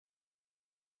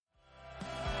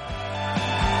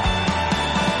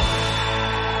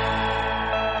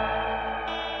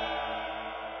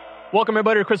Welcome,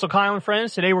 everybody, to Crystal Kyle and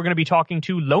Friends. Today, we're going to be talking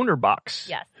to Lonerbox,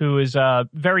 who is a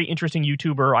very interesting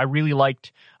YouTuber. I really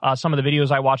liked some of the videos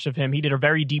I watched of him. He did a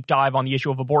very deep dive on the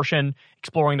issue of abortion,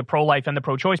 exploring the pro-life and the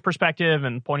pro-choice perspective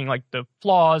and pointing like the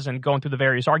flaws and going through the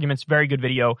various arguments. Very good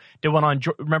video. Did one on,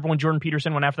 remember when Jordan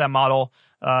Peterson went after that model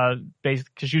because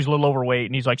she was a little overweight,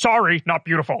 and he's like, sorry, not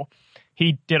beautiful.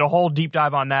 He did a whole deep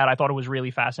dive on that. I thought it was really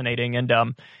fascinating. And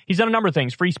he's done a number of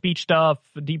things, free speech stuff,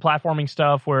 deplatforming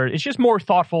stuff, where it's just more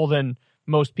thoughtful than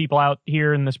most people out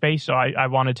here in the space. So I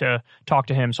wanted to talk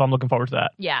to him. So I'm looking forward to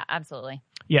that. Yeah, absolutely.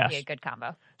 Yes. Be a good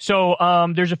combo. So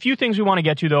there's a few things we want to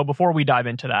get to, though, before we dive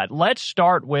into that. Let's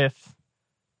start with,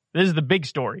 this is the big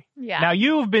story. Yeah. Now,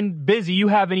 you've been busy. You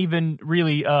haven't even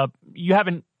really, I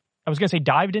was going to say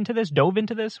dove into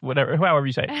this, whatever, however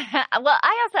you say it. Well,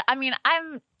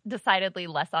 I'm decidedly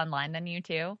less online than you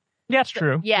two. Yeah, that's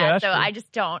true. Yeah, that's so true. I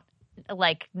just don't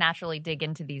naturally dig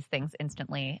into these things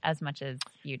instantly as much as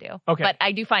you do. Okay. But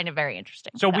I do find it very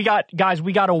interesting. So we got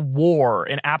a war,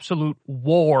 an absolute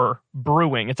war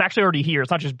brewing. It's actually already here.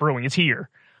 It's not just brewing, it's here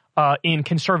in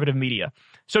conservative media.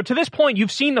 So to this point,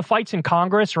 you've seen the fights in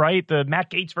Congress, right? The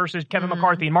Matt Gaetz versus Kevin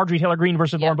McCarthy and Marjorie Taylor Greene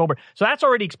versus Lauren Boebert. So that's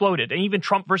already exploded. And even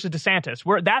Trump versus DeSantis.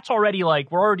 We're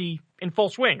already in full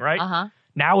swing, right? Uh-huh.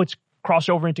 Now it's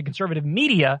crossed over into conservative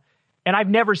media. And I've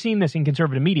never seen this in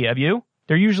conservative media. Have you?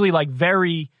 They're usually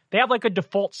they have like a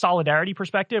default solidarity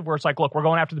perspective where it's like, look, we're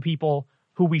going after the people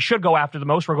who we should go after the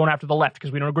most. We're going after the left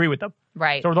because we don't agree with them.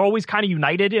 Right. So they're always kind of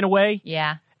united in a way.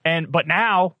 Yeah. But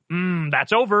now,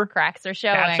 that's over. Cracks are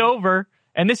showing. That's over.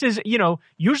 And this is,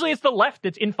 usually it's the left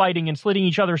that's infighting and slitting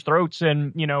each other's throats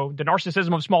and, the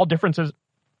narcissism of small differences.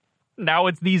 Now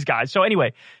it's these guys. So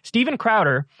anyway, Steven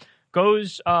Crowder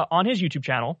goes on his YouTube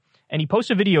channel and he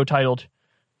posts a video titled,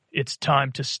 "It's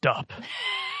Time to Stop."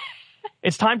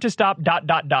 It's time to stop, ...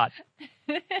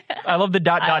 I love the ...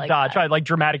 Try like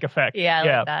dramatic effect. Yeah,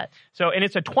 I like that. So, and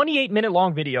it's a 28-minute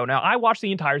long video. Now, I watched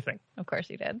the entire thing. Of course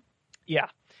you did. Yeah.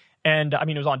 And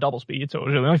it was on double speed, so it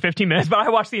was only 15 minutes, but I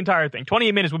watched the entire thing.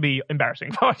 28 minutes would be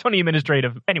embarrassing. 28 minutes straight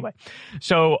of, anyway.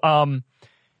 So,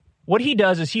 what he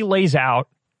does is he lays out,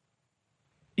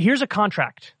 here's a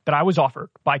contract that I was offered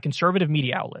by a conservative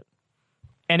media outlet,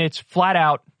 and it's flat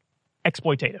out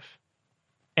exploitative.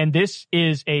 And this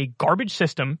is a garbage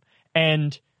system,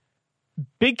 and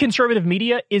big conservative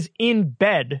media is in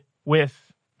bed with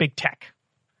big tech.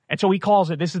 And so he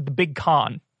calls it, this is the big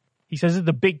con. He says it's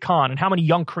the big con. And how many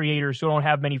young creators who don't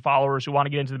have many followers who want to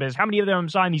get into the business, how many of them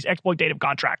sign these exploitative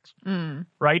contracts?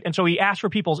 Right? And so he asked for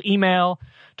people's email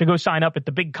to go sign up at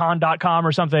thebigcon.com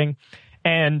or something.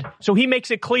 And so he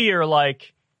makes it clear,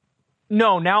 like,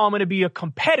 no, now I'm going to be a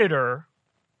competitor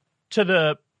to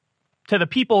the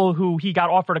people who he got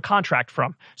offered a contract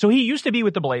from. So he used to be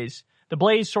with The Blaze. The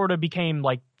Blaze sort of became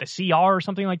like the CR or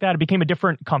something like that. It became a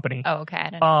different company. Oh, okay. I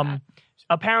didn't know that.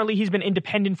 Apparently he's been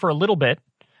independent for a little bit,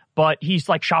 but he's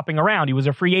like shopping around. He was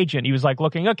a free agent. He was like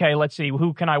looking, okay, let's see,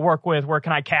 who can I work with? Where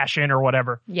can I cash in or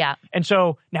whatever? Yeah. And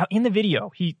so now in the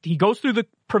video, he goes through the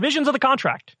provisions of the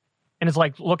contract and it's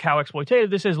like, look how exploitative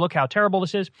this is. Look how terrible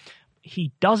this is.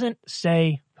 He doesn't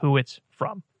say who it's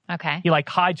from. Okay. He like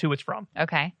hides who it's from.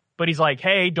 Okay. But he's like,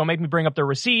 hey, don't make me bring up the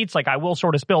receipts. Like, I will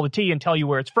sort of spill the tea and tell you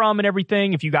where it's from and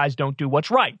everything if you guys don't do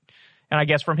what's right. And I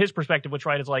guess from his perspective, what's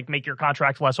right is like make your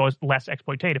contracts less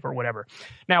exploitative or whatever.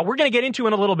 Now, we're going to get into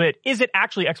in a little bit, is it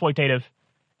actually exploitative?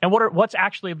 And what's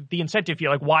actually the incentive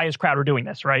here? Like, why is Crowder doing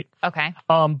this, right? Okay.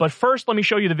 But first, let me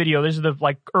show you the video. This is the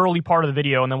like early part of the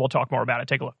video, and then we'll talk more about it.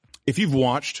 Take a look. If you've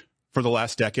watched for the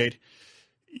last decade,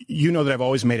 you know that I've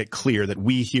always made it clear that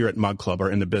we here at Mug Club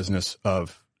are in the business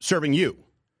of serving you,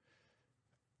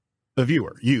 the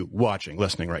viewer, you watching,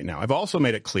 listening right now. I've also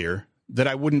made it clear that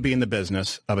I wouldn't be in the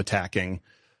business of attacking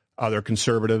other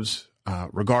conservatives,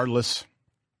 regardless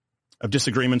of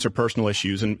disagreements or personal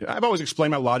issues. And I've always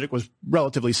explained my logic was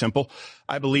relatively simple.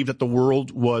 I believe that the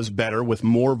world was better with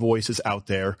more voices out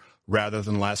there rather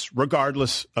than less,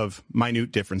 regardless of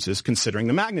minute differences, considering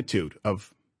the magnitude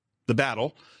of the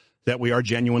battle that we are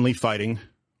genuinely fighting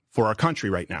for our country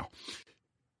right now.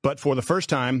 But for the first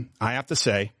time, I have to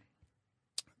say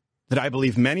that I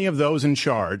believe many of those in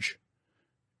charge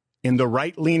in the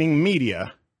right-leaning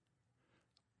media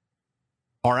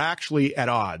are actually at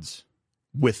odds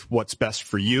with what's best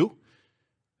for you,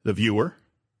 the viewer,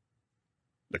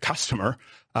 the customer,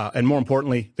 and more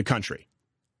importantly, the country.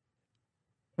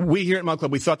 We here at Mug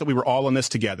Club, we thought that we were all in this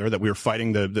together, that we were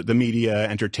fighting the media,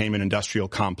 entertainment, industrial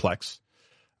complex.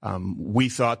 We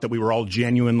thought that we were all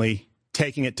genuinely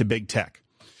taking it to big tech.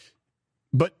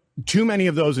 But too many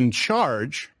of those in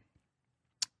charge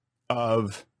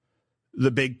of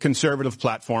the big conservative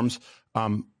platforms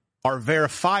are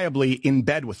verifiably in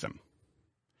bed with them.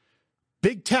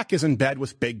 Big tech is in bed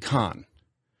with Big Con.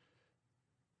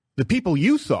 The people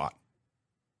you thought,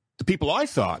 the people I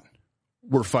thought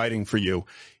were fighting for you,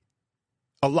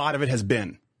 a lot of it has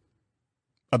been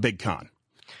a Big Con.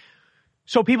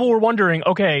 So people were wondering,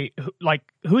 okay,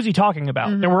 who's he talking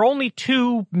about? There were only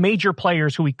two major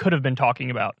players who he could have been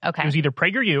talking about. Okay. It was either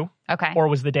PragerU or it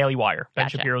was the Daily Wire, Ben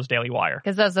Gotcha. Shapiro's Daily Wire.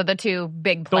 Because those are the two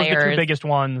big players. Those are the two biggest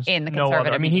ones. In the no other.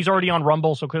 conservative I mean, he's already on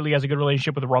Rumble, so clearly he has a good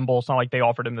relationship with Rumble. It's not like they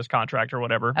offered him this contract or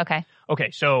whatever.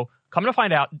 Okay, so coming to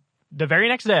find out, the very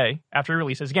next day after he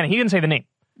releases, again, he didn't say the name.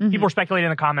 People were speculating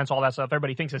in the comments, all that stuff.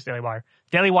 Everybody thinks it's Daily Wire.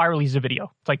 Daily Wire releases a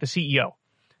video. It's like the CEO.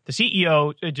 The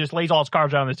CEO just lays all his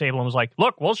cards out on the table and was like,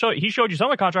 look, we'll show you. He showed you some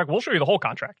of the contract. We'll show you the whole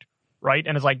contract. Right?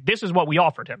 And it's like, this is what we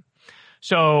offered him.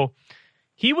 So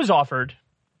he was offered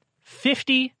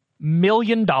 $50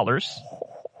 million.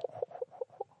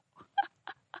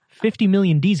 50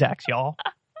 million DZACs, y'all.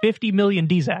 50 million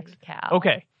DZACs.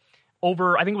 Okay.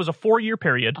 Over, I think it was a 4-year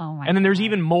period. And then there's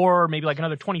even more, maybe like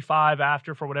another 25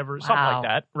 after for whatever, something like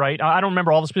that, right? I don't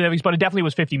remember all the specifics, but it definitely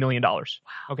was $50 million.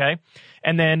 Okay.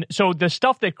 And then, so the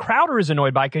stuff that Crowder is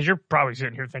annoyed by, because you're probably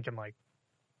sitting here thinking like,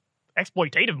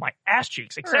 exploitative my ass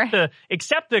cheeks,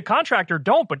 except the contractor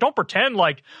don't pretend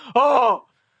like, oh,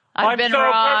 I've been so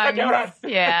wrong.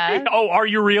 Yeah. Oh, are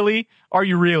you really? Are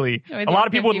you really? A lot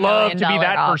of people would love to be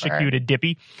that persecuted,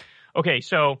 Dippy. Okay,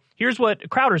 so here's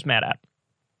what Crowder's mad at.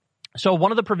 So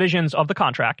one of the provisions of the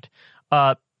contract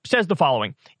says the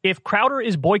following. If Crowder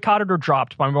is boycotted or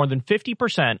dropped by more than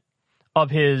 50% of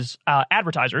his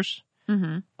advertisers,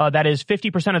 that is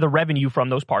 50% of the revenue from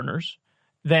those partners,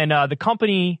 then the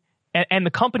company, and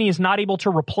the company is not able to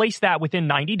replace that within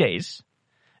 90 days,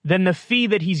 then the fee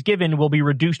that he's given will be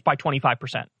reduced by 25%.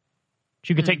 So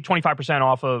you could take 25%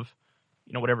 off of,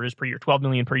 whatever it is per year, 12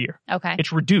 million per year. Okay.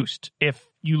 It's reduced if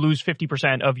you lose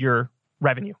 50% of your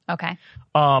revenue. Okay.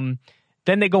 Then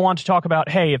they go on to talk about,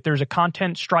 hey, if there's a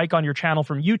content strike on your channel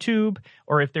from YouTube,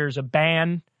 or if there's a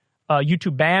ban,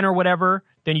 YouTube ban or whatever,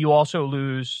 then you also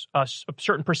lose a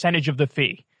certain percentage of the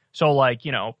fee. So like,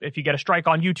 if you get a strike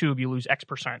on YouTube, you lose X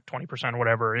percent, 20%,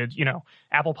 whatever.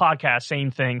 Apple Podcasts, same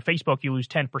thing. Facebook, you lose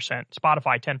 10%.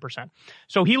 Spotify, 10%.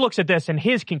 So he looks at this and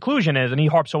his conclusion is, and he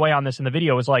harps away on this in the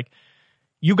video, is like,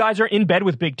 you guys are in bed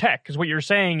with big tech. Because what you're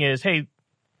saying is, hey,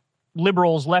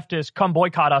 liberals, leftists, come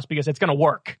boycott us because it's going to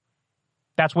work.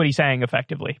 That's what he's saying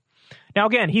effectively. Now,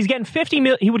 again, he's getting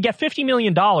he would get $50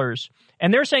 million.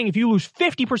 And they're saying if you lose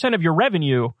 50% of your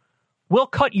revenue, we'll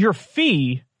cut your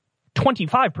fee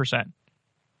 25%.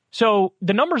 So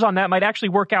the numbers on that might actually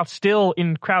work out still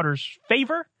in Crowder's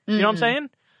favor. You know what I'm saying?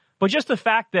 But just the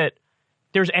fact that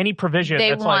there's any provision.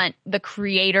 They that's want the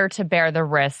creator to bear the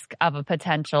risk of a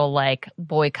potential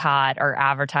boycott or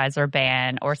advertiser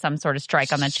ban or some sort of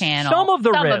strike on the channel. Some of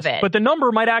the risk, but the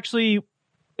number might actually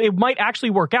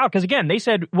work out because, again, they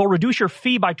said we'll reduce your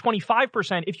fee by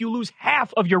 25% if you lose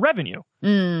half of your revenue.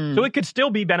 So it could still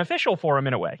be beneficial for him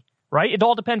in a way. Right? It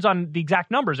all depends on the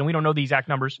exact numbers, and we don't know the exact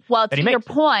numbers. Well, to your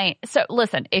point, so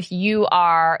listen, if you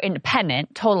are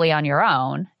independent, totally on your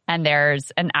own, and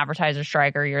there's an advertiser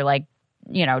strike or you're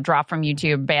dropped from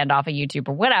YouTube, banned off of YouTube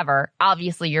or whatever,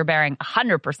 obviously you're bearing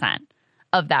 100%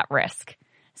 of that risk.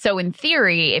 So in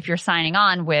theory, if you're signing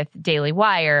on with Daily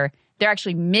Wire, they're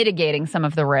actually mitigating some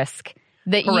of the risk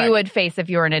that you would face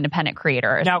if you were an independent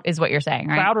creator, is what you're saying,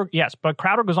 right? But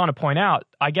Crowder goes on to point out,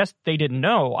 I guess they didn't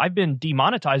know, I've been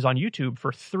demonetized on YouTube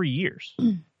for 3 years.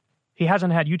 He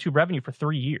hasn't had YouTube revenue for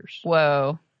 3 years.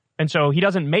 Whoa. And so he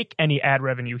doesn't make any ad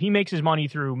revenue. He makes his money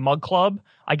through Mug Club.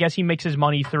 I guess he makes his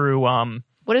money through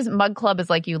What is Mug Club? Is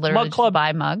like you literally just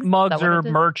buy mugs? Mugs or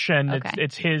merch, and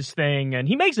it's his thing. And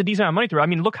he makes a decent amount of money through it. I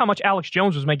mean, look how much Alex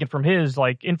Jones was making from his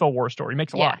InfoWars store. He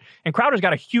makes a lot. And Crowder's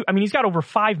got he's got over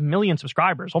 5 million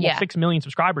subscribers, almost 6 million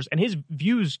subscribers. And his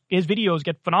videos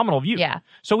get phenomenal views. Yeah.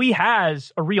 So he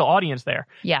has a real audience there.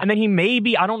 Yeah. And then he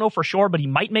maybe, I don't know for sure, but he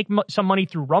might make some money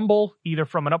through Rumble, either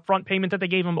from an upfront payment that they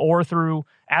gave him or through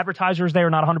advertisers there.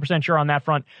 Not 100% sure on that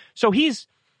front. So he's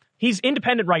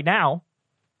independent right now.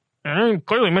 And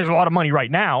clearly makes a lot of money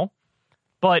right now,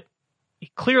 but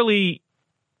clearly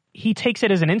he takes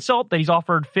it as an insult that he's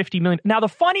offered $50 million. Now, the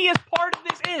funniest part of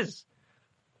this is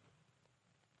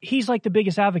he's like the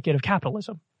biggest advocate of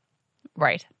capitalism.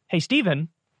 Right. Hey, Stephen,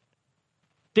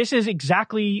 this is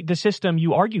exactly the system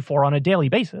you argue for on a daily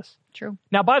basis. True.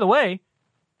 Now, by the way,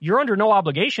 you're under no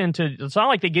obligation to, it's not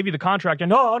like they give you the contract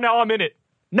and, oh, now I'm in it.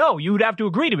 No, you'd have to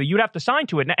agree to it. You'd have to sign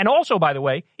to it. And also, by the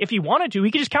way, if he wanted to, he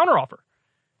could just counteroffer.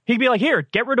 He'd be like, here,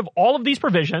 get rid of all of these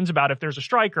provisions about if there's a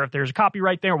strike or if there's a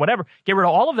copyright there or whatever. Get rid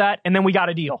of all of that, and then we got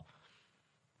a deal.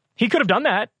 He could have done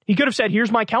that. He could have said,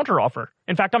 here's my counteroffer.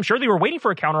 In fact, I'm sure they were waiting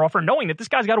for a counteroffer, knowing that this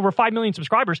guy's got over 5 million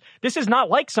subscribers. This is not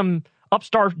like some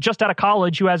upstart just out of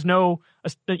college who has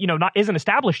isn't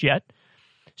established yet.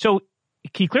 So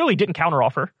he clearly didn't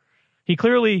counteroffer. He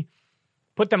clearly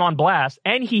put them on blast,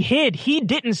 and he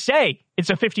didn't say it's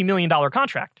a $50 million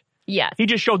contract. Yes. He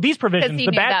just showed these provisions, he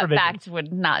the knew bad that provisions. fact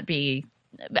would not be,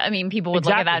 I mean, people would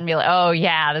look at that and be like, oh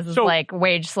yeah, this is like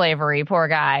wage slavery, poor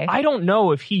guy. I don't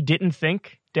know if he didn't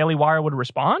think Daily Wire would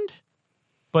respond,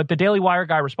 but the Daily Wire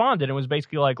guy responded and was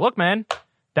basically like, look, man,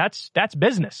 that's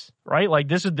business, right? Like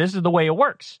this is the way it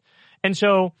works. And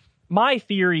so my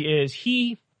theory is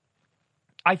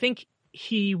I think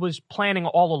he was planning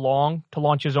all along to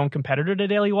launch his own competitor to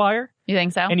Daily Wire. You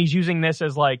think so? And he's using this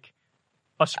as like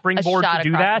a springboard to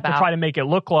do that, to try to make it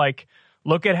look like,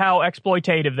 look at how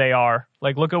exploitative they are.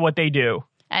 Like, look at what they do.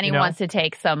 And he wants to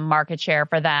take some market share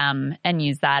for them and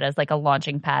use that as like a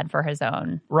launching pad for his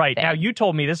own. Right. thing. Now, you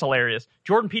told me this hilarious.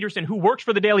 Jordan Peterson, who works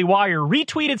for the Daily Wire,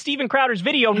 retweeted Steven Crowder's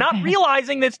video, not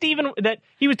realizing that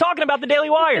he was talking about the Daily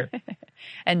Wire.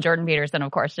 And Jordan Peterson,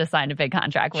 of course, just signed a big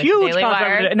contract with Huge the Daily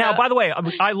contract. Wire. Now, by the way,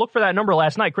 I looked for that number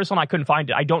last night. Crystal and I couldn't find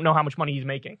it. I don't know how much money he's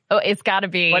making. Oh, it's got to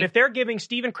be. But if they're giving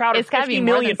Steven Crowder $50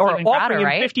 million, or offering him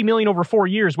right? $50 million over 4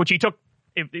 years, which he took,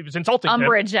 it was insulting.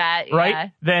 Umbrage at, right? Yeah.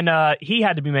 Then he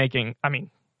had to be making,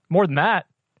 more than that.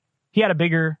 He's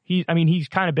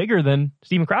kind of bigger than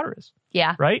Steven Crowder is.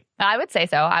 Yeah. Right? I would say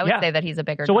so. I would say that he's a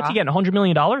bigger So what's he getting, $100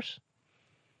 million?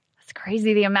 It's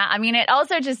crazy the amount. I mean, it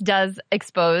also just does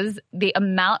expose the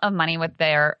amount of money what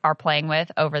they are playing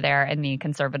with over there in the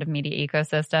conservative media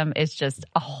ecosystem is just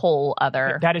a whole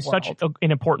other That is world. such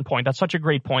an important point. That's such a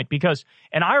great point because,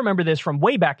 and I remember this from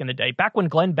way back in the day, back when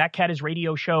Glenn Beck had his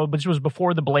radio show, but this was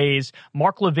before the Blaze.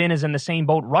 Mark Levin is in the same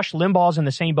boat. Rush Limbaugh's in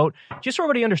the same boat. Just so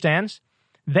everybody understands,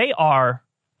 they are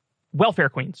welfare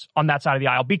queens on that side of the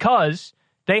aisle because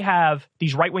they have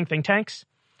these right-wing think tanks,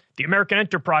 the American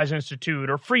Enterprise Institute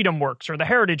or Freedom Works or the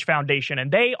Heritage Foundation,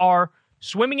 and they are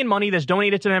swimming in money that's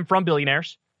donated to them from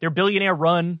billionaires. They're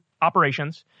billionaire-run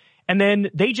operations. And then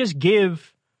they just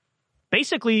give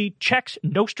basically checks,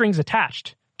 no strings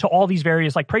attached to all these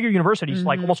various, like Prager University's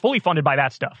like almost fully funded by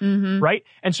that stuff, right?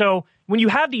 And so when you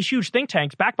have these huge think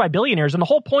tanks backed by billionaires, and the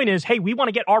whole point is, hey, we want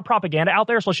to get our propaganda out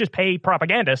there, so let's just pay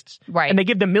propagandists. Right. And they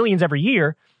give them millions every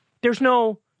year. There's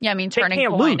no... Yeah, I mean, Turning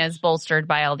can't Point lose. is bolstered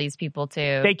by all these people,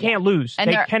 too. They can't lose. And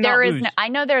they cannot lose. I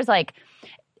know there's like,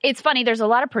 it's funny, there's a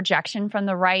lot of projection from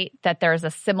the right that there's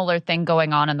a similar thing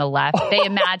going on the left. They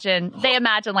imagine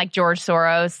like George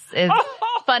Soros is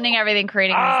funding everything,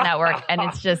 creating this network, and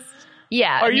it's just,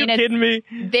 yeah. Are you kidding me?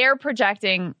 They're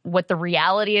projecting what the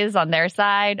reality is on their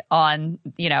side on,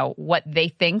 what they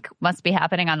think must be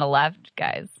happening on the left,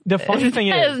 guys. The funny thing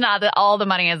is not that all the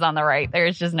money is on the right.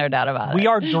 There's just no doubt about it. We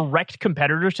are direct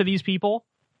competitors to these people,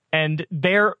 and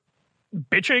they're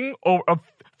bitching over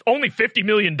only $50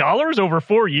 million over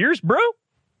 4 years, bro?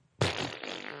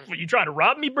 What, you trying to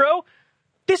rob me, bro?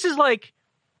 This is like,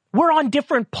 we're on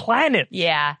different planets.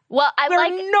 Yeah. Well,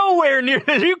 They're nowhere near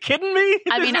this. Are you kidding me?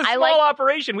 I This mean, is a small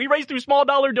operation. We raise through small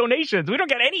dollar donations. We don't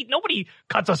get nobody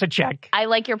cuts us a check. I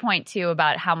like your point, too,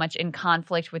 about how much in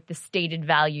conflict with the stated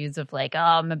values of like,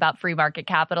 I'm about free market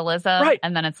capitalism. Right.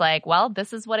 And then it's like, well,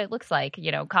 this is what it looks like,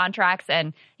 contracts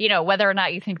and, whether or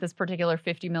not you think this particular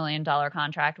 $50 million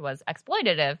contract was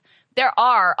exploitative. There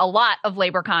are a lot of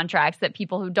labor contracts that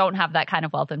people who don't have that kind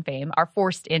of wealth and fame are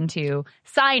forced into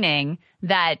signing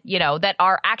that, that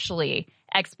are actually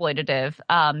exploitative,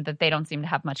 that they don't seem to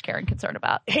have much care and concern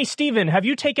about. Hey, Steven, have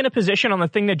you taken a position on the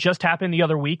thing that just happened the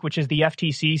other week, which is the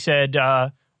FTC said,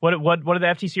 what did the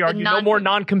FTC argue? No more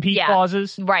non-compete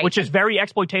clauses, right. Which is very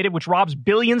exploitative, which robs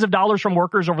billions of dollars from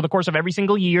workers over the course of every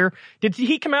single year. Did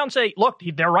he come out and say, look,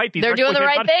 they're right. They're doing the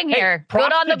right thing here. Good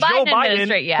on the Biden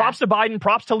administration. Yeah. Props to Biden.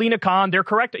 Props to Lena Khan. They're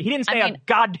correct. He didn't say a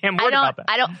goddamn word about that.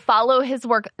 I don't follow his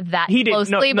work that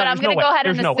closely, but I'm going to go ahead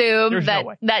and assume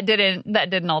that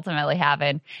didn't ultimately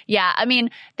happen. Yeah. I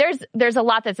mean, there's a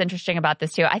lot that's interesting about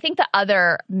this too. I think the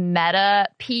other meta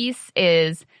piece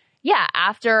is, yeah,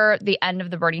 after the end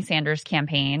of the Bernie Sanders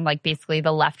campaign, like basically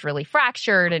the left really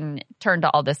fractured and turned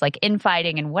to all this like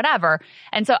infighting and whatever.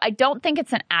 And so I don't think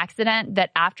it's an accident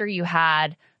that after you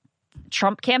had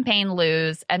Trump campaign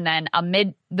lose and then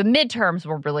the midterms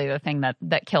were really the thing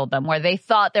that killed them, where they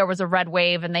thought there was a red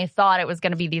wave and they thought it was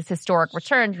going to be these historic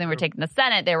returns and they were taking the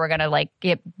Senate. They were going to like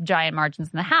get giant margins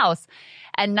in the House,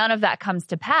 and none of that comes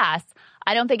to pass.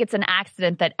 I don't think it's an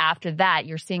accident that after that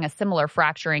you're seeing a similar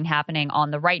fracturing happening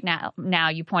on the right now. Now,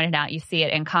 you pointed out you see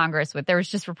it in Congress there was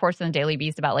just reports in the Daily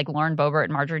Beast about like Lauren Boebert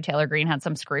and Marjorie Taylor Greene had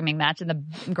some screaming match in the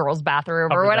girls'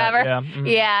 bathroom or whatever.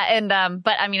 Yeah. And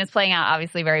but I mean, it's playing out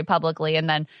obviously very publicly. And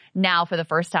then now for the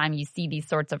first time you see these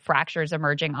sorts of fractures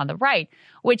emerging on the right,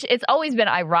 which it's always been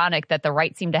ironic that the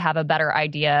right seemed to have a better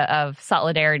idea of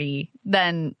solidarity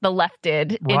than the left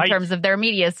did in terms of their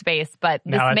media space. But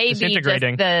this may be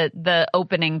just the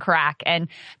opening crack. And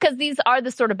because these are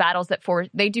the sort of battles that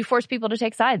they do force people to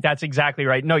take sides. That's exactly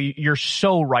right. No, you're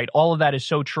so right. All of that is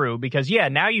so true because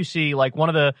now you see like one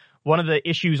of the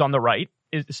issues on the right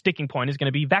is the sticking point is going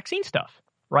to be vaccine stuff,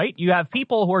 right? You have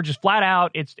people who are just flat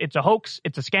out, it's a hoax,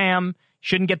 it's a scam,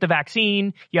 shouldn't get the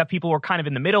vaccine. You have people who are kind of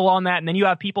in the middle on that. And then you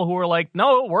have people who are like,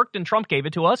 no, it worked and Trump gave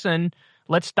it to us and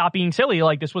let's stop being silly.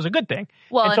 Like this was a good thing.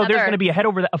 Well, and so there's going to be a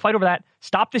fight over that.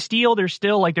 Stop the steal. There's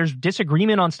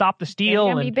disagreement on stop the steal.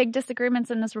 There's going to be big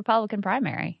disagreements in this Republican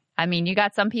primary. I mean, you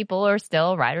got some people who are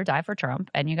still ride or die for Trump,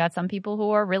 and you got some people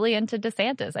who are really into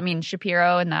DeSantis. I mean,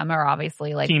 Shapiro and them are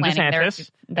obviously like Team planning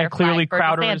DeSantis. They're clearly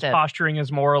Crowder is posturing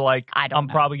as more like I'm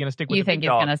probably going to stick with. You think he's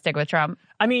going to stick with Trump?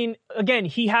 I mean, again,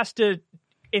 he has to.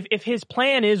 If his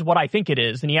plan is what I think it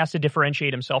is, then he has to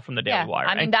differentiate himself from the Daily Wire.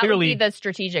 I mean, that would be the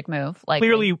strategic move.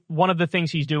 Clearly, one of the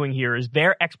things he's doing here is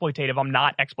they're exploitative. I'm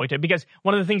not exploitative. Because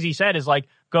one of the things he said is like,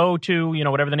 go to,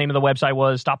 whatever the name of the website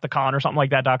was, stopthecon or something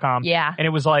like that.com. Yeah. And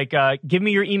it was like, give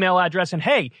me your email address. And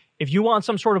hey, if you want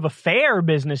some sort of a fair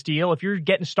business deal, if you're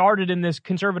getting started in this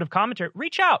conservative commentary,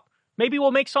 reach out. Maybe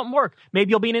we'll make something work. Maybe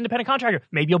you'll be an independent contractor.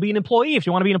 Maybe you'll be an employee if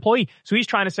you want to be an employee. So he's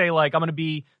trying to say, like, I'm going to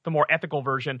be the more ethical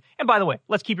version. And by the way,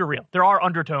 let's keep it real. There are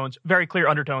undertones, very clear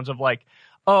undertones of like,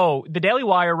 oh, the Daily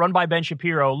Wire run by Ben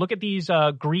Shapiro. Look at these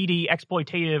greedy,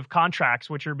 exploitative contracts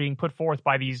which are being put forth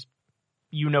by these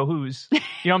you-know-whos. You know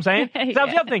what I'm saying? Yeah. That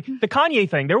was the other thing. The Kanye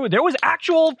thing. There was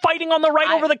actual fighting on the right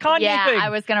over the Kanye thing. Yeah, I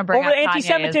was going to bring over up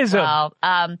anti-Semitism. Kanye as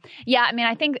well. Yeah, I mean,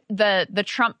 I think the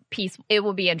Trump piece, it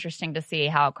will be interesting to see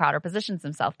how Crowder positions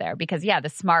himself there because, the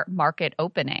smart market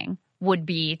opening would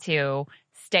be to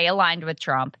stay aligned with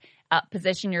Trump,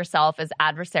 position yourself as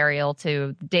adversarial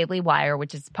to Daily Wire,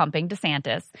 which is pumping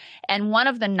DeSantis. And one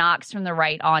of the knocks from the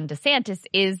right on DeSantis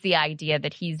is the idea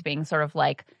that he's being sort of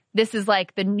like, this is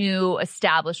like the new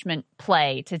establishment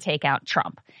play to take out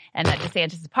Trump, and that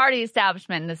DeSantis is part of the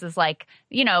establishment. And this is like,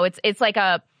 it's like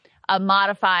a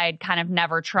modified kind of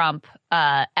never Trump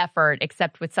effort,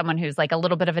 except with someone who's like a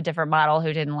little bit of a different model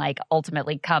who didn't like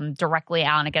ultimately come directly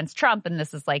out against Trump. And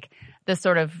this is like this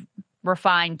sort of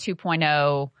refined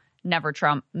 2.0 never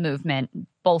Trump movement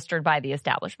bolstered by the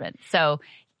establishment. So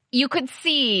you could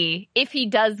see if he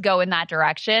does go in that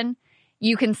direction,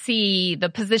 you can see the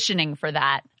positioning for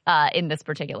that in this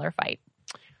particular fight.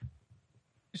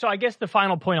 So I guess the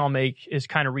final point I'll make is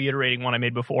kind of reiterating one I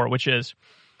made before, which is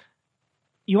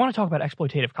you want to talk about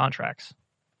exploitative contracts.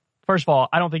 First of all,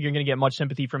 I don't think you're going to get much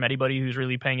sympathy from anybody who's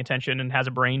really paying attention and has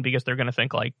a brain because they're going to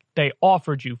think like they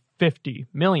offered you $50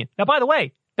 million. Now, by the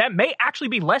way, that may actually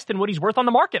be less than what he's worth on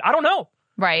the market. I don't know.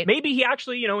 Right. Maybe he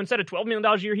actually, instead of $12 million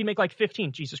a year, he'd make like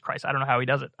 15. Jesus Christ. I don't know how he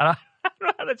does it. I don't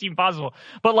know how that's even possible.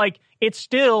 But like, it's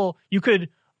still, you could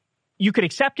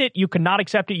accept it. You could not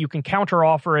accept it. You can counter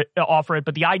offer it.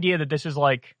 But the idea that this is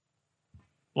like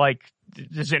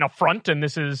this is an affront and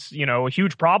this is, a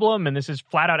huge problem and this is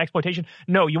flat out exploitation.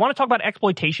 No, you want to talk about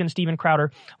exploitation, Steven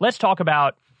Crowder? Let's talk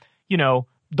about, the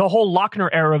whole Lochner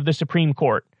era of the Supreme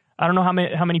Court. I don't know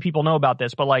how many people know about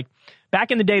this, but like back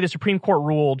in the day, the Supreme Court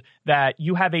ruled that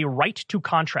you have a right to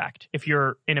contract if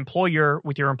you're an employer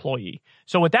with your employee.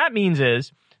 So what that means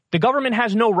is the government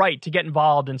has no right to get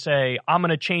involved and say, I'm going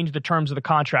to change the terms of the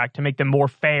contract to make them more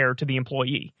fair to the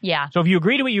employee. Yeah. So if you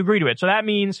agree to it, you agree to it. So that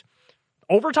means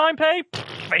overtime pay?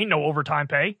 Ain't no overtime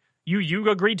pay. You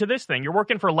agreed to this thing. You're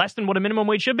working for less than what a minimum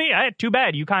wage should be. Too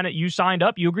bad. You signed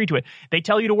up. You agreed to it. They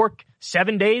tell you to work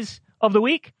 7 days of the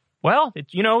week. Well,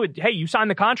 hey, you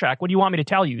signed the contract. What do you want me to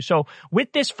tell you? So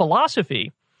with this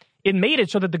philosophy, it made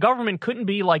it so that the government couldn't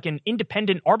be like an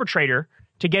independent arbitrator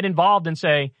to get involved and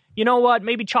say, you know what,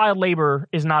 maybe child labor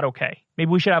is not okay. Maybe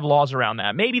we should have laws around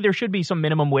that. Maybe there should be some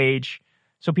minimum wage.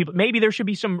 So maybe there should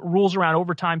be some rules around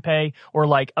overtime pay or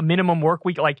like a minimum work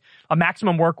week, like a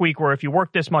maximum work week where if you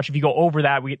work this much, if you go over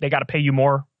that, they got to pay you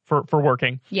more for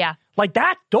working. Yeah. Like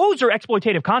that, those are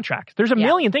exploitative contracts. There's a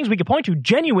million things we could point to,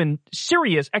 genuine,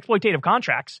 serious exploitative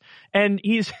contracts. And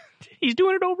he's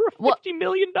doing it over a $50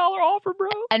 million offer, bro.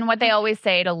 And what they always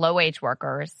say to low-wage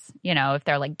workers, if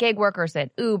they're like gig workers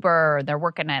at Uber or they're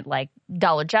working at like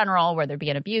Dollar General where they're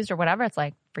being abused or whatever, it's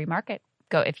like free market.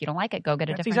 Go, if you don't like it, go get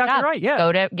a That's different exactly job. right, yeah.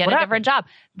 Go to get What a different job.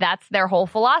 That's their whole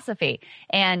philosophy.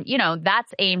 And, you know,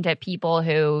 that's aimed at people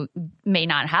who may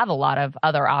not have a lot of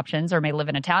other options or may live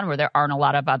in a town where there aren't a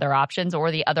lot of other options,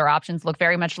 or the other options look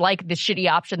very much like the shitty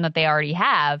option that they already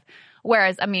have.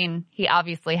 Whereas, I mean, he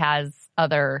obviously has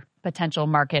other potential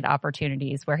market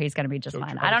opportties where he's going to be just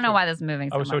fine. I don't know why this is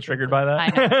moving so much. I was so triggered by that. I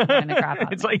know. It's annoying the crap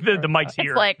out It's of me. like the mic's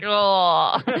here. It's like,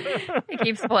 oh, it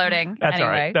keeps floating. That's anyway.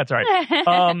 all right. That's all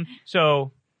right.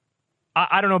 So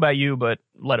I don't know about you, but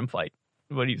let him fight.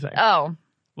 What do you think? Oh,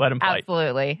 let him fight.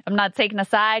 absolutely. I'm not taking a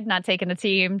side, not taking a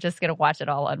team, just going to watch it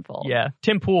all unfold. Yeah.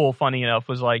 Tim Pool, funny enough,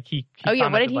 was like, he oh, yeah.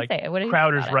 What did he like, say? What did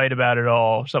Crowder's he say right about it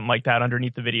all, something like that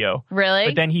underneath the video. Really?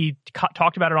 But then he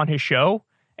talked about it on his show.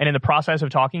 And in the process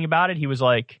of talking about it, he was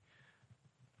like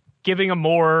giving a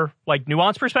more like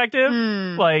nuanced perspective.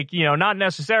 Like, you know, not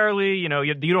necessarily, you know,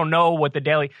 you don't know what the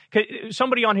daily, 'cause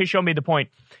somebody on his show made the point.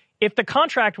 If the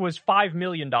contract was $5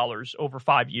 million over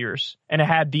 5 years and it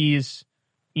had these,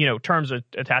 you know, terms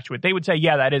attached to it, they would say,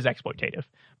 yeah, that is exploitative.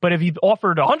 But if you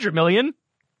offered $100 million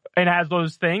and has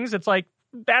those things, it's like,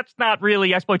 that's not really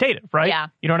exploitative, right? Yeah.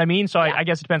 You know what I mean? So Yeah. I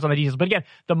guess it depends on the details. But again,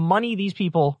 the money these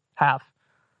people have,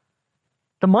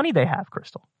 the money they have,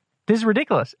 Crystal, this is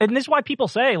ridiculous. And this is why people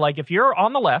say, like, if you're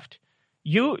on the left,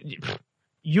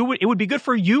 it would be good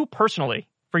for you personally,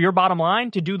 for your bottom line,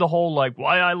 to do the whole, like,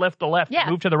 why I left the left, Yeah.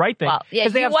 move to the right thing. Well, yeah,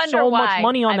 Because they you have wonder so why- much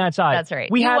money on that side. That's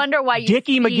right. We You have wonder why you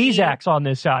Dickie see McGeezax on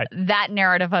this side. that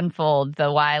narrative unfold,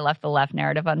 the why I left the left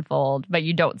narrative unfold, but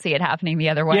you don't see it happening the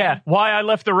other way. Yeah, why I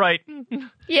left the right.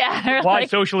 Yeah. Why like,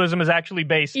 socialism is actually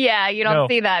based. yeah, you don't No.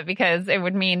 see that because it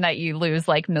would mean that you lose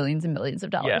like millions and millions of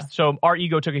dollars. Yeah, so our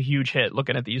ego took a huge hit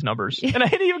looking at these numbers. And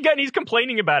again, he's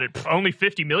complaining about it. Pff, only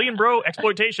 50 million, bro,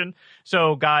 exploitation.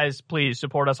 So guys, please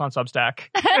support us on Substack.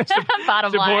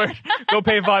 Bottom line. Go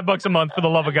pay $5 a month for the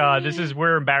love of God.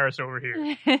 We're embarrassed over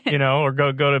here. You know, or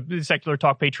go to Secular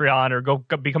Talk Patreon, or go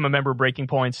become a member of Breaking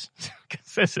Points.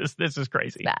 'Cause this is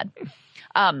crazy. Bad.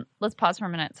 Let's pause for a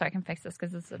minute so I can fix this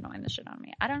because this is annoying the shit on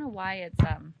me. I don't know why it's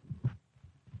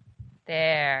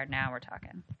there. Now we're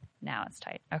talking. Now it's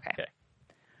tight. Okay.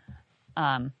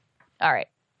 All right.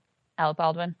 Alec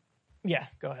Baldwin, Yeah,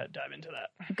 go ahead, dive into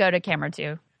that. go to camera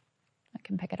 2. I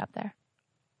can pick it up there.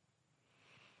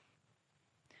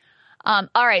 All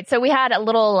right. So we had a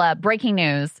little breaking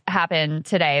news happen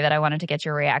today that I wanted to get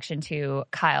your reaction to,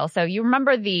 Kyle. So you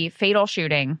remember the fatal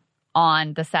shooting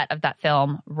on the set of that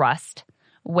film, Rust,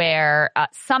 where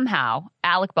somehow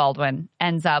Alec Baldwin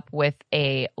ends up with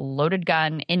a loaded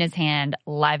gun in his hand,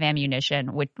 live ammunition,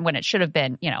 when it should have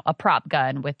been, you know, a prop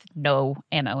gun with no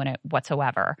ammo in it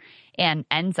whatsoever, and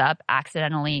ends up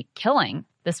accidentally killing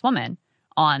this woman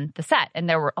on the set. And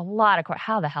there were a lot of,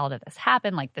 how the hell did this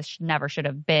happen? Like, this never should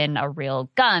have been a real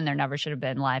gun. There never should have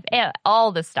been live,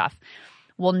 all this stuff.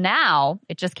 Well, now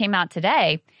it just came out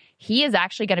today. He is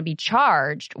actually going to be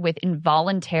charged with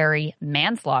involuntary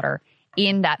manslaughter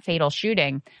in that fatal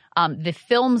shooting. The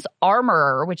film's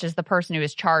armorer, which is the person who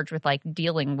is charged with like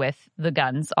dealing with the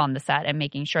guns on the set and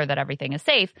making sure that everything is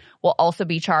safe, will also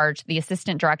be charged. The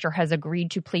assistant director has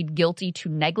agreed to plead guilty to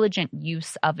negligent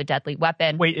use of a deadly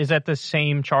weapon. Wait, is that the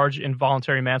same charge,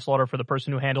 involuntary manslaughter, for the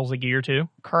person who handles the gear too?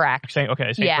 Correct. Same for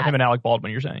him and Alec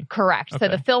Baldwin, you're saying? Correct. Okay.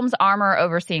 So the film's armorer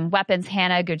overseeing weapons,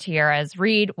 Hannah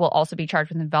Gutierrez-Reed, will also be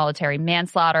charged with involuntary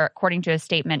manslaughter, according to a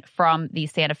statement from the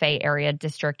Santa Fe area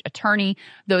district attorney.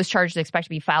 Those charges expect to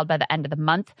be filed by the end of the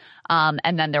month.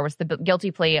 And then there was the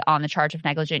guilty plea on the charge of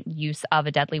negligent use of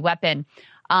a deadly weapon.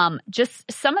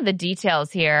 Just some of the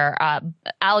details here.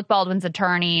 Alec Baldwin's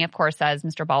attorney, of course, says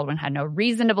Mr. Baldwin had no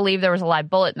reason to believe there was a live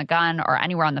bullet in the gun or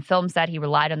anywhere on the film set. He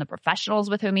relied on the professionals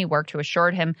with whom he worked who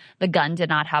assured him the gun did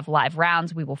not have live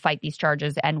rounds. We will fight these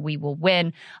charges and we will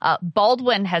win.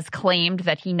 Baldwin has claimed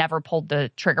that he never pulled the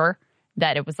trigger,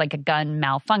 that it was like a gun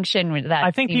malfunction. That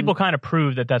I think people kind of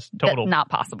prove that that's not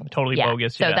possible. Totally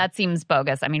bogus. So that seems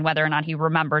bogus. I mean, whether or not he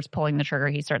remembers pulling the trigger,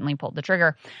 he certainly pulled the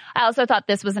trigger. I also thought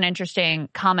this was an interesting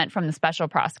comment from the special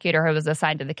prosecutor who was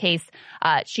assigned to the case.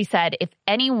 She said, if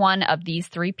any one of these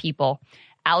 3 people,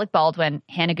 Alec Baldwin,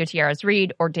 Hannah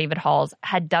Gutierrez-Reed, or David Halls,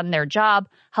 had done their job,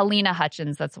 Helena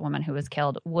Hutchins, that's the woman who was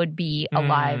killed, would be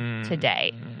alive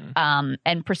today.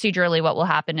 And procedurally, what will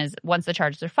happen is once the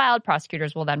charges are filed,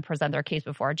 prosecutors will then present their case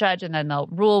before a judge, and then they'll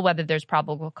rule whether there's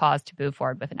probable cause to move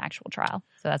forward with an actual trial.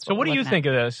 So what do you think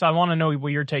of this? I want to know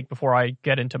what your take before I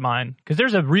get into mine, because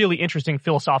there's a really interesting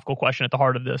philosophical question at the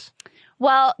heart of this.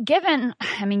 Well, given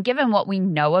what we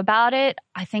know about it,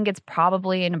 I think it's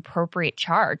probably an appropriate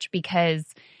charge because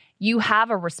you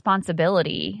have a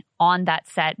responsibility on that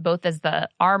set, both as the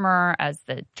armorer, as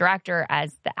the director,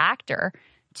 as the actor,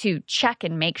 to check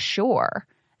and make sure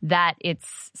that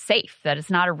it's safe, that it's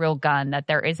not a real gun, that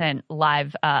there isn't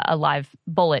a live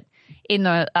bullet in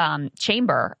the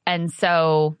chamber. And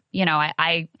so,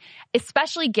 I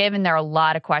especially given there are a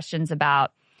lot of questions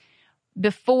about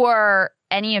before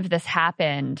any of this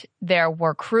happened, there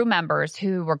were crew members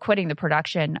who were quitting the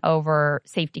production over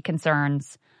safety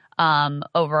concerns,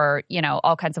 over,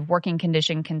 all kinds of working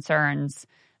condition concerns.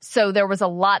 So there was a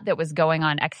lot that was going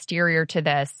on exterior to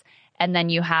this. And then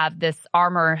you have this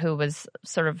armor who was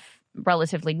sort of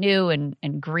relatively new and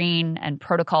green, and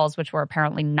protocols which were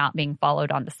apparently not being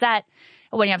followed on the set.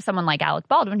 When you have someone like Alec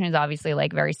Baldwin, who's obviously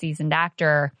like a very seasoned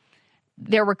actor,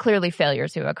 there were clearly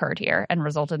failures who occurred here and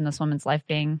resulted in this woman's life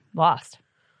being lost.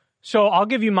 So I'll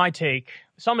give you my take.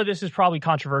 Some of this is probably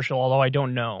controversial, although I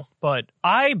don't know. But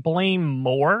I blame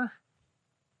more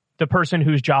the person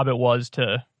whose job it was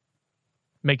to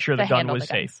make sure the gun was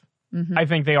safe. Mm-hmm. I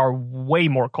think they are way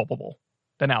more culpable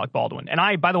than Alec Baldwin.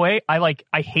 And by the way,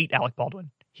 I hate Alec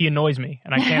Baldwin. He annoys me,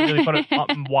 and I can't really put it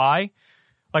on why.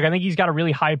 Like, I think he's got a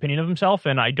really high opinion of himself,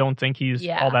 and I don't think he's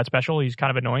all that special. He's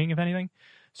kind of annoying, if anything.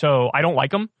 So I don't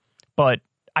like him, but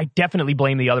I definitely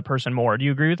blame the other person more. Do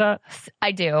you agree with that?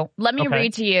 I do. Let me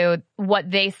read to you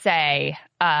what they say,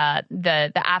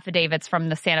 the affidavits from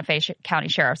the Santa Fe County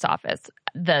Sheriff's Office,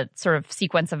 the sort of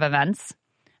sequence of events.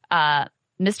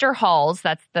 Mr. Halls,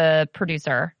 that's the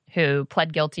producer who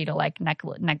pled guilty to like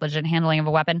negligent handling of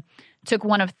a weapon, took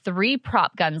one of 3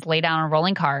 prop guns laid down on a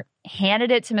rolling cart, handed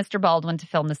it to Mr. Baldwin to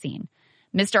film the scene.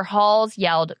 Mr. Halls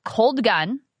yelled, "Cold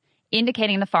gun,"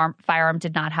 indicating the firearm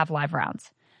did not have live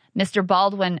rounds. Mr.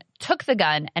 Baldwin took the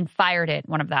gun and fired it,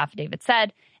 one of the affidavits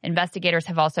said. Investigators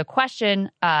have also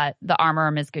questioned the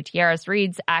armorer, Ms. Gutierrez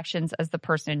Reed's actions as the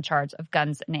person in charge of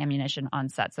guns and ammunition on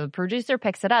set. So the producer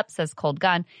picks it up, says cold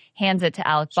gun, hands it to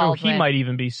Alec Baldwin. So he might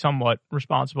even be somewhat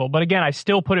responsible. But again, I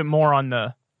still put it more on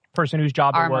the person whose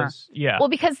job it was. Yeah. Well,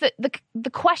 because the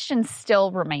question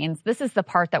still remains. This is the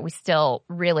part that we still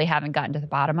really haven't gotten to the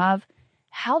bottom of.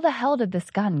 How the hell did this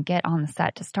gun get on the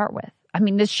set to start with? I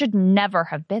mean, this should never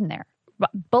have been there.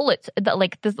 Bullets,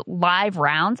 like this live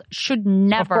rounds, should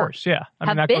never. Of course, yeah. I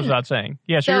mean, that goes without saying.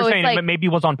 Yeah, so you're saying like, maybe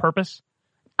it was on purpose?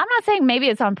 I'm not saying maybe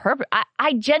it's on purpose.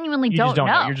 I genuinely don't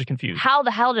know. You're just confused. How the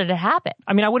hell did it happen?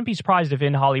 I mean, I wouldn't be surprised if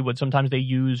in Hollywood sometimes they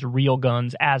use real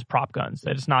guns as prop guns.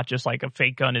 That it's not just like a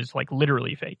fake gun is like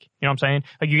literally fake. You know what I'm saying?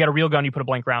 Like you get a real gun, you put a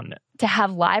blank round in it. To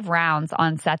have live rounds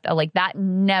on set, like that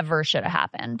never should have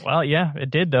happened. Well, yeah, it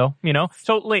did though.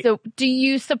 So do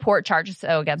you support charges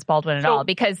against Baldwin at all?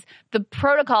 Because the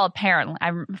protocol apparently,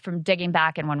 I'm from digging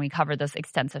back and when we covered this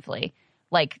extensively,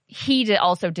 like he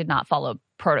also did not follow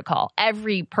protocol.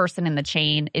 Every person in the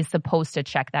chain is supposed to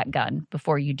check that gun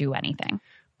before you do anything.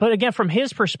 But again, from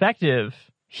his perspective,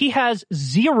 he has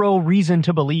zero reason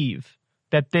to believe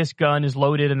that this gun is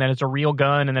loaded and that it's a real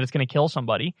gun and that it's going to kill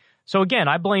somebody. So again,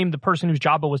 I blame the person whose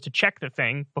job it was to check the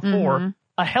thing before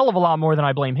a hell of a lot more than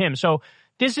I blame him. So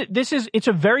it's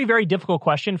a very, very difficult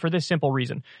question for this simple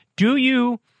reason. Do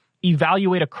you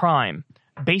evaluate a crime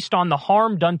based on the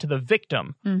harm done to the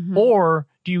victim, or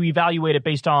do you evaluate it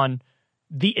based on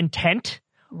the intent,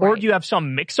 or do you have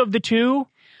some mix of the two?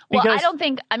 Because, well, I don't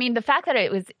think, the fact that it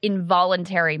was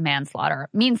involuntary manslaughter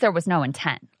means there was no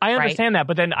intent. I understand that,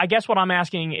 but then I guess what I'm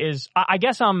asking is, I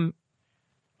guess I'm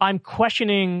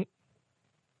questioning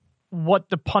what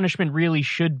the punishment really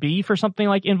should be for something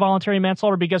like involuntary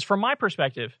manslaughter, because from my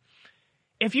perspective,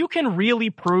 if you can really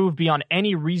prove beyond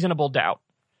any reasonable doubt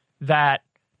that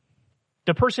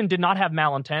the person did not have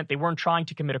malintent, they weren't trying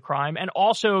to commit a crime, and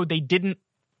also they didn't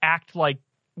act like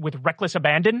with reckless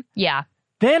abandon. Yeah.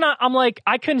 Then I'm like,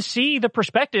 I can see the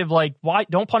perspective, like, why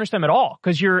don't punish them at all?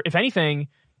 Because if anything,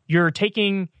 you're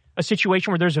taking a situation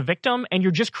where there's a victim and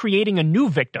you're just creating a new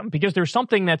victim because there's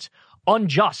something that's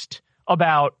unjust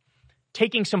about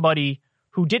taking somebody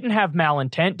who didn't have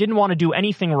malintent, didn't want to do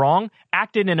anything wrong,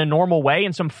 acted in a normal way,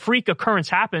 and some freak occurrence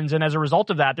happens, and as a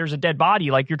result of that, there's a dead body.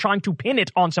 Like, you're trying to pin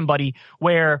it on somebody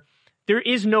where there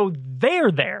is no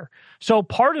there. So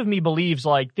part of me believes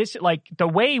like this, like the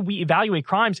way we evaluate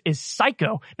crimes is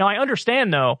psycho. Now I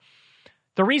understand though,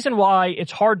 the reason why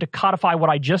it's hard to codify what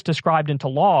I just described into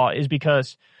law is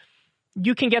because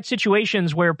you can get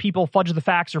situations where people fudge the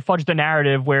facts or fudge the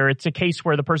narrative where it's a case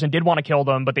where the person did want to kill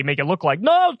them, but they make it look like,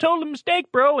 no, total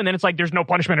mistake, bro. And then it's like, there's no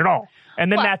punishment at all.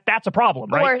 And then that's a problem,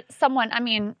 right? Or someone,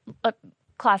 a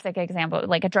classic example,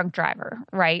 like a drunk driver,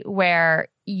 right? Where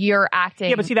you're acting.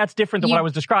 Yeah, but see, that's different than what I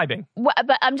was describing.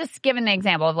 But I'm just giving the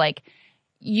example of like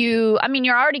you're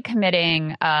already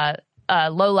committing a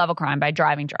low-level crime by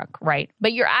driving drunk, right?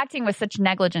 But you're acting with such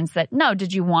negligence that, no,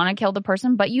 did you want to kill the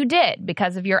person? But you did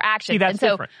because of your actions. See, that's and so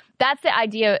different. That's the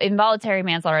idea. Involuntary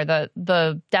manslaughter,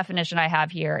 the definition I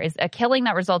have here is a killing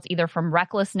that results either from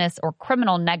recklessness or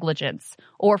criminal negligence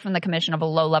or from the commission of a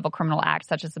low-level criminal act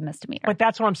such as a misdemeanor. But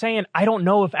that's what I'm saying. I don't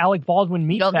know if Alec Baldwin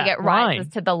meets don't that think it line.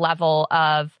 rises to the level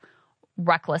of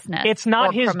recklessness. It's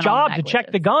not his job to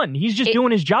check the gun. He's just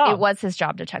doing his job. It was his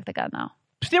job to check the gun, though.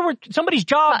 Somebody's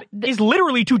job is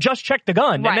literally to just check the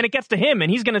gun, and then it gets to him,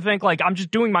 and he's going to think, like, I'm just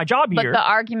doing my job here. But the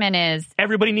argument is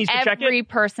everybody needs to check it. Every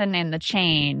person in the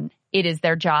chain, it is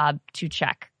their job to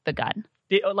check the gun.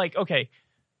 Like, okay,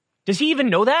 does he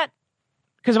even know that?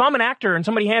 Because if I'm an actor and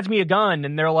somebody hands me a gun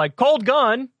and they're like, cold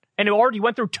gun, and it already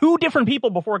went through 2 different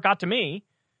people before it got to me,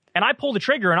 and I pull the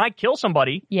trigger and I kill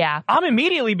somebody, I'm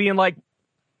immediately being like,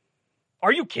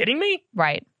 are you kidding me?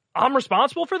 Right. I'm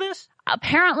responsible for this?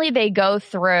 Apparently they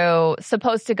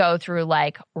supposed to go through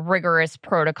like rigorous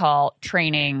protocol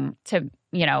training to,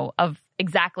 of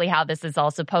exactly how this is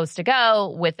all supposed to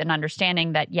go, with an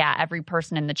understanding that, every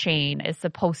person in the chain is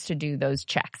supposed to do those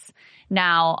checks.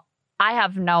 Now, I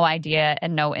have no idea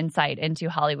and no insight into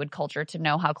Hollywood culture to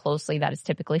know how closely that is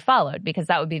typically followed, because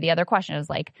that would be the other question is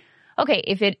like, okay,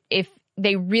 if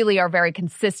they really are very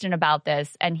consistent about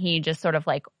this and he just sort of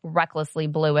like recklessly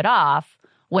blew it off,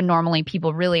 when normally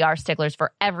people really are sticklers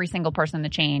for every single person in the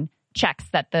chain checks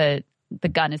that the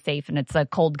gun is safe and it's a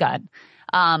cold gun.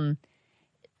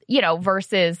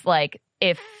 Versus like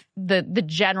if the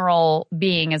general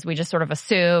being, as we just sort of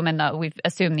assume, and we've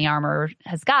assumed the armor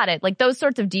has got it, like those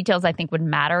sorts of details I think would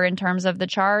matter in terms of the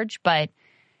charge. But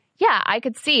yeah, I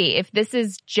could see if this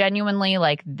is genuinely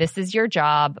like, this is your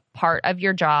job, part of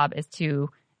your job is to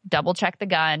double check the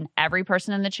gun. Every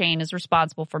person in the chain is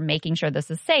responsible for making sure this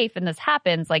is safe, and this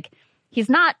happens. Like he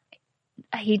has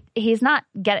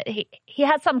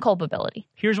some culpability.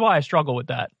 Here's why I struggle with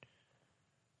that.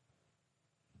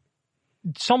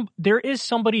 There is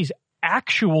somebody's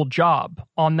actual job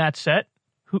on that set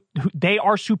who they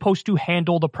are supposed to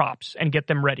handle the props and get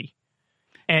them ready.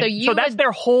 And so that's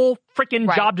their whole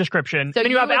freaking job description. So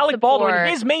then you have Alec Baldwin.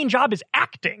 His main job is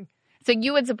acting. So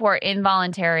you would support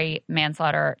involuntary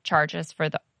manslaughter charges for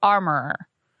the armorer,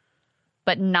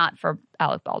 but not for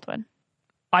Alec Baldwin.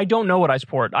 I don't know what I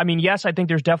support. I mean, yes, I think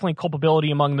there's definitely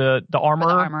culpability among the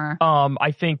armorer.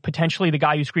 I think potentially the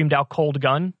guy who screamed out cold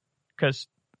gun, because,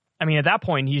 I mean, at that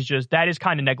point, that is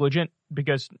kind of negligent,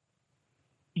 because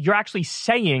you're actually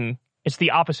saying it's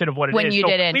the opposite of what it is. When you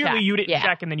didn't clearly check. You didn't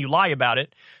check and then you lie about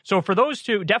it. So for those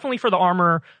two, definitely for the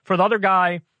armorer. For the other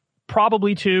guy,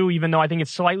 probably too, even though I think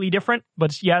it's slightly different.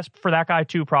 But yes, for that guy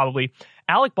too, probably.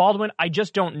 Alec Baldwin, I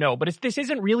just don't know. But this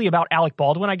isn't really about Alec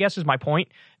Baldwin, I guess, is my point.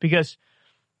 Because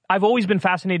I've always been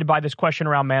fascinated by this question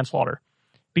around manslaughter.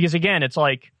 Because again, it's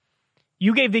like,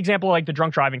 you gave the example of like the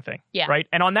drunk driving thing. Yeah. Right?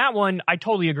 And on that one, I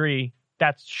totally agree.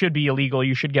 That should be illegal.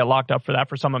 You should get locked up for that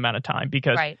for some amount of time.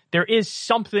 Because there is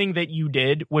something that you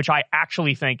did, which I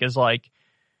actually think is like,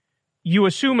 you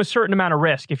assume a certain amount of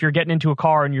risk if you're getting into a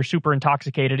car and you're super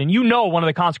intoxicated, and you know one of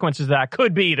the consequences of that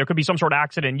could be there could be some sort of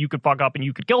accident, you could fuck up and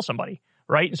you could kill somebody,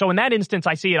 right? And so in that instance,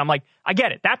 I see it, I'm like, I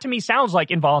get it. That to me sounds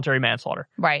like involuntary manslaughter.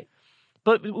 Right.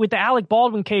 But with the Alec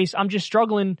Baldwin case, I'm just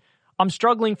struggling. I'm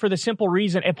struggling for the simple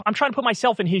reason, if I'm trying to put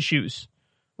myself in his shoes,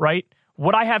 right?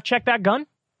 Would I have checked that gun?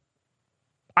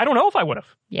 I don't know if I would have.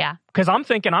 Yeah. Because I'm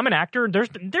thinking, I'm an actor. There's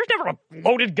never a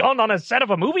loaded gun on a set of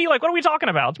a movie. Like, what are we talking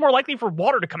about? It's more likely for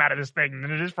water to come out of this thing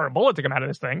than it is for a bullet to come out of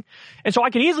this thing. And so I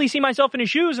can easily see myself in his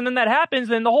shoes, and then that happens,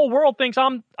 then the whole world thinks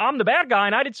I'm the bad guy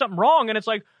and I did something wrong. And it's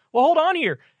like, well, hold on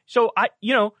here. So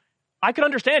I could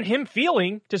understand him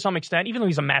feeling, to some extent, even though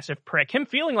he's a massive prick, him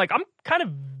feeling like I'm kind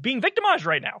of being victimized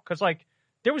right now. Because, like,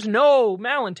 there was no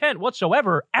malintent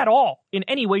whatsoever at all in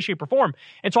any way, shape, or form.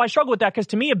 And so I struggle with that, because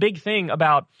to me, a big thing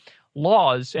about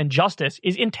laws and justice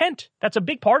is intent. That's a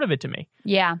big part of it to me.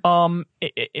 Yeah.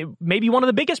 It may be one of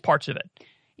the biggest parts of it.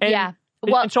 And, yeah.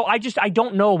 Well, and so I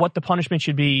don't know what the punishment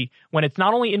should be when it's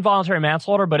not only involuntary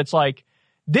manslaughter, but it's like,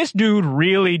 this dude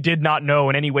really did not know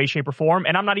in any way, shape, or form.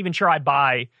 And I'm not even sure I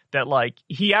buy that, like,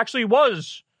 he actually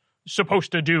was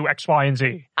supposed to do X, Y, and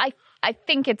Z. I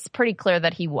think it's pretty clear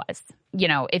that he was.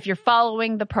 If you're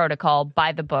following the protocol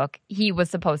by the book, he was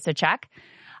supposed to check.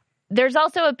 There's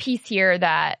also a piece here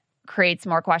that creates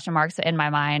more question marks in my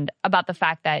mind about the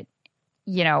fact that,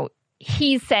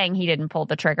 he's saying he didn't pull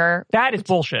the trigger. That is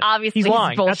bullshit. Obviously, he's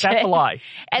lying. Bullshit. That's a lie.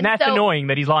 And that's so annoying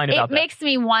that he's lying about that. It makes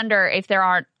me wonder if there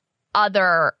aren't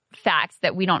other facts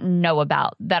that we don't know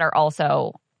about that are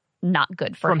also not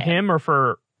good for him. From him or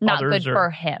for not others? Not good for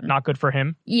him. Not good for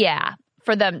him? Yeah.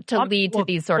 For them to lead to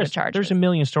these sort of charges. There's a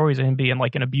million stories of him being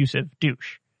like an abusive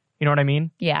douche. You know what I mean?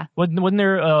 Yeah. Wasn't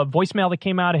there a voicemail that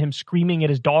came out of him screaming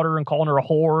at his daughter and calling her a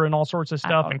whore and all sorts of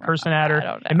stuff and cursing at her? I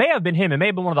don't know. It may have been him. It may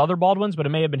have been one of the other Baldwins, but it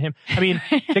may have been him. I mean,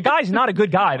 the guy's not a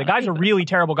good guy. The guy's a really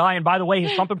terrible guy. And by the way,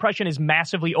 his Trump impression is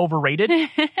massively overrated.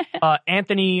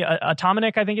 Anthony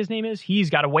Atominik, I think his name is.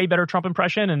 He's got a way better Trump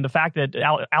impression. And the fact that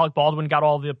Alec Baldwin got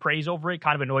all the praise over it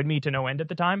kind of annoyed me to no end at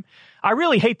the time. I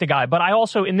really hate the guy, but I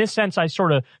also, in this sense, I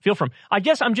sort of feel for him. I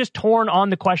guess I'm just torn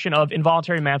on the question of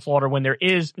involuntary manslaughter when there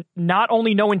is not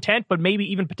only no intent, but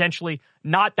maybe even potentially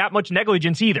not that much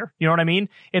negligence either. You know what I mean?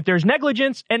 If there's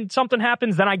negligence and something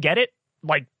happens, then I get it.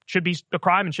 Like, should be a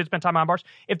crime and should spend time on bars.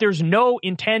 If there's no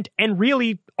intent and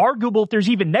really arguable if there's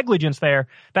even negligence there,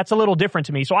 that's a little different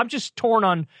to me. So I'm just torn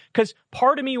on, because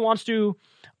part of me wants to,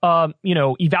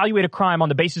 evaluate a crime on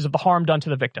the basis of the harm done to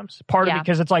the victims. Part of it,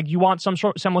 because it's like you want some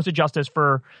sort of semblance of justice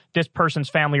for this person's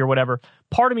family or whatever.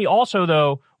 Part of me also,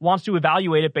 though, wants to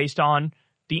evaluate it based on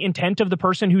the intent of the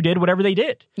person who did whatever they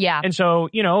did. Yeah. And so,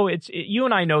 you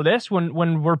and I know this when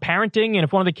we're parenting, and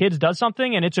if one of the kids does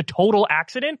something and it's a total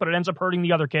accident, but it ends up hurting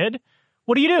the other kid,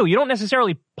 what do? You don't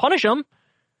necessarily punish them.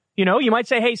 You might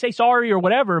say, hey, say sorry or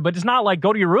whatever, but it's not like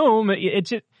go to your room.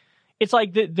 It's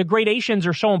like the gradations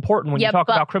are so important when you talk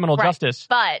about criminal justice.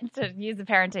 But to use a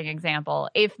parenting example,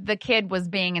 if the kid was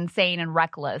being insane and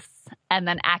reckless and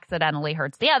then accidentally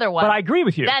hurts the other one, but I agree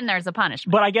with you. Then there's a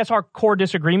punishment. But I guess our core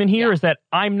disagreement here is that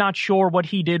I'm not sure what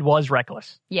he did was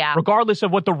reckless. Yeah. Regardless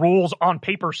of what the rules on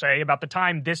paper say about the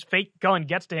time this fake gun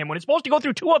gets to him, when it's supposed to go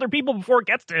through 2 other people before it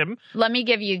gets to him. Let me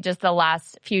give you just the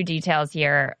last few details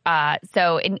here.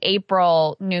 So in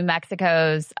April, New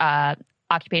Mexico's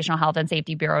Occupational Health and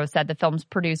Safety Bureau said the film's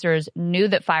producers knew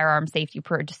that firearm safety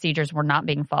procedures were not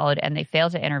being followed, and they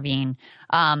failed to intervene.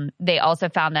 They also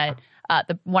found that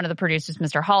one of the producers,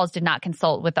 Mr. Halls, did not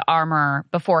consult with the armorer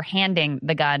before handing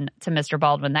the gun to Mr.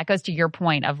 Baldwin. That goes to your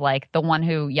point of like the one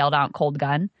who yelled out cold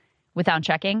gun without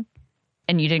checking,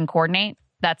 and you didn't coordinate.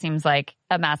 That seems like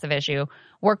a massive issue.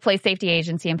 Workplace Safety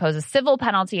Agency imposes civil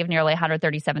penalty of nearly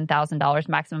 $137,000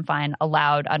 maximum fine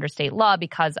allowed under state law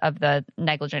because of the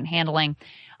negligent handling.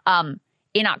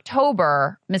 In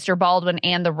October, Mr. Baldwin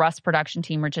and the Rust production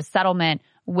team reached a settlement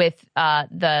with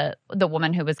the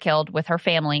woman who was killed with her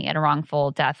family in a wrongful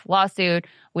death lawsuit.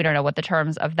 We don't know what the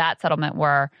terms of that settlement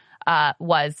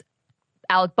was.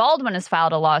 Alec Baldwin has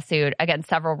filed a lawsuit against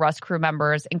several Rust crew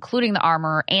members, including the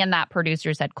armorer and that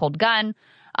producer said cold gun.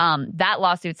 That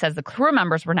lawsuit says the crew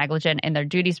members were negligent in their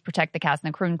duties to protect the cast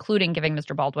and the crew, including giving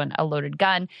Mr. Baldwin a loaded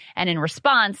gun. And in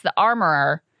response, the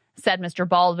armorer said Mr.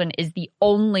 Baldwin is the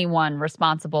only one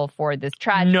responsible for this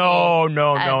tragedy. No.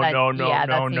 Yeah,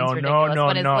 that seems ridiculous.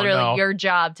 When it's literally your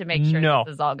job to make sure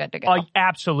this is all good to go.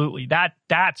 Absolutely.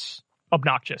 That's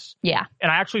obnoxious. Yeah. And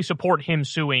I actually support him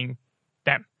suing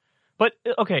them. But,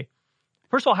 okay,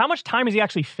 first of all, how much time is he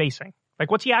actually facing? Like,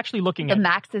 what's he actually looking at? The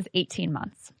max is 18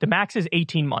 months. The max is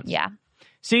 18 months. Yeah.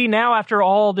 See, now after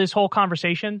all this whole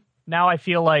conversation, now I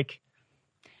feel like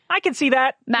I can see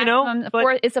that, maximum,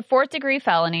 it's a 4th degree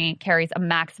felony, carries a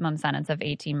maximum sentence of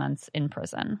 18 months in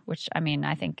prison, which, I mean,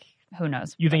 I think, who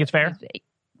knows? You think it's fair?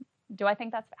 Do I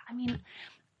think that's fair? I mean,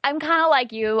 I'm kind of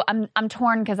like you. I'm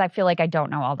torn because I feel like I don't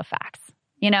know all the facts.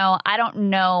 I don't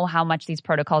know how much these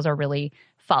protocols are really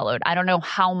followed. I don't know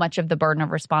how much of the burden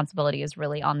of responsibility is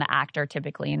really on the actor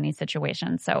typically in these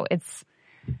situations. So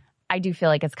I do feel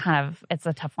like it's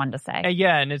a tough one to say.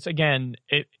 Yeah. And it's, again,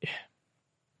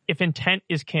 if intent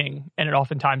is king, and it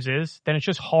oftentimes is, then it's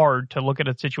just hard to look at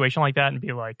a situation like that and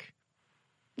be like.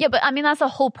 Yeah, but I mean, that's the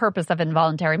whole purpose of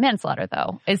involuntary manslaughter,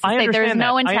 though, is to say there's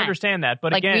no intent. I understand that.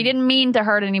 But like, again, we didn't mean to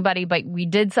hurt anybody, but we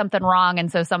did something wrong,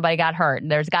 and so somebody got hurt.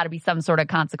 There's got to be some sort of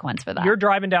consequence for that. You're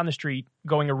driving down the street,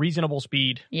 going a reasonable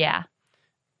speed. Yeah.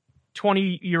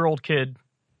 20-year-old kid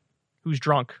who's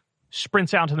drunk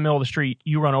sprints out to the middle of the street.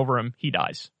 You run over him. He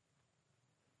dies.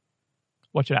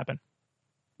 What should happen?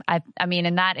 I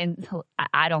mean,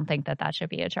 I don't think that should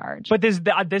be a charge. But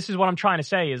this is what I'm trying to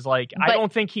say is like, I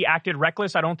don't think he acted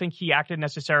reckless. I don't think he acted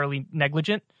necessarily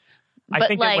negligent. I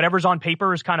think that whatever's on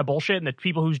paper is kind of bullshit, and the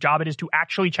people whose job it is to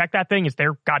actually check that thing, it's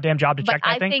their goddamn job to check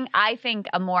that thing. I think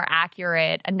a more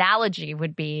accurate analogy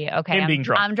would be, okay, him being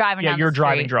drunk. I'm driving down the street. You're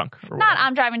driving drunk.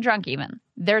 I'm driving drunk even.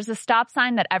 There's a stop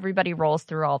sign that everybody rolls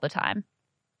through all the time.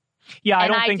 Yeah, I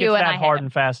don't think it's that hard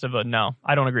and fast of a no.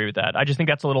 I don't agree with that. I just think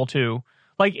that's a little too...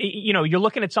 Like, you're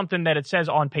looking at something that it says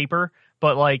on paper,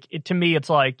 but like, to me, it's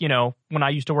like, when I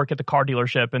used to work at the car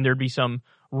dealership and there'd be some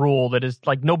rule that is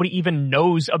like, nobody even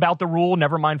knows about the rule,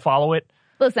 never mind follow it.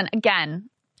 Listen, again,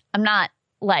 I'm not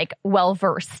like well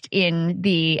versed in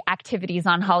the activities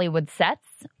on Hollywood sets,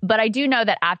 but I do know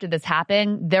that after this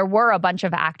happened, there were a bunch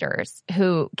of actors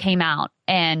who came out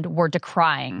and were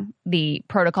decrying the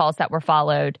protocols that were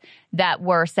followed, that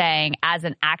were saying, as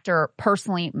an actor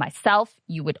personally, myself,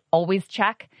 you would always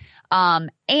check.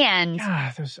 And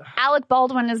Alec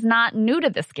Baldwin is not new to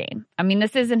this game. I mean,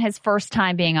 this isn't his first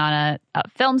time being on a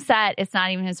film set. It's not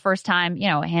even his first time,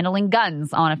 handling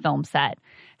guns on a film set.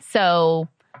 So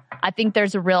I think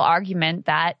there's a real argument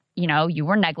that, you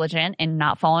were negligent in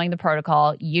not following the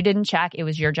protocol. You didn't check. It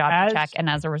was your job to check. And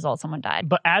as a result, someone died.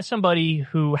 But as somebody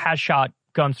who has shot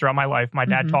guns throughout my life, my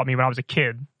dad taught me when I was a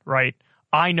kid, right?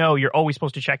 I know you're always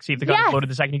supposed to check, see if the gun is loaded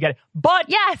the second you get it. But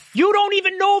you don't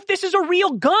even know if this is a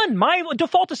real gun. My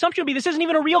default assumption would be this isn't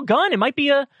even a real gun. It might be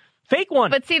a fake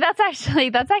one. But see, that's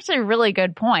actually a really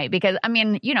good point, because I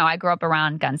mean, I grew up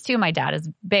around guns too. My dad is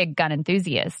a big gun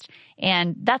enthusiast,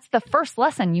 and that's the first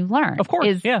lesson you learn. Of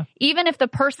course, even if the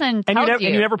person tells and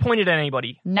you never pointed at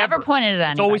anybody. Never pointed at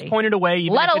anybody. It's always pointed away,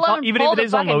 even let alone even pull if it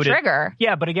is the fucking unloaded. Trigger.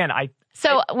 Yeah, but again,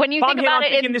 So when you think about it,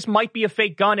 thinking this might be a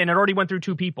fake gun, and it already went through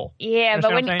two people. Yeah,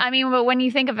 but when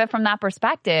you think of it from that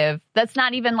perspective, that's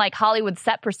not even like Hollywood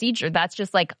set procedure. That's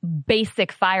just like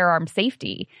basic firearm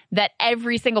safety that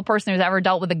every single person who's ever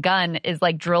dealt with a gun is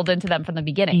like drilled into them from the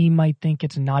beginning. He might think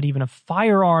it's not even a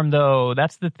firearm, though.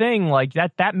 That's the thing. Like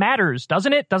that matters,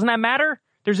 doesn't it? Doesn't that matter?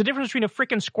 There's a difference between a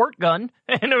freaking squirt gun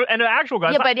and an actual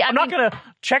gun. Yeah, but I'm not going to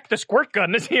check the squirt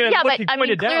gun to see what he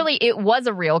pointed down. Clearly it was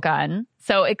a real gun,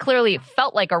 so it clearly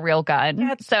felt like a real gun.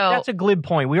 That's a glib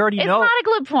point. We already know. It's not a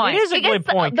glib point. It is a glib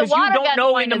point, because you don't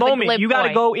know in the moment. You got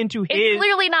to go into his. It's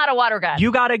clearly not a water gun.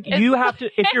 You have to,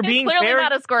 if you're being fair,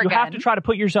 not a squirt gun. You have to try to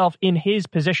put yourself in his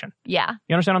position. Yeah.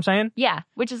 You understand what I'm saying? Yeah,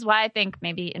 which is why I think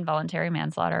maybe involuntary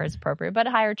manslaughter is appropriate, but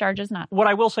higher charges not. What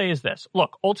I will say is this.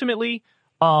 Look, ultimately,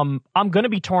 I'm going to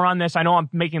be torn on this. I know I'm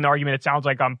making the argument. It sounds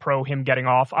like I'm pro him getting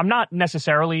off. I'm not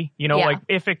necessarily, like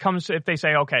if they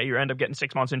say, okay, you end up getting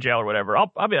 6 months in jail or whatever, I'll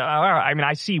be, all right. I mean,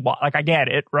 I see why, I get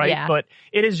it, right? Yeah. But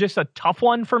it is just a tough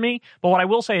one for me. But what I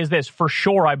will say is this, for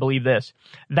sure, I believe this,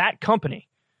 that company,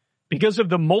 because of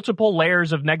the multiple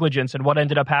layers of negligence and what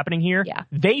ended up happening here,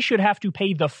 they should have to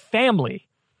pay the family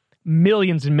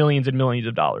millions and millions and millions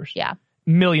of dollars. Yeah.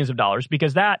 Millions of dollars,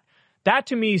 because that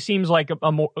to me seems like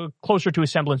a more closer to a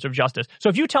semblance of justice. So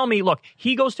if you tell me, look,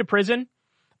 he goes to prison,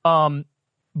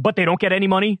 but they don't get any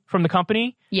money from the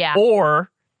company, or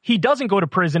he doesn't go to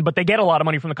prison, but they get a lot of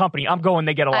money from the company, I'm going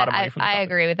they get a lot of money from the company. I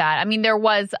agree with that. I mean, there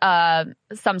was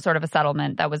some sort of a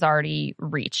settlement that was already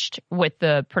reached with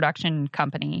the production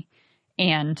company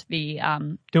and the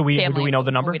Do we family. know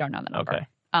the number? We don't know the number. Okay.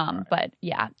 But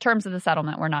yeah, terms of the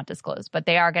settlement were not disclosed, but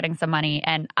they are getting some money.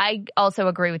 And I also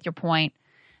agree with your point.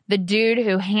 The dude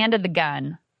who handed the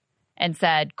gun and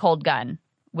said cold gun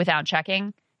without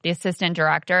checking, the assistant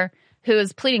director, who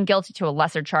is pleading guilty to a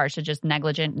lesser charge to just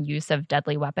negligent use of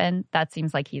deadly weapon, that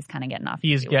seems like he's kind of getting off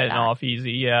easy. He's getting off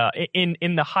easy, yeah.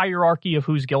 In the hierarchy of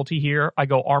who's guilty here, I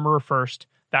go Armorer first,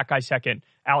 that guy second,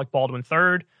 Alec Baldwin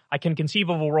third. I can conceive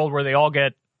of a world where they all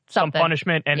get some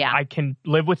punishment, and I can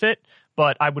live with it,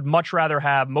 but I would much rather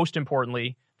have, most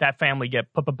importantly, that family get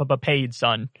paid,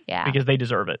 son, because they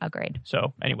deserve it. Agreed.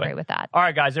 So anyway. Agree with that. All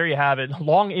right, guys, there you have it.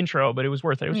 Long intro, but it was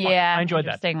worth it. It was fun. I enjoyed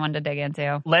that. Interesting one to dig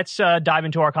into. Let's dive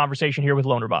into our conversation here with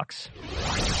Lonerbox.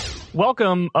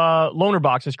 Welcome,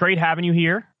 Lonerbox. It's great having you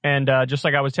here. And just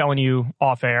like I was telling you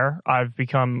off air, I've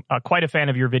become quite a fan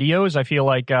of your videos. I feel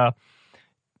like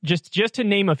just to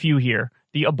name a few here,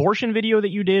 the abortion video that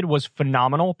you did was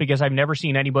phenomenal, because I've never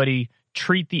seen anybody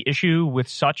treat the issue with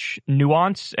such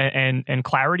nuance and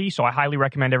clarity. So I highly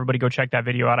recommend everybody go check that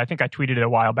video out. I think I tweeted it a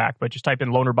while back, but just type in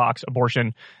Lonerbox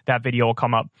abortion. That video will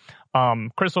come up.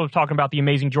 Crystal was talking about the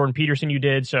amazing Jordan Peterson you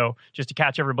did. So just to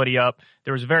catch everybody up,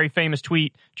 there was a very famous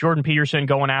tweet, Jordan Peterson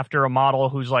going after a model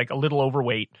who's like a little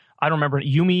overweight. I don't remember.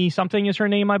 Yumi something is her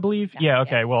name, I believe. Yeah.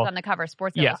 Okay. Well, it's on the cover,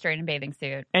 Sports Illustrated in bathing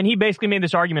suit. And he basically made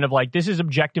this argument of like, this is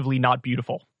objectively not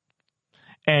beautiful.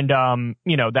 And,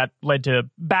 that led to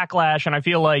backlash. And I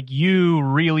feel like you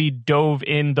really dove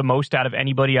in the most out of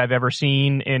anybody I've ever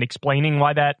seen in explaining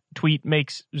why that tweet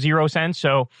makes zero sense.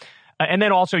 So, and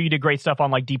then also you did great stuff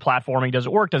on like deplatforming. Does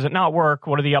it work? Does it not work?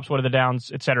 What are the ups? What are the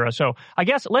downs, et cetera? So I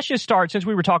guess let's just start, since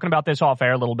we were talking about this off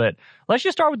air a little bit, let's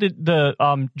just start with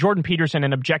the Jordan Peterson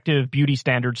and objective beauty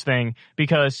standards thing,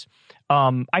 because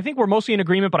I think we're mostly in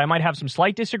agreement, but I might have some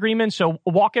slight disagreements. So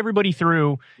walk everybody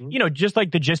through, just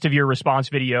like the gist of your response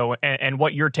video and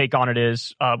what your take on it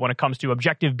is when it comes to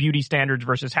objective beauty standards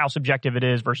versus how subjective it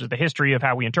is versus the history of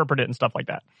how we interpret it and stuff like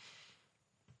that.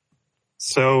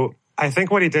 So I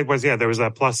think what he did was, there was a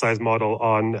plus size model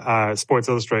on Sports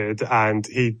Illustrated, and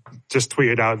he just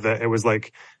tweeted out that it was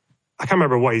like, I can't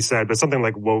remember what he said, but something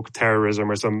like woke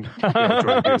terrorism or some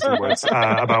Jordan Peterson words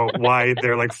about why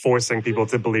they're like forcing people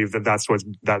to believe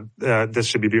that this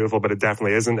should be beautiful, but it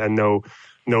definitely isn't, and no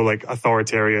like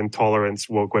authoritarian tolerance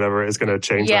woke whatever is going to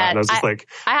change that. And I was just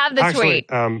I have the tweet.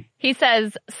 He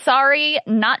says, "Sorry,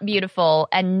 not beautiful,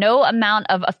 and no amount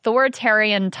of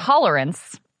authoritarian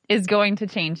tolerance is going to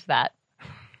change that."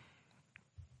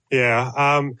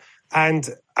 Yeah. And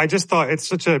I just thought it's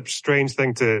such a strange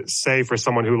thing to say for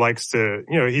someone who likes to,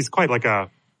 he's quite like a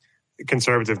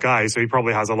conservative guy, so he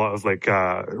probably has a lot of like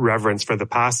reverence for the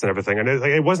past and everything. And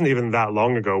it wasn't even that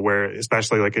long ago where,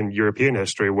 especially like in European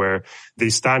history, where the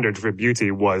standard for beauty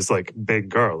was like big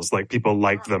girls, like people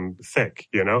liked them thick,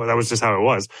 that was just how it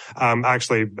was.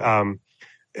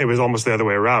 It was almost the other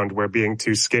way around, where being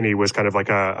too skinny was kind of like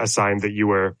a sign that you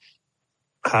were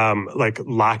like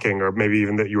lacking, or maybe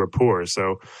even that you were poor.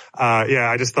 So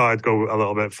I just thought I'd go a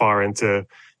little bit far into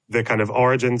the kind of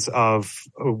origins of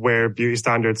where beauty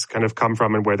standards kind of come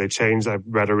from and where they change. I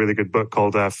read a really good book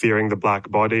called Fearing the Black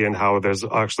Body, and how there's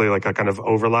actually like a kind of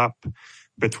overlap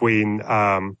between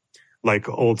like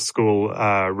old school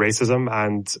racism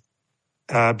and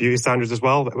beauty standards as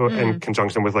well, in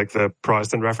conjunction with like the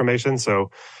Protestant Reformation. So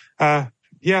I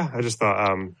just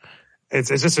thought it's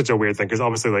just such a weird thing, because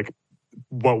obviously like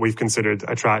what we've considered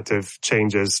attractive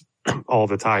changes all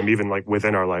the time, even like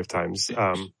within our lifetimes.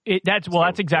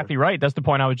 That's exactly right. That's the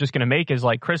point I was just going to make, is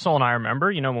like Crystal and I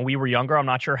remember, when we were younger, I'm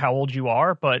not sure how old you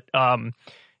are, but when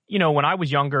I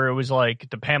was younger, it was like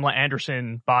the Pamela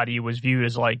Anderson body was viewed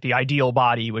as like the ideal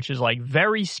body, which is like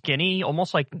very skinny,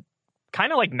 almost like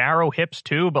kind of like narrow hips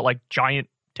too, but like giant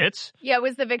tits. Yeah, it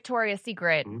was the Victoria's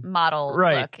Secret model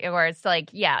look, where it's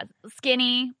like,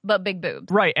 skinny but big boobs.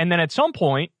 Right, and then at some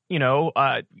point, you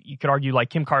could argue like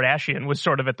Kim Kardashian was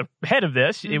sort of at the head of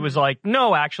this. It was like,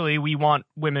 no, actually, we want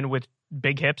women with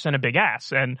big hips and a big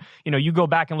ass. And, you go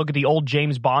back and look at the old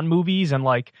James Bond movies, and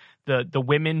like the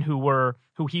women who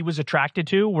he was attracted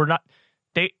to were not,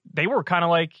 they were kind of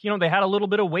like, they had a little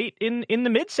bit of weight in the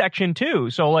midsection too.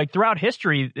 So like throughout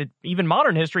history, even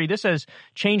modern history, this has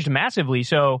changed massively.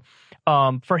 So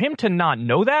for him to not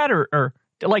know that, or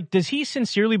like, does he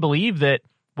sincerely believe that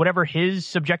whatever his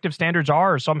subjective standards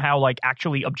are somehow like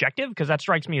actually objective? Because that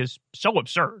strikes me as so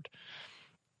absurd.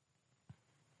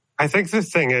 I think the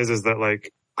thing is that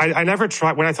like, I never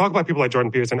try, when I talk about people like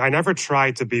Jordan Peterson, I never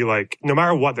try to be like, no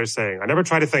matter what they're saying, I never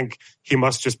try to think he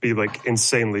must just be like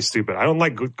insanely stupid. I don't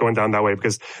like going down that way,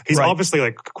 because he's obviously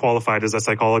like qualified as a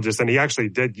psychologist, and he actually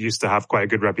did used to have quite a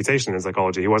good reputation in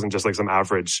psychology. He wasn't just like some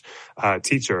average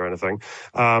teacher or anything.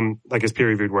 Like his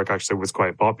peer-reviewed work actually was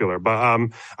quite popular. But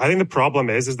I think the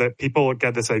problem is that people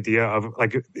get this idea of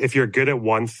like, if you're good at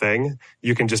one thing,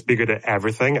 you can just be good at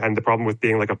everything. And the problem with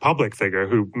being like a public figure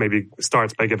who maybe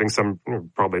starts by giving some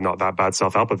probably not that bad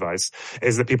self-help advice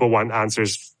is that people want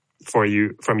answers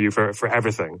from you for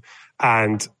everything.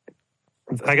 And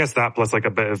I guess that plus like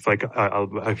a bit of like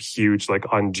a huge like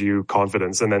undue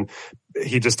confidence. And then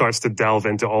he just starts to delve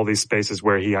into all these spaces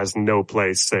where he has no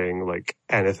place saying like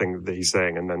anything that he's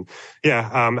saying. And then,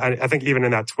 and I think even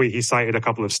in that tweet, he cited a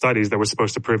couple of studies that were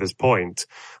supposed to prove his point,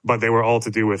 but they were all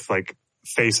to do with like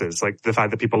faces, like the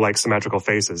fact that people like symmetrical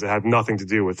faces. It had nothing to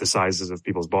do with the sizes of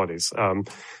people's bodies.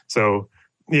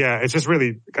 It's just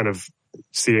really kind of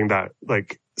seeing that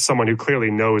like someone who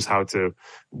clearly knows how to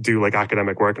do like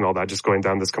academic work and all that, just going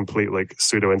down this complete like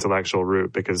pseudo intellectual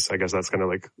route, because I guess that's kind of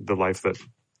like the life that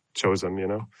chose him,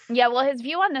 Yeah, well, his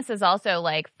view on this is also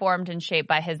like formed and shaped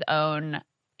by his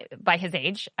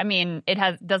age. I mean,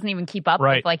 doesn't even keep up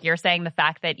with, like you're saying, the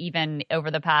fact that even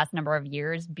over the past number of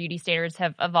years, beauty standards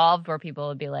have evolved where people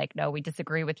would be like, no, we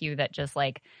disagree with you that just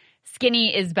like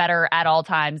skinny is better at all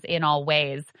times in all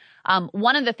ways.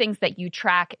 One of the things that you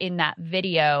track in that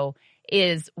video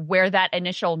is where that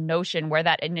initial notion, where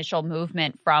that initial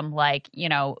movement from like,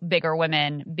 bigger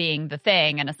women being the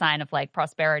thing and a sign of like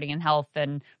prosperity and health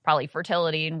and probably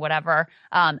fertility and whatever,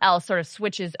 else sort of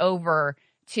switches over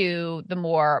to the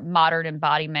more modern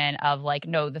embodiment of like,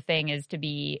 no, the thing is to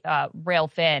be rail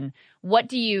thin. What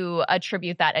do you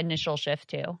attribute that initial shift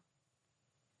to?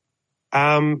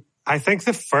 I think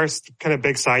the first kind of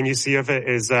big sign you see of it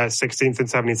is 16th and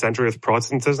 17th century with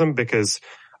Protestantism, because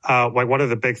like one of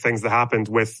the big things that happened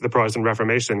with the Protestant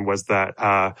Reformation was that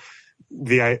a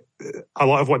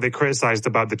lot of what they criticized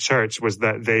about the church was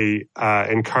that they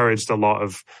encouraged a lot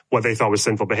of what they thought was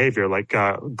sinful behavior, like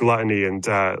gluttony and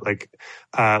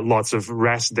lots of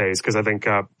rest days, because I think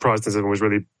Protestantism was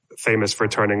really famous for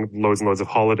turning loads and loads of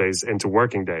holidays into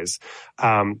working days.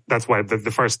 That's why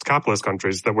the first capitalist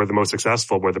countries that were the most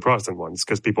successful were the Protestant ones,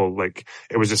 because people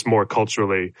it was just more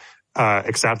culturally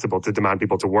acceptable to demand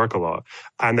people to work a lot.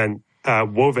 And then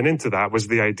woven into that was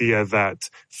the idea that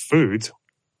food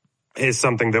is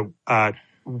something that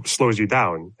slows you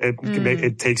down.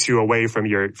 It takes you away from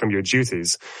your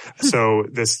duties. So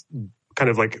this kind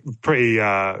of pretty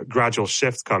gradual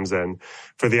shift comes in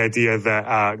for the idea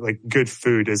that good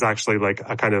food is actually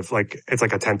a kind of it's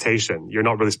like a temptation. You're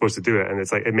not really supposed to do it, and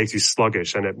it's it makes you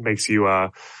sluggish, and it makes you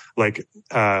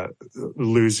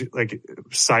lose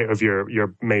sight of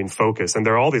your main focus. And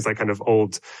there are all these kind of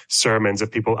old sermons of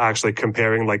people actually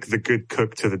comparing the good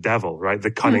cook to the devil, right?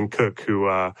 The cunning cook who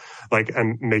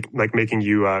and making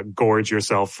you gorge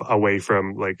yourself away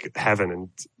from heaven and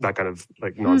that kind of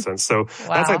nonsense. So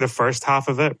that's the first half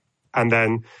of it. And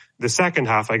then the second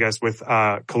half, I guess, with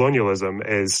colonialism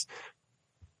is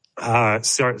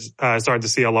started to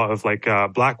see a lot of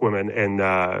black women in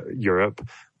Europe.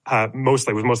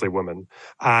 Mostly women,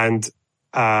 and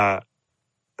also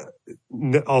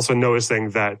noticing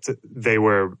that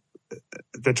they're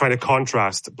trying to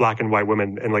contrast black and white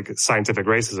women in scientific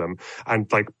racism,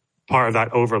 and part of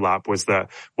that overlap was that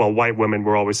white women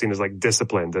were always seen as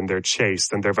disciplined, and they're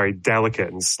chaste, and they're very delicate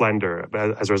and slender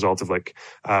as a result of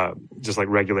just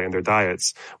regulating their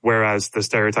diets, whereas the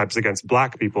stereotypes against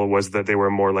black people was that they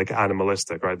were more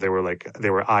animalistic, right? They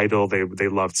were idle, they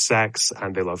loved sex,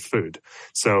 and they loved food.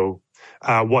 So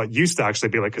what used to actually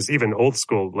be because even old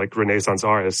school Renaissance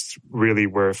artists really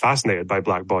were fascinated by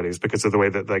black bodies because of the way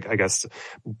that I guess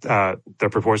their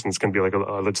proportions can be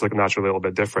just naturally a little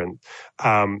bit different.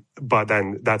 But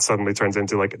then that suddenly turns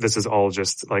into this is all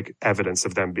just evidence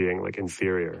of them being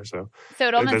inferior. So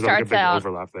it almost there's starts a big out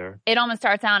overlap there. It almost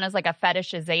starts out as a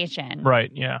fetishization,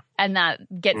 right? Yeah, and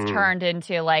that gets turned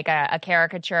into a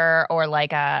caricature or a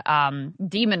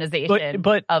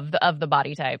demonization of the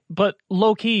body type. But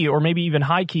low key, or maybe even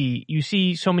high key, you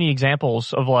see so many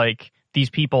examples of these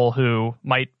people who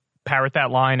might parrot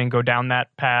that line and go down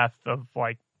that path of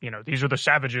these are the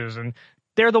savages, and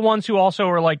they're the ones who also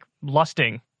are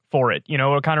lusting for it.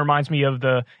 It kind of reminds me of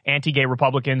the anti-gay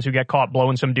Republicans who get caught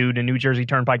blowing some dude in New Jersey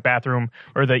Turnpike bathroom,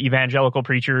 or the evangelical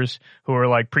preachers who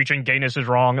are preaching gayness is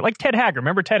wrong. Ted Haggard.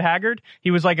 Remember Ted Haggard? He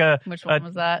was Which one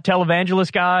was that?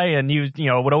 Televangelist guy, and he was,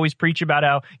 would always preach about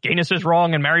how gayness is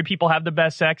wrong and married people have the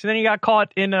best sex. And then he got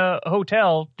caught in a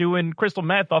hotel doing crystal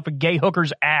meth off a gay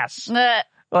hooker's ass.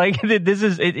 This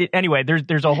is it, anyway.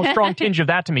 There's a whole strong tinge of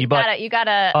that to me. You got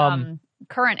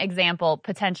current example,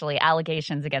 potentially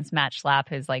allegations against Matt Schlapp,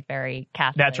 who's very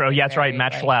Catholic. That's right. Yeah, that's right.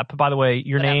 Matt Schlapp. By the way,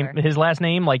 your whatever. name, his last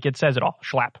name, it says it all.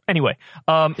 Schlapp. Anyway,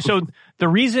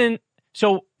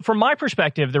 so from my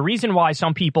perspective, the reason why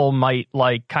some people might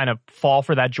kind of fall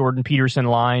for that Jordan Peterson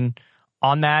line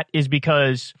on that is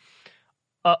because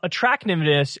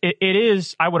attractiveness, it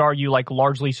is, I would argue,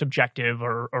 largely subjective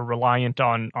or reliant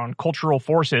on cultural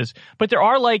forces, but there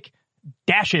are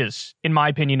dashes, in my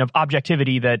opinion, of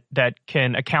objectivity that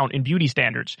can account in beauty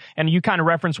standards. And you kind of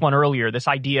referenced one earlier, this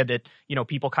idea that,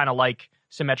 people kind of like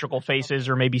symmetrical faces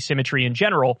or maybe symmetry in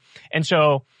general. And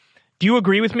so do you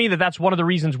agree with me that that's one of the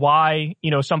reasons why,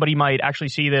 somebody might actually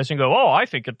see this and go, oh, I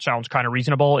think it sounds kind of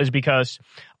reasonable, is because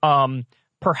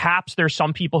perhaps there's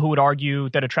some people who would argue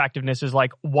that attractiveness is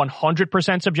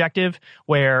 100% subjective,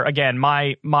 where, again,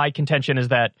 my contention is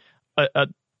that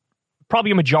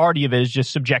probably a majority of it is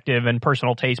just subjective and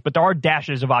personal taste, but there are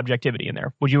dashes of objectivity in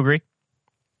there. Would you agree?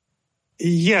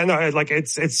 Yeah, no,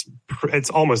 it's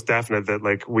almost definite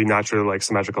that we naturally like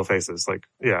symmetrical faces,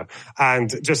 yeah. And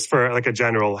just for a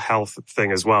general health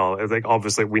thing as well,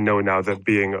 obviously we know now that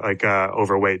being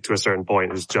overweight to a certain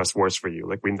point is just worse for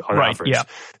you, on average. Yeah.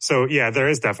 So yeah, there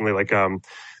is definitely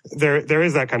there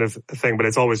is that kind of thing, but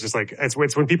it's always just it's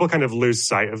when people kind of lose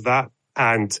sight of that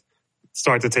and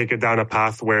start to take it down a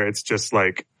path where it's just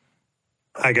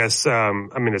I guess,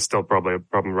 it's still probably a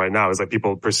problem right now, is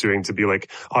people pursuing to be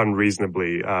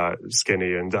unreasonably,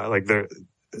 skinny and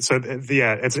it's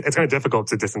kind of difficult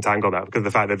to disentangle that because of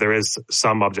the fact that there is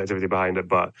some objectivity behind it,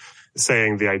 but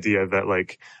saying the idea that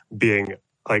being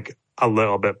a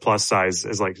little bit plus size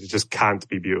is just can't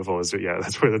be beautiful that's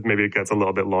where maybe it gets a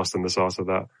little bit lost in the sauce of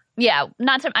that. Yeah,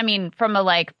 from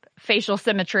a facial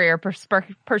symmetry or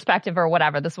perspective or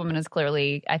whatever, this woman is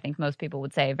clearly, I think most people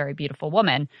would say, a very beautiful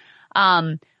woman.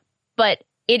 But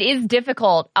it is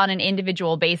difficult on an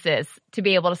individual basis to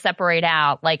be able to separate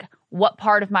out what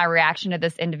part of my reaction to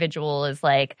this individual is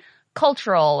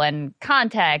cultural and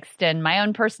context and my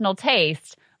own personal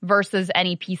taste versus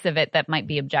any piece of it that might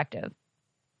be objective.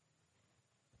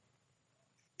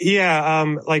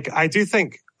 Yeah, I do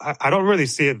think I don't really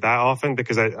see it that often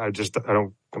because I'm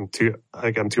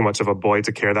too much of a boy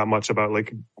to care that much about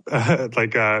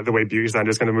the way beauty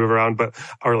standards kind of move around,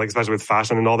 or like especially with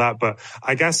fashion and all that. But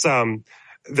I guess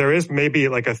there is maybe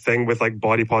like a thing with like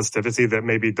body positivity that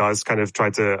maybe does kind of try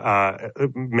to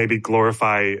maybe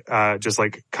glorify just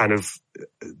like kind of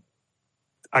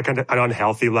an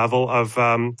unhealthy level of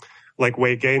like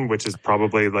weight gain, which is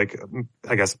probably like,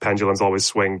 I guess pendulums always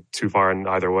swing too far in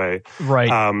either way.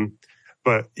 Right.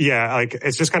 But yeah, like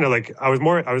it's just kind of like I was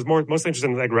mostly interested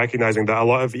in like recognizing that a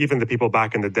lot of even the people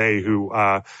back in the day who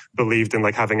believed in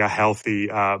like having a healthy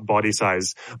body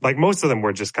size, like most of them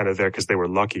were just kind of there because they were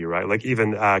lucky, right? Like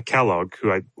even Kellogg,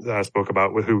 who I spoke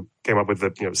about, who came up with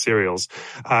the cereals,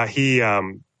 he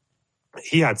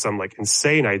had some like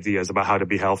insane ideas about how to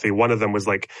be healthy. One of them was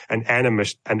like an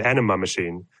enema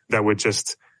machine that would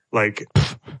just like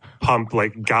pump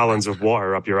like gallons of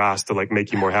water up your ass to like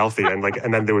make you more healthy, and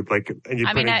then they would like, and you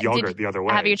put in yogurt the other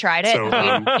way. Have you tried it? So,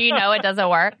 do you know it doesn't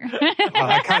work?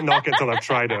 I can't knock it until I've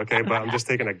tried it, okay? But I'm just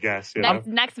taking a guess.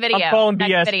 Next video. I'm calling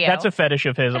next BS. Video. That's a fetish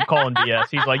of his. I'm calling BS.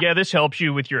 He's like, yeah, this helps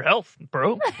you with your health,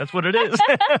 bro. That's what it is.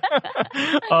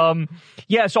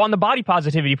 Yeah, so on the body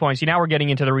positivity point, see, now we're getting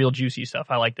into the real juicy stuff.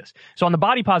 I like this. So on the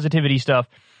body positivity stuff,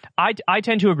 I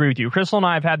tend to agree with you. Crystal and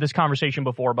I have had this conversation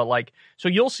before, but like, so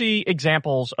you'll see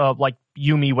examples of like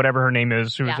Yumi, whatever her name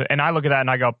is, and I look at that and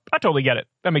I go, I totally get it.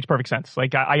 That makes perfect sense.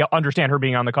 Like, I understand her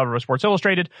being on the cover of Sports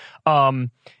Illustrated. And,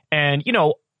 you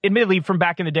know, admittedly from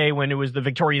back in the day when it was the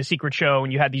Victoria's Secret show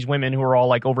and you had these women who are all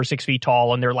like over 6 feet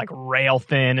tall and they're like rail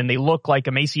thin and they look like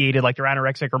emaciated, like they're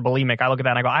anorexic or bulimic. I look at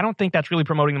that and I go, I don't think that's really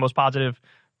promoting the most positive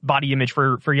body image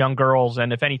for young girls.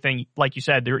 And if anything, like you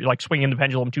said, they're like swinging the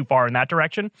pendulum too far in that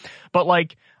direction. But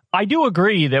like, I do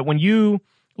agree that when you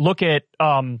look at,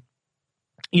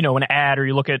 you know, an ad or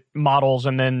you look at models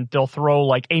and then they'll throw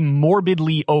like a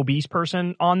morbidly obese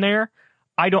person on there,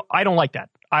 I don't like that.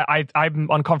 I'm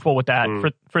uncomfortable with that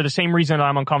for the same reason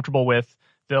I'm uncomfortable with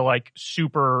the like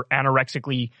super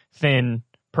anorexically thin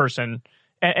person.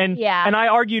 And I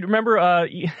argued, remember,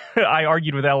 I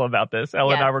argued with Ella about this.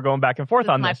 Ella and I were going back and forth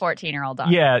on my this. 14-year-old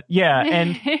daughter. Yeah.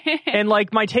 And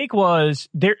like my take was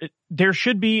there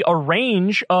should be a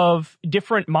range of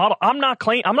different model. I'm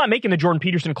not making the Jordan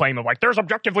Peterson claim of like, there's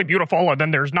objectively beautiful and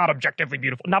then there's not objectively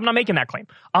beautiful. No, I'm not making that claim.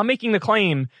 I'm making the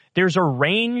claim there's a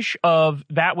range of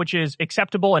that which is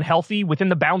acceptable and healthy within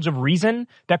the bounds of reason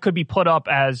that could be put up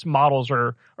as models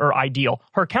or ideal.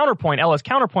 Ella's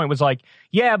counterpoint was like,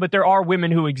 yeah, but there are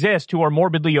women who exist who are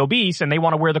morbidly obese and they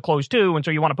want to wear the clothes too. And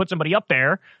so you want to put somebody up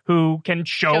there who can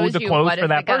show the clothes for that person.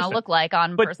 What is it going to look like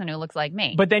on a person who looks like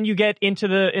me? But then you get into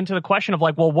the question of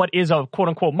like, well, what is a quote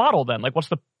unquote model then? Like, what's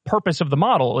the purpose of the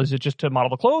model? Is it just to model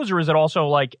the clothes, or is it also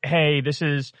like, hey, this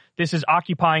is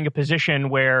occupying a position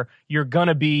where you're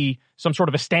gonna be some sort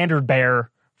of a standard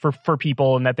bearer for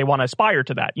people and that they want to aspire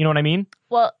to that? You know what I mean?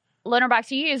 Well,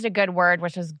 Lonerbox, you used a good word,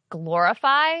 which is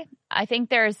glorify. I think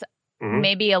there's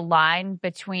maybe a line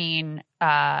between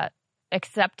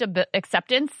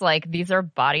acceptance, like these are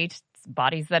bodies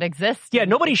that exist. Yeah,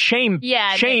 nobody shame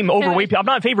overweight people. I'm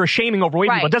not in favor of shaming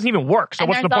overweight people. It doesn't even work. So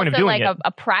what's the point of doing it? There's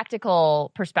a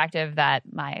practical perspective that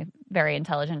my very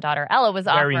intelligent daughter Ella was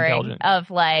offering of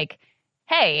like,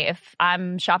 hey, if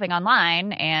I'm shopping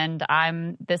online and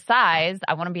I'm this size,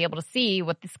 I want to be able to see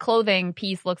what this clothing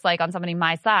piece looks like on somebody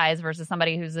my size versus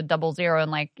somebody who's a 00 and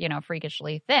like, you know,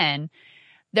 freakishly thin.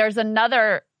 There's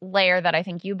another layer that I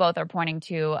think you both are pointing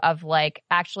to of like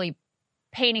actually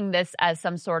painting this as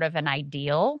some sort of an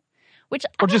ideal, which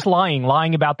or just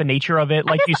lying about the nature of it.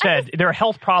 Like you said, there are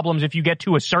health problems if you get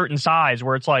to a certain size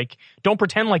where it's like, don't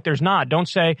pretend like there's not. Don't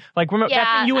say like, remember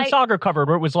that thing you and Sagar covered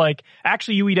where it was like,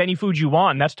 actually you eat any food you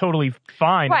want. And that's totally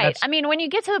fine. Right. I mean, when you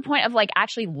get to the point of like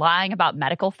actually lying about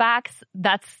medical facts,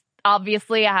 that's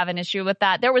obviously I have an issue with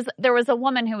that. There was a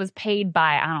woman who was paid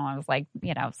by, I don't know, it was like,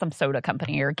 you know, some soda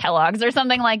company or Kellogg's or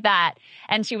something like that.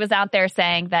 And she was out there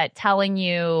saying that telling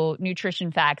you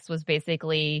nutrition facts was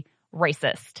basically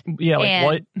racist. Yeah, like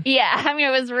what? Yeah, I mean,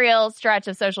 it was real stretch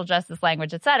of social justice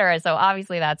language, et cetera. So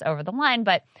obviously that's over the line.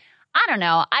 But I don't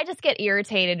know. I just get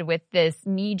irritated with this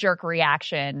knee-jerk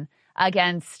reaction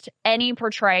against any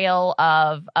portrayal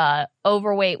of a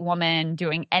overweight woman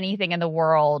doing anything in the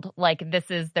world like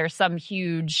there's some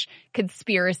huge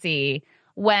conspiracy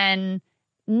when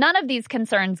none of these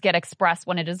concerns get expressed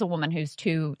when it is a woman who's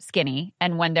too skinny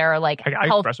and when there are like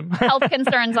health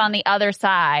concerns on the other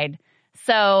side.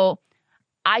 So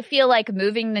I feel like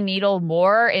moving the needle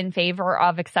more in favor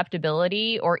of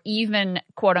acceptability or even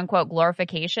quote unquote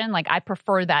glorification, like I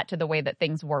prefer that to the way that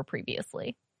things were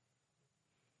previously.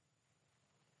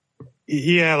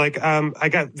 Yeah, like I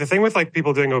get the thing with like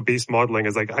people doing obese modeling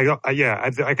is like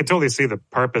I could totally see the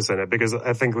purpose in it, because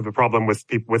I think the problem with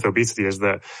people with obesity is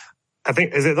that I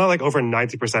think, is it not like over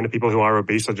 90% of people who are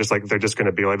obese are just like, they're just going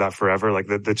to be like that forever? Like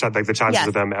the chances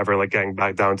of them ever like getting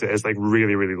back down to is like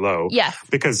really, really low. Yes.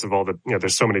 Because of all the,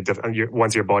 there's so many different,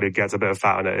 once your body gets a bit of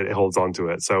fat on it, it holds on to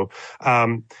it. So,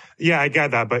 I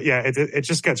get that. But yeah, it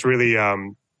just gets really,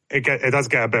 it does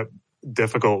get a bit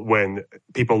difficult when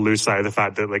people lose sight of the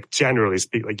fact that, like, generally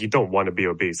speak, like, you don't want to be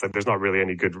obese. Like, there's not really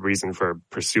any good reason for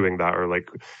pursuing that, or like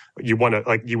you want to,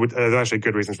 like, there's actually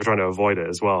good reasons for trying to avoid it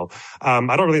as well.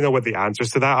 I don't really know what the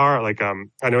answers to that are. Like,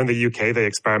 I know in the UK they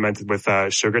experimented with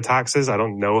sugar taxes. I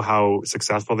don't know how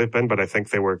successful they've been, but I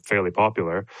think they were fairly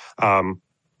popular.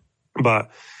 But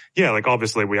yeah, like,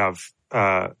 obviously we have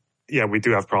we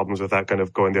do have problems with that kind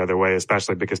of going the other way,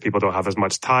 especially because people don't have as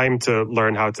much time to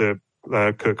learn how to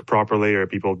cook properly, or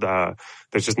people,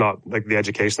 there's just not, like, the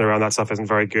education around that stuff isn't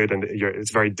very good. And it's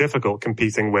very difficult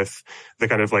competing with the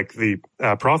kind of like the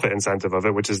profit incentive of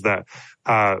it, which is that,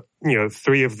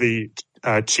 3 of the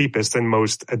cheapest and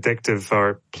most addictive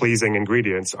or pleasing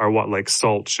ingredients are like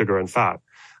salt, sugar, and fat.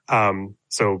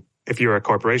 So if you're a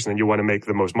corporation and you want to make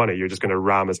the most money, you're just going to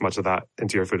ram as much of that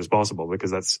into your food as possible, because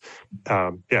that's,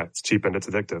 it's cheap and it's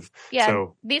addictive. Yeah.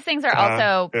 So, these things are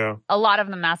also, a lot of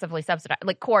them massively subsidized.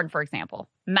 Like corn, for example,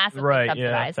 massively subsidized.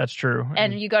 Yeah, that's true.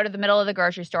 And you go to the middle of the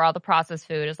grocery store, all the processed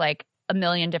food is like a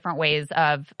million different ways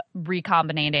of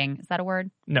recombinating. Is that a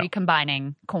word? No.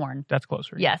 Recombining corn. That's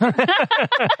closer. Yes. So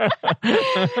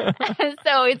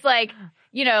it's like,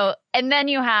 and then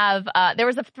you have, there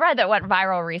was a thread that went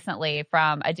viral recently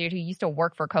from a dude who used to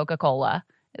work for Coca-Cola.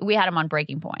 We had him on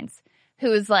Breaking Points,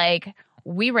 who's like,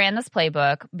 we ran this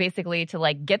playbook basically to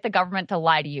like get the government to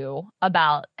lie to you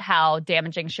about how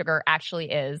damaging sugar actually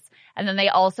is. And then they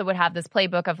also would have this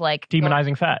playbook of like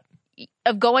demonizing fat,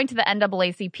 of going to the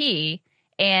NAACP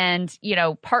and,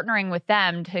 partnering with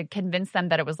them to convince them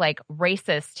that it was like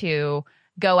racist to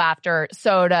go after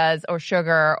sodas or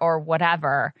sugar or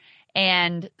whatever.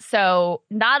 And so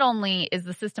not only is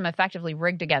the system effectively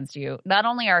rigged against you, not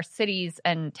only are cities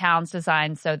and towns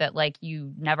designed so that like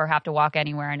you never have to walk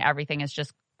anywhere and everything is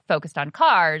just focused on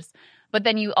cars, but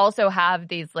then you also have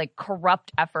these like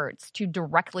corrupt efforts to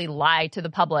directly lie to the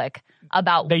public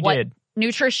about what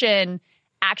nutrition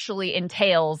actually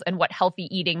entails and what healthy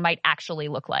eating might actually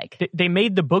look like. They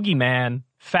made the boogeyman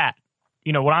fat.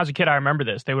 When I was a kid, I remember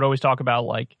this. They would always talk about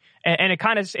like, and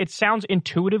it sounds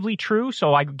intuitively true.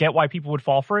 So I get why people would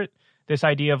fall for it. This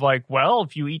idea of like, well,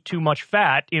 if you eat too much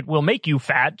fat, it will make you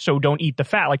fat. So don't eat the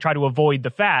fat, like try to avoid the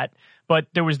fat. But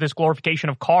there was this glorification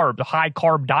of carbs, the high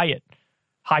carb diet,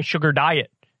 high sugar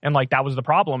diet. And like, that was the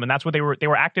problem. And that's what they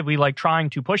were actively like trying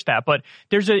to push that. But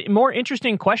there's a more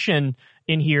interesting question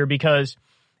in here because,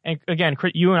 and again,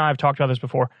 you and I have talked about this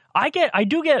before. I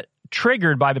do get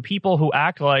triggered by the people who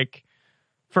act like,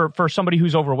 for somebody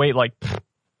who's overweight, like,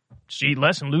 just eat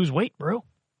less and lose weight, bro.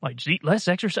 Like, just eat less,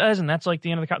 exercise, and that's like the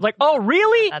end of the like, oh,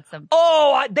 really?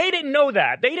 They didn't know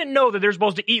that. They didn't know that they're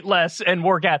supposed to eat less and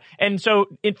work out. And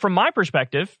so, from my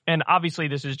perspective, and obviously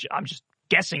I'm just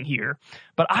guessing here,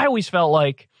 but I always felt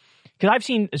like, because I've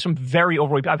seen some very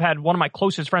overweight. I've had one of my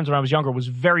closest friends when I was younger was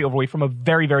very overweight from a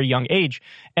very, very young age.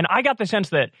 And I got the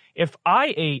sense that if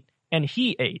I ate and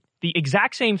he ate the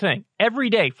exact same thing every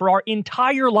day for our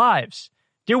entire lives,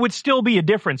 there would still be a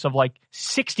difference of like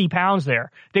 60 pounds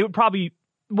there. They would probably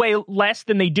weigh less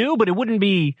than they do, but it wouldn't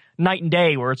be night and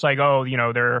day where it's like, oh,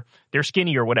 they're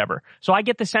skinny or whatever. So I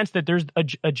get the sense that there's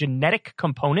a genetic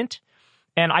component,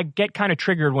 and I get kind of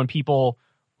triggered when people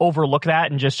overlook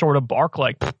that and just sort of bark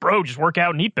like, bro, just work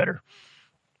out and eat better.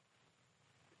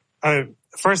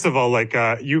 First of all, like,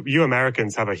 you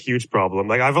Americans have a huge problem.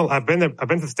 Like, I've been to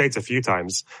the States a few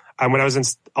times, and when I was in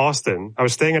Austin, I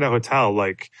was staying in a hotel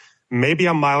like maybe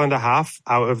a mile and a half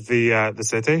out of the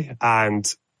city, and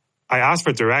I asked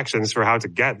for directions for how to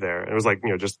get there. And it was like,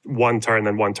 just one turn,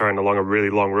 then one turn along a really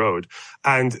long road.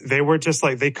 And they were just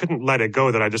like, they couldn't let it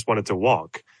go that I just wanted to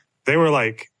walk. They were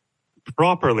like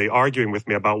properly arguing with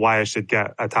me about why I should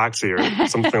get a taxi or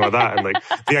something like that. And like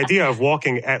the idea of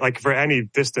walking like for any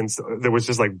distance that was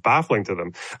just like baffling to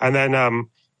them. And then,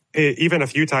 even a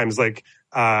few times, like,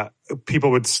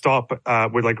 people would stop,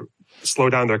 would like slow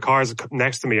down their cars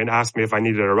next to me and ask me if I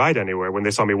needed a ride anywhere when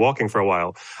they saw me walking for a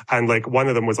while. And like one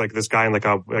of them was like this guy in like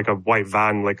a white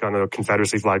van, like on the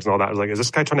Confederacy flags and all that. I was like, is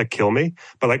this guy trying to kill me?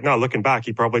 But like, no, looking back,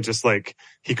 he probably just like,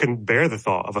 he couldn't bear the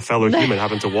thought of a fellow human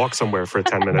having to walk somewhere for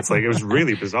 10 minutes. Like, it was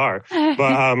really bizarre. But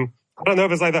I don't know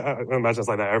if it's like that. I imagine it's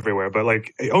like that everywhere. But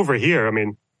like over here, I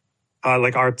mean,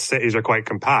 like our cities are quite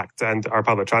compact and our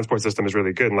public transport system is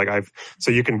really good. And like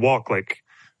so you can walk like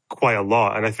quite a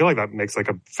lot. And I feel like that makes like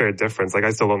a fair difference. Like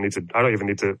I don't even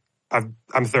need to,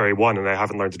 I'm 31 and I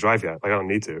haven't learned to drive yet. Like I don't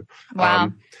need to.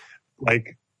 Wow. But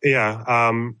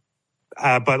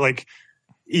like,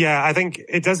 yeah, I think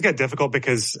it does get difficult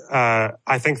because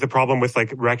I think the problem with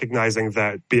like recognizing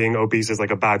that being obese is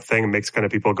like a bad thing makes kind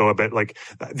of people go a bit like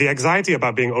the anxiety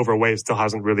about being overweight still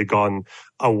hasn't really gone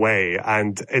away.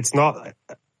 And it's not,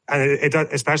 and it does,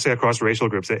 especially across racial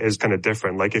groups, it is kind of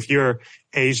different. Like if you're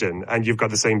Asian and you've got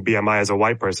the same BMI as a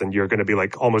white person, you're going to be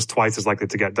like almost twice as likely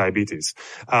to get diabetes.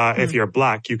 If you're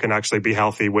black, you can actually be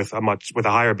healthy with a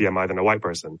higher BMI than a white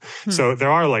person. So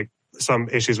there are like some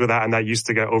issues with that, and that used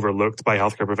to get overlooked by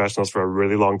healthcare professionals for a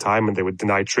really long time, and they would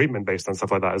deny treatment based on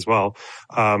stuff like that as well,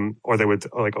 or they would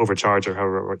like overcharge or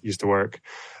however it used to work.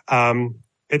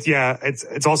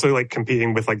 It's also like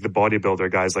competing with like the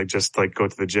bodybuilder guys, like just like go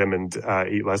to the gym and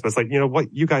eat less. But it's like, you know,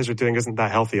 what you guys are doing isn't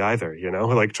that healthy either, you know,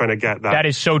 like trying to get that. That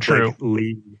is so true. Like,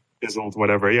 lean, chiseled,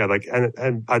 whatever. Yeah. Like,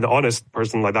 and an honest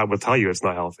person like that will tell you it's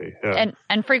not healthy. Yeah.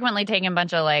 And frequently taking a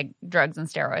bunch of like drugs and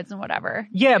steroids and whatever.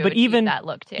 Yeah. But even that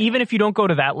look too. Even if you don't go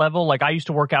to that level, like I used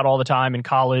to work out all the time in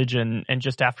college and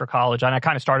just after college. And I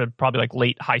kind of started probably like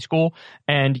late high school.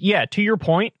 And yeah, to your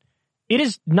point, it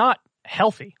is not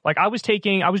healthy. Like I was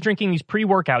drinking these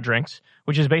pre-workout drinks,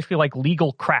 which is basically like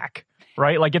legal crack,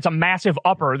 right? Like it's a massive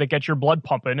upper that gets your blood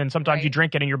pumping, and sometimes you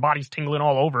drink it and your body's tingling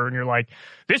all over and you're like,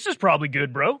 this is probably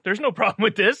good, bro. There's no problem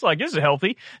with this. Like this is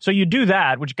healthy. So you do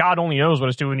that, which God only knows what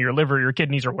it's doing to your liver, your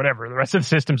kidneys, or whatever, the rest of the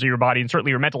systems of your body, and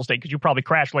certainly your mental state, because you probably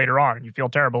crash later on and you feel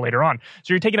terrible later on.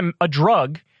 So you're taking a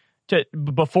drug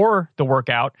before the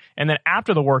workout, and then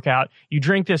after the workout, you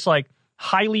drink this like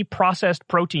highly processed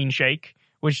protein shake,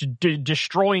 which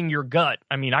destroying your gut.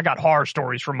 I mean, I got horror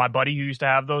stories from my buddy who used to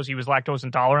have those. He was lactose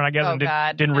intolerant, I guess, and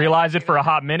didn't realize it for a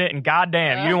hot minute. And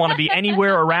goddamn, you don't want to be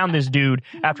anywhere around this dude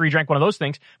after he drank one of those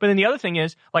things. But then the other thing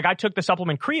is, like, I took the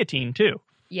supplement creatine too.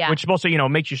 Yeah. Which is supposed to, you know,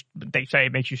 they say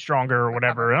it makes you stronger or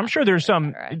whatever. And I'm sure there's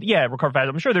some, recover fast.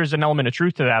 I'm sure there's an element of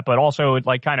truth to that, but also it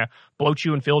like kind of bloats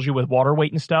you and fills you with water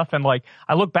weight and stuff. And like,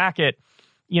 I look back at,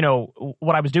 you know,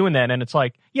 what I was doing then, and it's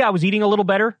like, yeah, I was eating a little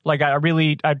better. Like I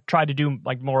tried to do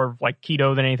like more of like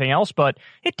keto than anything else, but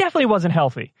it definitely wasn't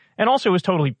healthy. And also it was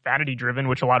totally vanity driven,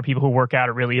 which a lot of people who work out,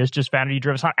 it really is just vanity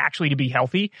driven. It's not actually to be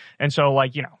healthy. And so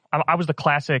like, you know, I was the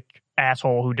classic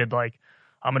asshole who did like,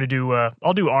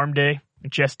 I'll do arm day,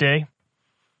 chest day,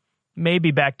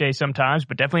 maybe back day sometimes,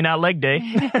 but definitely not leg day.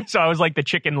 So I was like the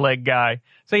chicken leg guy.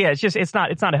 So yeah, it's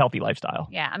not a healthy lifestyle.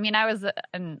 Yeah. I mean, I was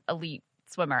an elite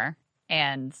swimmer.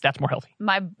 And that's more healthy.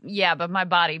 But my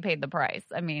body paid the price.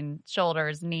 I mean,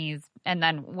 shoulders, knees, and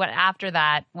then after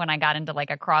that, when I got into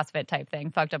like a CrossFit type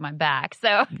thing, fucked up my back.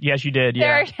 So yes, you did.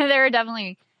 Yeah, there are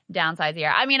definitely downsides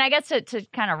here. I mean, I guess to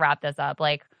kind of wrap this up,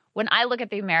 like when I look at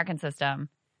the American system,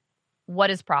 what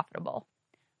is profitable?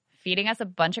 Feeding us a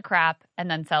bunch of crap and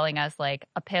then selling us like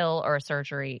a pill or a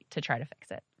surgery to try to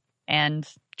fix it. And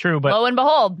true, but lo and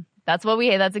behold, that's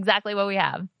exactly what we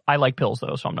have. I like pills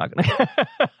though, so I'm not going to.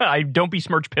 I don't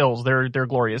besmirch pills. They're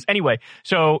glorious. Anyway,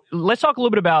 so let's talk a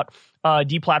little bit about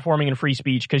deplatforming and free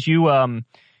speech, because you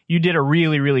did a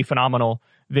really, really phenomenal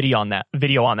video on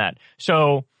that.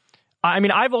 So, I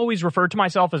mean, I've always referred to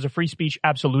myself as a free speech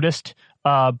absolutist,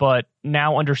 but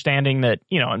now understanding that,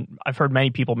 you know, and I've heard many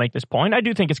people make this point, I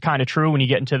do think it's kind of true when you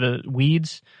get into the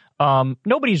weeds.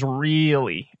 Nobody's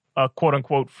really a quote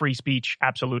unquote free speech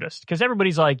absolutist, because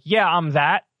everybody's like, yeah, I'm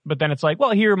that. But then it's like,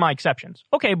 well, here are my exceptions.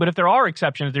 Okay, but if there are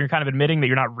exceptions, then you're kind of admitting that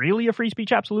you're not really a free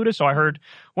speech absolutist. So I heard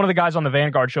one of the guys on the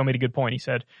Vanguard show made a good point. He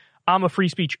said, I'm a free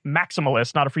speech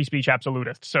maximalist, not a free speech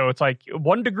absolutist. So it's like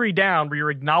 1 degree down where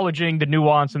you're acknowledging the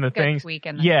nuance and the things.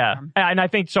 Yeah. Form. And I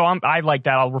think so. I like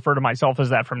that. I'll refer to myself as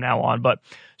that from now on. But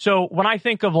so when I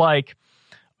think of like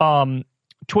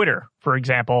Twitter, for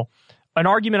example, an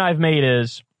argument I've made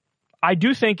is, I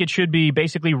do think it should be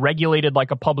basically regulated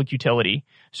like a public utility.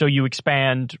 So you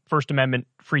expand First Amendment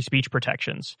free speech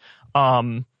protections.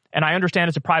 And I understand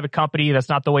it's a private company. That's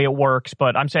not the way it works.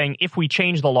 But I'm saying if we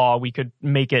change the law, we could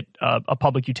make it a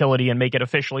public utility and make it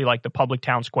officially like the public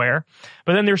town square.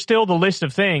 But then there's still the list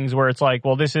of things where it's like,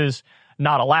 well, this is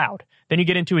not allowed. Then you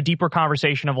get into a deeper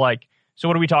conversation of like, so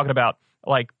what are we talking about?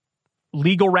 Like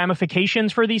legal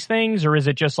ramifications for these things? Or is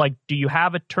it just like, do you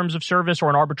have a terms of service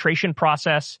or an arbitration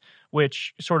process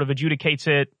which sort of adjudicates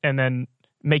it and then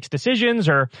makes decisions?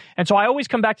 And so I always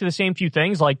come back to the same few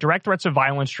things, like direct threats of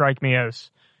violence strike me as,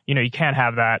 you know, you can't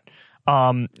have that.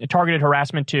 Targeted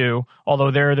harassment too,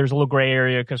 although there's a little gray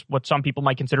area because what some people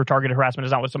might consider targeted harassment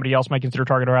is not what somebody else might consider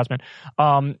targeted harassment.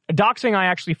 Doxing I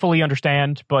actually fully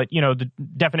understand, but the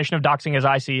definition of doxing as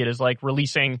I see it is like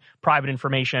releasing private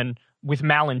information with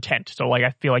malintent. So like I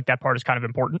feel like that part is kind of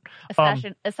important.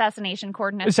 Assassination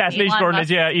coordinates. Assassination coordinates,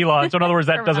 yeah, Elon. So in other words,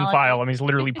 that doesn't file. I mean, it's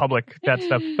literally public, that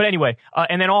stuff. But anyway,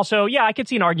 and then also, yeah, I could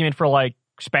see an argument for like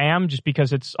spam just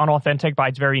because it's unauthentic by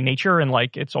its very nature and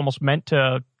like it's almost meant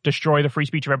to destroy the free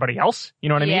speech of everybody else. You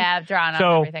know what I mean? Yeah, drawn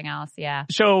on everything else, yeah.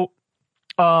 So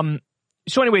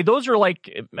anyway, those are like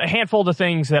a handful of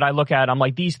things that I look at. I'm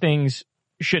like, these things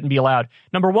shouldn't be allowed.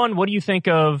 Number one, what do you think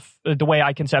of the way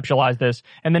I conceptualize this?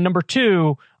 And then number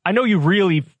two, I know you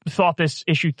really thought this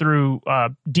issue through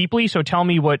deeply, so tell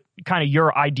me what kind of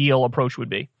your ideal approach would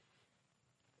be.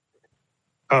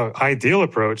 Ideal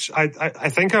approach. I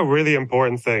think a really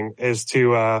important thing is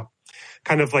to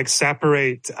kind of like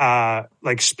separate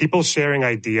like people sharing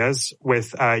ideas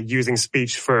with using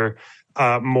speech for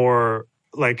more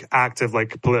like active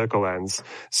like political ends.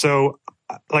 So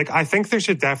like, I think there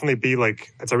should definitely be like,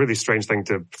 it's a really strange thing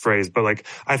to phrase, but like,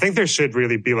 I think there should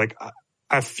really be like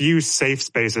a few safe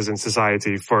spaces in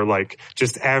society for like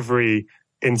just every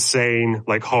insane,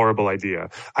 like horrible idea.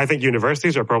 I think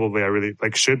universities are probably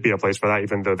should be a place for that,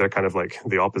 even though they're kind of like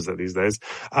the opposite these days.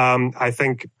 I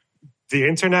think the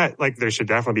internet, like there should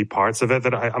definitely be parts of it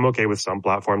that I'm okay with some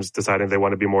platforms deciding they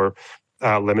want to be more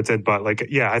limited, but like,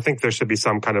 yeah, I think there should be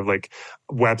some kind of like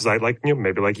website, like,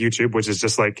 maybe like YouTube, which is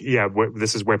just like, yeah,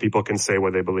 this is where people can say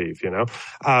what they believe,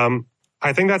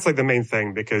 I think that's like the main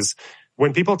thing, because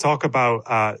when people talk about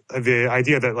the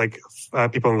idea that like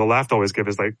people on the left always give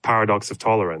is like paradox of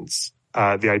tolerance,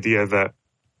 the idea that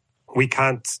we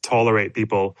can't tolerate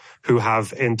people who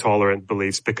have intolerant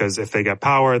beliefs because if they get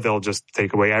power, they'll just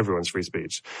take away everyone's free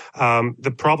speech.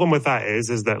 The problem with that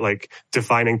is that like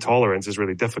defining tolerance is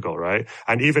really difficult, right?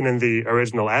 And even in the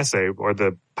original essay or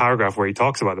the paragraph where he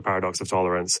talks about the paradox of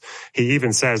tolerance, he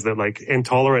even says that like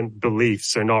intolerant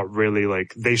beliefs are not really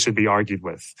like, they should be argued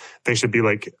with. They should be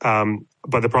like,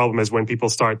 but the problem is when people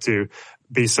start to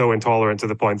be so intolerant to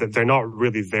the point that they're not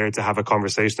really there to have a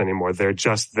conversation anymore. They're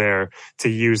just there to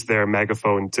use their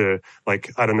megaphone to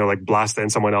like, I don't know, like blast it in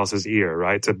someone else's ear,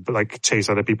 right? To like chase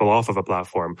other people off of a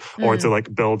platform or to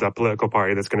like build a political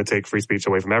party that's going to take free speech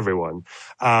away from everyone.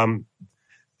 So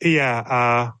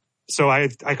I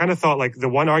kind of thought like the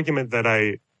one argument that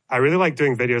I really like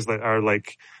doing videos that are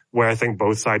like where I think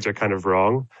both sides are kind of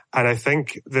wrong. And I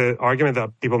think the argument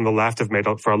that people on the left have made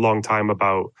for a long time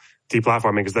about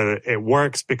deplatforming is that it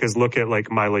works because look at like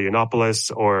Milo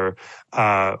Yiannopoulos or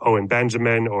Owen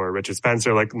Benjamin or Richard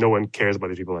Spencer. Like no one cares about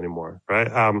these people anymore,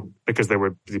 right? Because they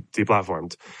were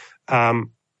deplatformed.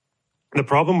 The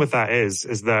problem with that is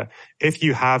that if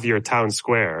you have your town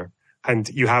square and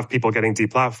you have people getting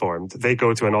deplatformed, they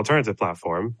go to an alternative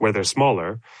platform where they're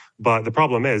smaller. But the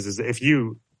problem is if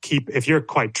you're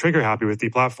quite trigger happy with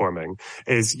deplatforming,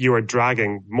 is you are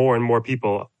dragging more and more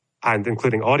people, and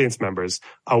including audience members,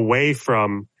 away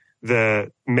from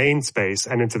the main space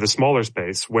and into the smaller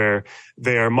space where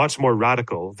they are much more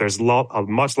radical. There's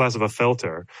much less of a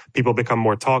filter. People become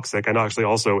more toxic, and actually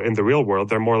also in the real world,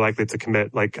 they're more likely to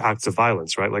commit like acts of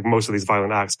violence, right? Like most of these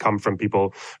violent acts come from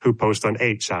people who post on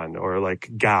 8chan or like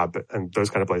Gab and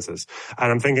those kind of places.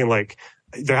 And I'm thinking like,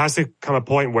 there has to come a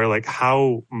point where like,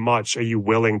 how much are you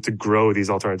willing to grow these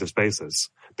alternative spaces?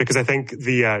 Because I think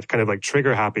the kind of like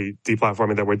trigger happy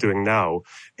deplatforming that we're doing now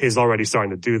is already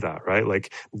starting to do that, right?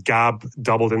 Like Gab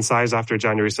doubled in size after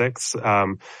January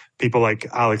 6th. People like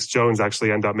Alex Jones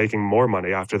actually end up making more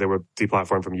money after they were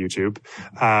deplatformed from YouTube.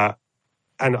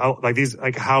 And like these,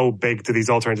 like how big do these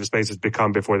alternative spaces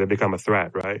become before they become a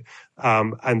threat, right?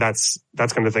 And that's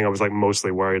kind of the thing I was like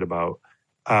mostly worried about.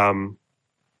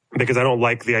 Because I don't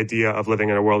like the idea of living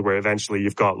in a world where eventually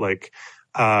you've got like,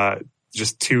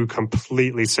 just two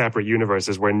completely separate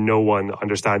universes where no one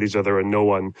understands each other and no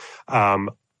one,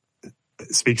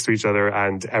 speaks to each other,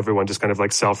 and everyone just kind of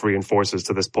like self-reinforces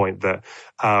to this point that,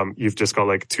 you've just got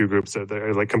like two groups that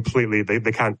are like completely, they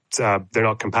can't, they're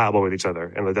not compatible with each other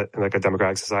in like a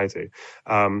democratic society.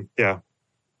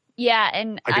 Yeah,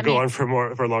 and I could go on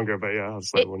for longer, but yeah, I'll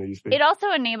just let one of you speak. It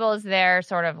also enables their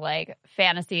sort of like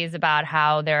fantasies about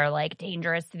how they're like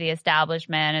dangerous to the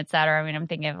establishment, et cetera. I mean, I'm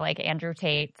thinking of like Andrew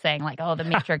Tate saying like, "Oh, the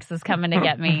Matrix is coming to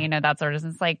get me," that sort of.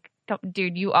 It's like,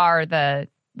 dude, you are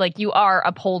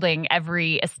upholding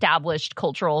every established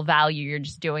cultural value. You're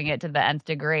just doing it to the nth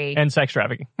degree. And sex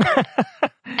trafficking.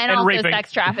 and also raping.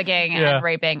 Sex trafficking and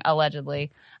raping,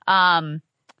 allegedly.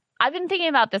 I've been thinking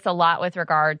about this a lot with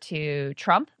regard to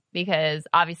Trump. because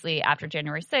obviously after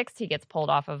January 6th, he gets pulled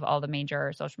off of all the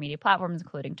major social media platforms,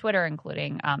 including Twitter,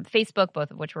 including Facebook,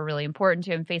 both of which were really important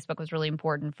to him. Facebook was really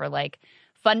important for like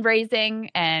fundraising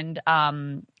and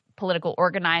political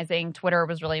organizing. Twitter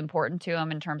was really important to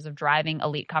him in terms of driving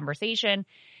elite conversation.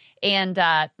 And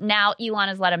now Elon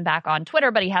has let him back on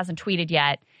Twitter, but he hasn't tweeted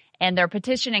yet. And they're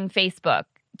petitioning Facebook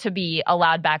to be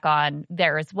allowed back on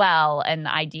there as well. And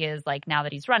the idea is like now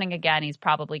that he's running again, he's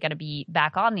probably going to be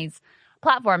back on these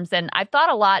platforms. And I've thought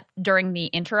a lot during the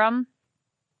interim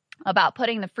about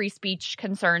putting the free speech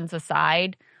concerns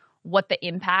aside, what the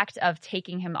impact of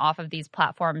taking him off of these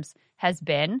platforms has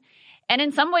been. And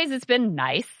in some ways it's been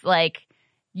nice. Like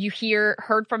you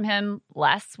heard from him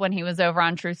less when he was over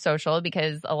on Truth Social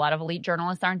because a lot of elite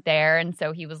journalists aren't there. And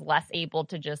so he was less able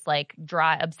to just like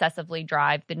obsessively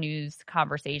drive the news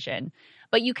conversation.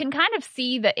 But you can kind of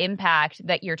see the impact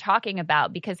that you're talking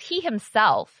about because he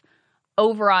himself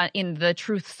over on in the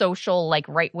Truth Social like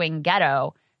right-wing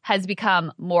ghetto has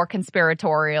become more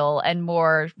conspiratorial and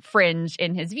more fringe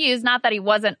in his views. Not that he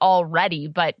wasn't already,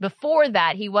 but before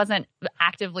that, he wasn't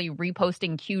actively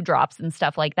reposting Q drops and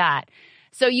stuff like that.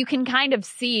 So you can kind of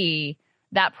see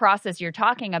that process you're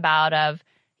talking about of,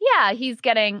 yeah, he's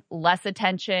getting less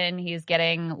attention. He's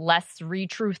getting less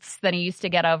retruths than he used to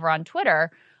get over on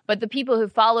Twitter. But the people who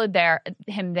followed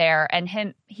him there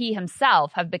and he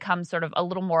himself have become sort of a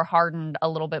little more hardened, a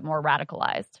little bit more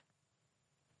radicalized.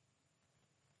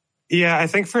 Yeah, I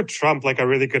think for Trump, like a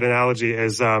really good analogy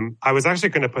is, I was actually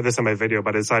going to put this in my video,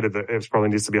 but I decided that it probably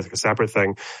needs to be like a separate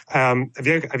thing. Have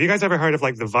you guys ever heard of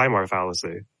like the Weimar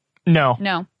fallacy? No.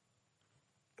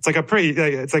 It's like a pretty,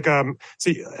 it's like,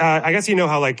 I guess you know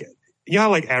how like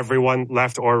everyone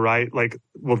left or right, like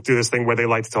will do this thing where they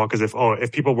like to talk as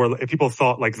if people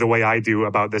thought like the way I do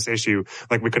about this issue,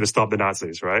 like we could have stopped the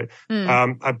Nazis, right?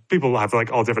 People have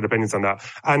like all different opinions on that.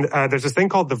 And, there's this thing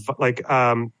called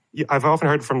I've often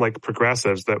heard from like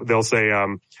progressives that they'll say,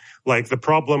 like the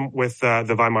problem with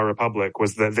the Weimar Republic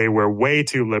was that they were way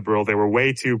too liberal, they were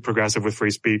way too progressive with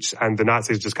free speech, and the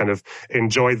Nazis just kind of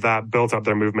enjoyed that, built up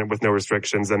their movement with no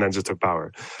restrictions, and then just took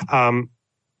power,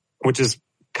 which is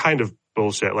kind of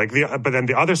bullshit. But then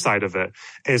the other side of it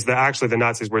is that actually the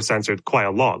Nazis were censored quite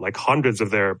a lot. Like hundreds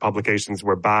of their publications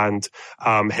were banned.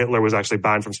 Hitler was actually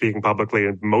banned from speaking publicly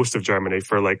in most of Germany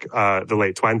for like the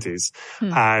late 20s,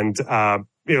 and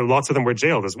lots of them were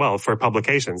jailed as well for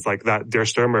publications like that. Der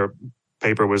Stürmer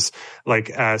paper was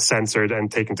like censored and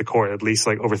taken to court at least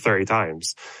like over 30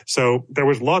 times. So there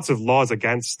was lots of laws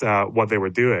against what they were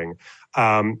doing.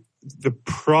 The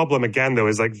problem again though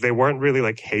is like they weren't really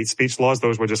like hate speech laws.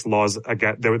 Those were just laws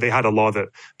again. They had a law that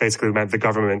basically meant the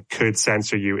government could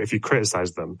censor you if you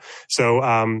criticized them.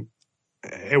 So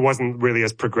it wasn't really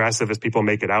as progressive as people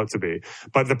make it out to be.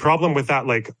 But the problem with that,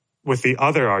 like with the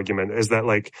other argument, is that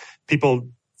like people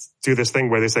do this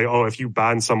thing where they say, oh, if you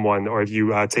ban someone or if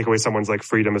you take away someone's like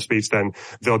freedom of speech, then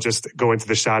they'll just go into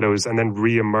the shadows and then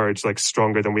reemerge like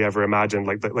stronger than we ever imagined,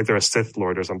 like they're a Sith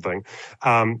Lord or something.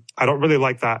 I don't really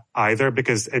like that either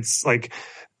because it's like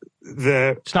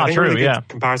it's not true. Really yeah.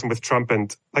 Comparison with Trump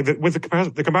and like the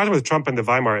comparison with Trump and the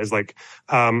Weimar is like,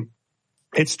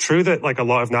 it's true that like a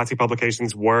lot of Nazi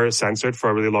publications were censored for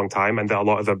a really long time and that a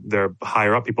lot of their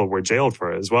higher up people were jailed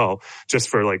for it as well, just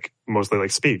for like mostly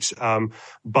like speech.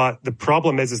 But the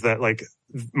problem is that like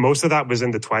most of that was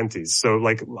in the 20s. So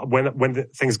like when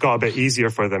things got a bit easier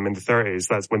for them in the 30s,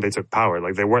 that's when they took power.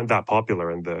 Like they weren't that popular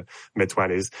in the mid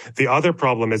 20s. The other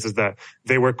problem is that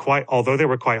although they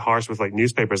were quite harsh with like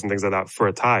newspapers and things like that for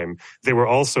a time, they were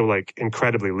also like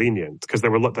incredibly lenient because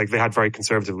they had very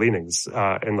conservative leanings,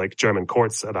 in like German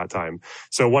courts at that time.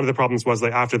 So one of the problems was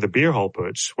like after the beer hall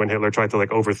putsch, when Hitler tried to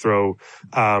like overthrow,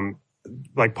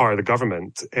 like part of the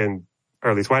government in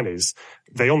early 20s,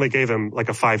 they only gave him like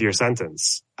a 5-year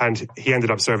sentence and he ended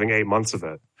up serving 8 months of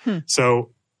it.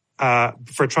 So,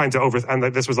 for trying to and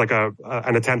this was like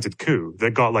an attempted coup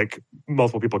that got like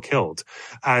multiple people killed.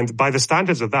 And by the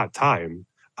standards of that time,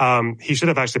 he should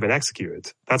have actually been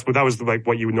executed. That was like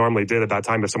what you normally did at that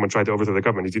time if someone tried to overthrow the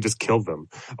government, you just killed them.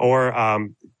 Or,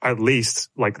 at least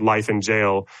like life in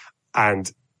jail.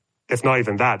 And if not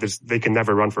even that, they can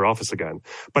never run for office again.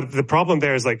 But the problem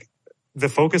there is like, the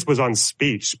focus was on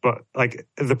speech, but like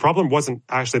the problem wasn't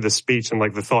actually the speech and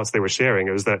like the thoughts they were sharing.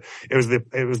 It was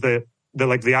the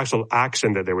like the actual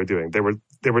action that they were doing. They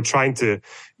were trying to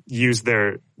use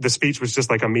the speech was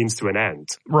just like a means to an end.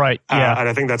 Right. Yeah. And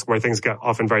I think that's where things get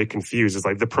often very confused. Is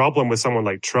like the problem with someone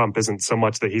like Trump isn't so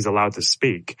much that he's allowed to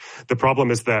speak. The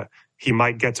problem is that he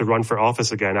might get to run for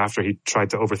office again after he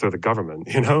tried to overthrow the government,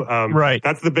 Right.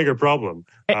 That's the bigger problem.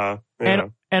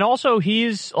 And also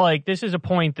he's like, this is a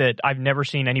point that I've never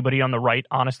seen anybody on the right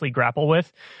honestly grapple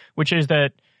with, which is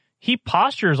that he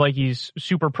postures like he's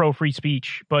super pro free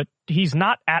speech, but he's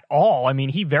not at all. I mean,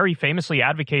 he very famously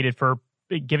advocated for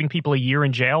giving people a year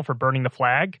in jail for burning the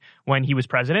flag when he was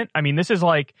president. I mean, this is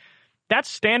like, that's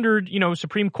standard,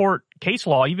 Supreme Court case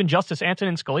law. Even Justice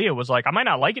Antonin Scalia was like, I might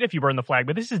not like it if you burn the flag,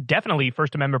 but this is definitely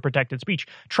First Amendment protected speech.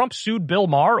 Trump sued Bill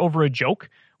Maher over a joke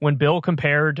when Bill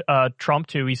compared Trump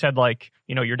to, he said like,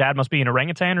 your dad must be an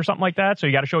orangutan or something like that. So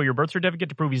you got to show your birth certificate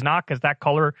to prove he's not, because that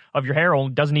color of your hair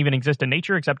doesn't even exist in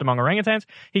nature except among orangutans.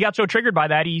 He got so triggered by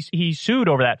that, he sued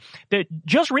over that.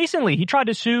 Just recently, he tried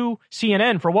to sue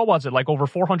CNN for, what was it, like over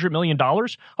 $400 million?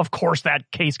 Of course, that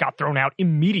case got thrown out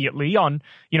immediately on,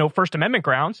 First Amendment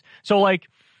grounds. So like,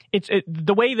 it's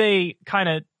the way they kind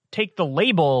of take the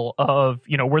label of,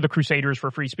 we're the crusaders for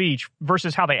free speech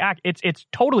versus how they act. It's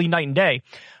totally night and day.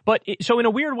 But so in a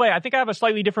weird way, I think I have a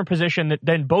slightly different position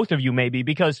than both of you maybe,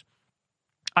 because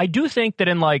I do think that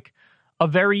in like a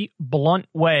very blunt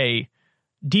way,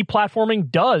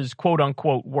 deplatforming does quote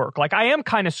unquote work. Like I am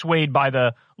kind of swayed by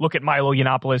the look at Milo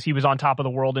Yiannopoulos. He was on top of the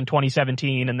world in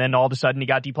 2017, and then all of a sudden he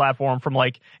got deplatformed from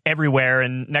like everywhere.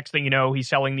 And next thing you know, he's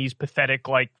selling these pathetic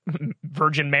like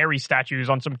Virgin Mary statues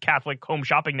on some Catholic home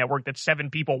shopping network that 7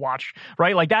 people watch,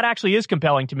 right? Like that actually is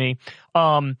compelling to me.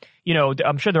 I'm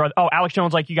sure there are, Alex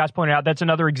Jones, like you guys pointed out, that's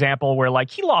another example where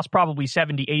like he lost probably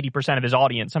 70-80% of his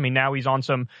audience. I mean, now he's on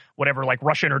some whatever like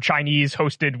Russian or Chinese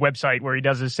hosted website where he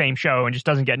does the same show and just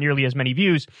doesn't get nearly as many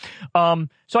views.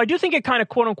 So I do think it kind of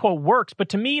quote unquote works, but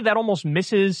to me that almost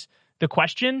misses the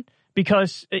question,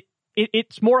 because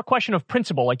it's more a question of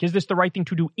principle. Like, is this the right thing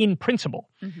to do in principle?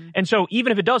 Mm-hmm. And so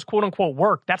even if it does quote unquote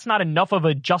work, that's not enough of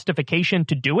a justification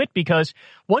to do it, because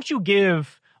once you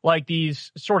give like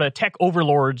these sort of tech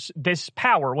overlords this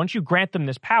power, once you grant them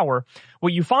this power,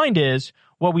 what you find is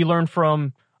what we learned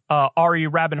from Ari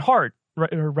Rabinhart,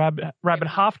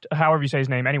 Rabinhoft, however you say his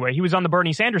name. Anyway, he was on the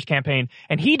Bernie Sanders campaign,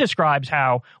 and he describes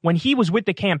how when he was with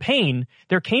the campaign,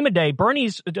 there came a day,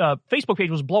 Bernie's Facebook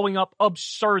page was blowing up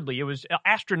absurdly. It was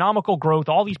astronomical growth.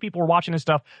 All these people were watching his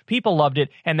stuff. People loved it.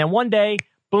 And then one day,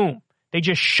 boom, they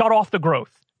just shut off the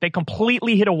growth. They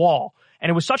completely hit a wall. And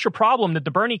it was such a problem that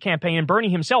the Bernie campaign and Bernie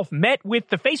himself met with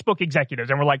the Facebook executives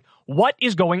and were like, what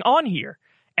is going on here?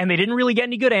 And they didn't really get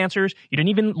any good answers. You didn't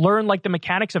even learn like the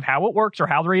mechanics of how it works or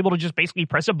how they're able to just basically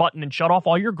press a button and shut off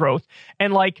all your growth.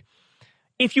 And like,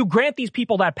 if you grant these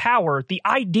people that power, the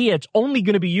idea it's only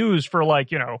going to be used for like,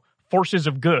 forces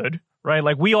of good, right?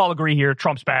 Like we all agree here,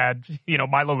 Trump's bad,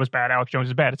 Milo was bad, Alex Jones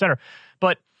is bad, etc.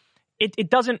 But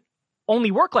it doesn't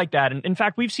only work like that. And in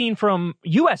fact, we've seen from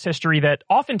U.S. history that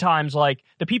oftentimes like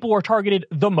the people who are targeted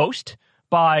the most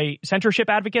by censorship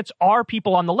advocates are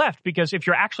people on the left, because if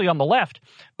you're actually on the left,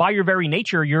 by your very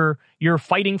nature, you're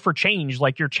fighting for change.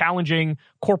 Like you're challenging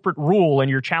corporate rule and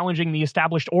you're challenging the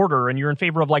established order and you're in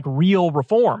favor of like real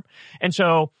reform. And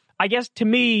so I guess to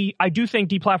me, I do think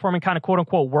deplatforming kind of quote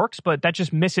unquote works, but that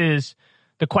just misses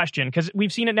the question, because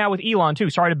we've seen it now with Elon too.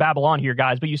 Sorry to babble on here,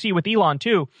 guys, but you see with Elon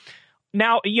too.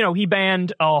 Now, he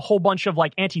banned a whole bunch of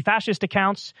like anti-fascist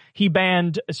accounts. He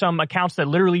banned some accounts that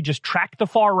literally just track the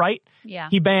far right. Yeah.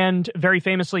 He banned very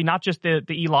famously not just the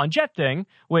Elon jet thing,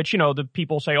 which, the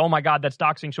people say, oh my God, that's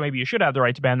doxing, so maybe you should have the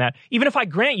right to ban that. Even if I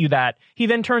grant you that, he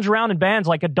then turns around and bans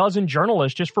like a dozen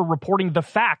journalists just for reporting the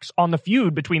facts on the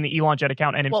feud between the Elon jet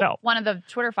account and himself. Well, one of the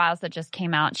Twitter files that just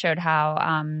came out showed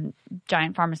how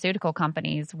giant pharmaceutical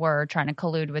companies were trying to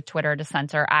collude with Twitter to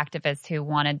censor activists who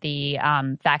wanted the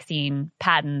vaccine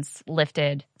patents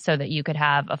lifted so that you could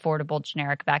have affordable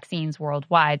generic vaccines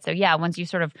worldwide. So yeah, once you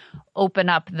sort of open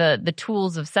up the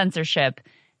tools of censorship,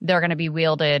 they're going to be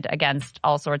wielded against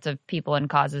all sorts of people and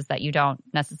causes that you don't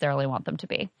necessarily want them to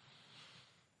be.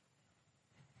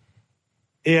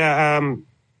 Yeah,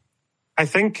 I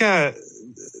think the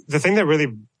thing that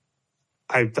really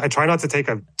I try not to take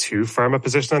a too firm a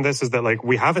position on this is that like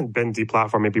we haven't been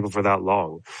deplatforming people for that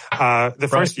long. The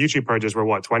first YouTube purges were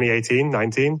 2018,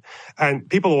 19, and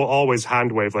people will always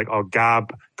hand wave like, oh,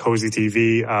 Gab, Cozy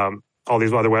TV, all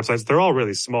these other websites. They're all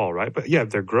really small, right? But yeah,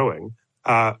 they're growing.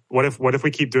 What if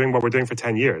we keep doing what we're doing for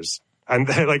 10 years? And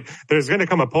like, there's going to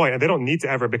come a point, and they don't need to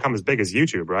ever become as big as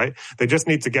YouTube, right? They just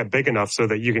need to get big enough so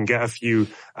that you can get a few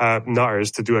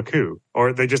nutters to do a coup,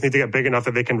 or they just need to get big enough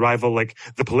that they can rival like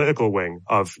the political wing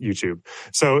of YouTube.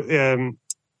 So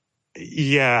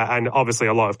Yeah, and obviously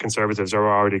a lot of conservatives are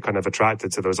already kind of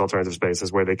attracted to those alternative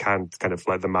spaces where they can kind of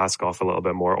let the mask off a little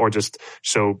bit more, or just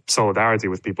show solidarity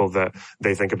with people that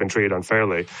they think have been treated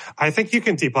unfairly. I think you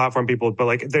can deplatform people, but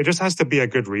like there just has to be a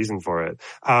good reason for it.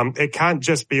 It can't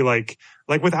just be like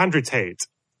with Andrew Tate.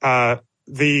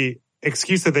 The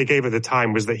excuse that they gave at the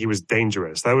time was that he was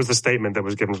dangerous. That was the statement that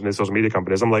was given from the social media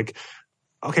companies. I'm like,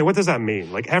 okay, what does that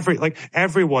mean? Like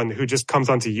everyone who just comes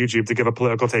onto YouTube to give a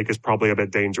political take is probably a bit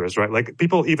dangerous, right? Like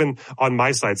people even on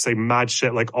my side say mad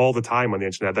shit like all the time on the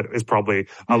internet that is probably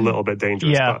a little bit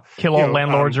dangerous. Yeah, but, kill all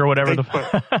landlords or whatever.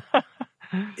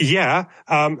 Yeah.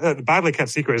 The badly kept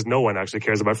secret is no one actually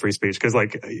cares about free speech because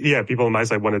people on my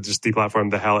side want to just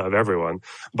deplatform the hell out of everyone.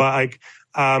 But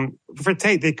for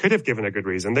Tate, they could have given a good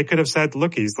reason. They could have said,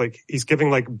 look, he's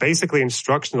giving basically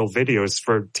instructional videos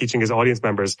for teaching his audience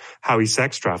members how he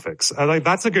sex traffics.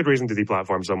 That's a good reason to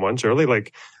deplatform someone, surely.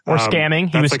 Or scamming.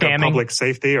 He was scamming. A public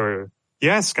safety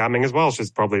scamming as well. Which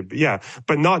is probably,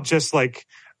 but not just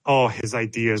oh, his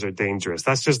ideas are dangerous.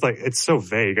 That's just it's so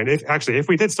vague. And if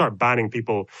we did start banning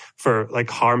people for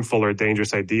harmful or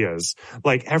dangerous ideas,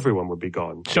 everyone would be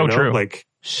gone. So true.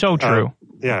 So true.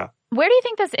 Yeah. Where do you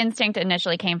think this instinct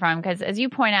initially came from? Because as you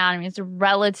point out, I mean, it's a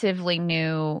relatively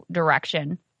new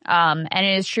direction. And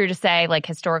it is true to say,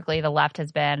 historically, the left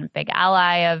has been a big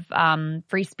ally of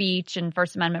free speech and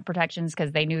First Amendment protections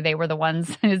because they knew they were the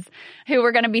ones who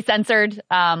were going to be censored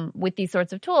with these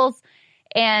sorts of tools.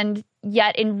 And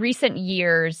yet in recent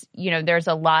years, there's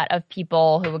a lot of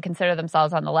people who would consider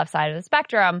themselves on the left side of the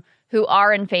spectrum who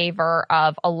are in favor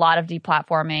of a lot of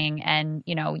deplatforming and,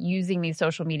 using these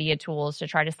social media tools to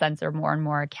try to censor more and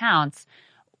more accounts.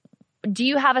 Do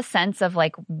you have a sense of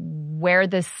where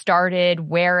this started,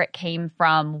 where it came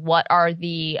from? What are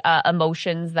the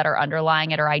emotions that are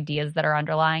underlying it or ideas that are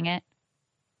underlying it?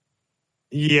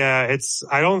 Yeah,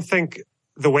 I don't think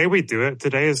the way we do it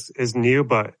today is new,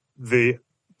 but the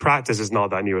practice is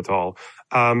not that new at all.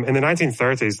 In the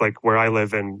 1930s, where I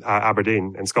live in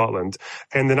Aberdeen in Scotland,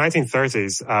 in the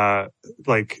 1930s,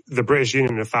 the British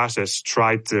Union of Fascists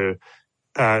tried to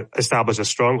establish a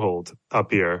stronghold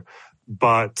up here,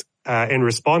 but in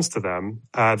response to them,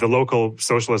 the local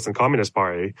Socialist and Communist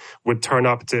Party would turn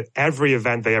up to every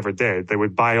event they ever did. They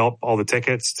would buy up all the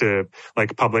tickets to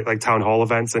public, town hall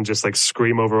events and just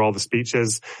scream over all the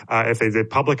speeches. If they did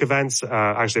public events,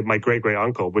 actually my great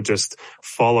uncle would just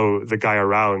follow the guy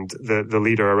around, the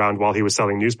leader around while he was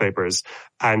selling newspapers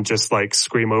and just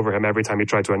scream over him every time he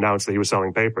tried to announce that he was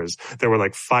selling papers. There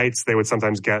were fights. They would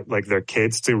sometimes get their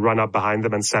kids to run up behind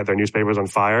them and set their newspapers on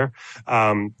fire.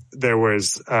 There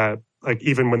was,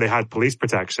 even when they had police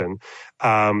protection,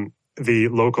 the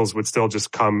locals would still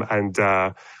just come and,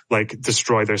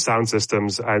 destroy their sound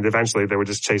systems. And eventually they were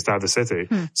just chased out of the city.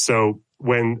 So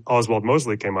when Oswald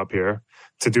Mosley came up here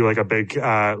to do a big,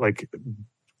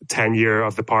 10-year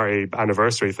of the party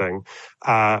anniversary thing,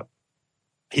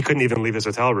 he couldn't even leave his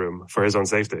hotel room for his own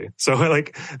safety. So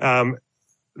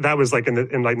that was in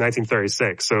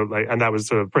 1936. So and that was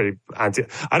sort of pretty anti.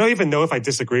 I don't even know if I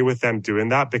disagree with them doing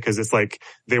that because it's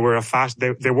they were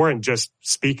they weren't just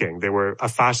speaking. They were a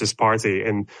fascist party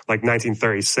in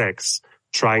 1936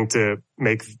 trying to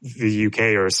make the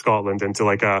UK or Scotland into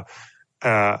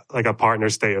a partner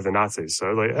state of the Nazis.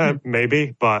 So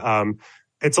maybe, but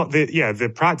it's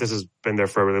the practice has been there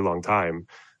for a really long time.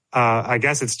 I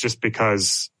guess it's just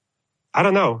because I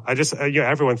don't know. I just,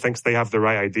 everyone thinks they have the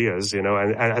right ideas, and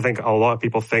I think a lot of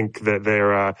people think that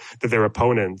their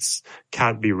opponents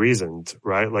can't be reasoned,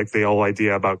 right? The whole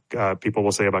idea about, people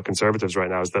will say about conservatives right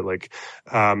now is that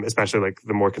especially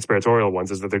the more conspiratorial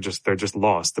ones is that they're just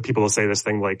lost. The people will say this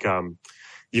thing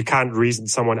you can't reason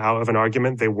someone out of an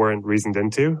argument they weren't reasoned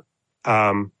into.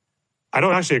 I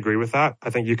don't actually agree with that. I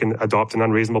think you can adopt an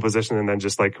unreasonable position and then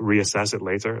just reassess it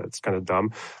later. It's kind of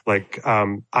dumb.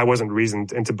 I wasn't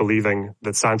reasoned into believing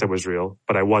that Santa was real,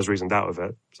 but I was reasoned out of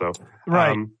it. So,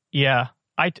 right. Yeah.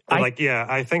 I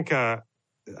think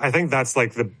that's I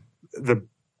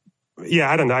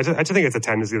don't know. I just think it's a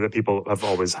tendency that people have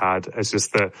always had. It's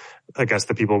just that, I guess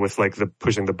the people with the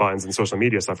pushing the buttons and social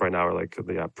media stuff right now are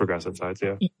the progressive sides.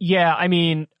 Yeah. Yeah. I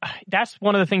mean, that's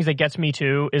one of the things that gets me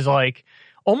too is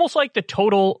almost the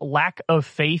total lack of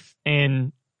faith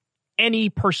in any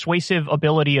persuasive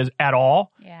ability at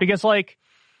all. Yeah. Because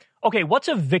okay, what's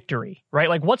a victory,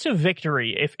 right? What's a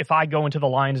victory if I go into the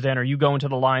Lion's Den or you go into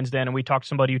the Lion's Den and we talk to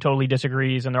somebody who totally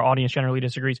disagrees and their audience generally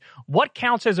disagrees? What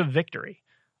counts as a victory?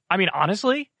 I mean,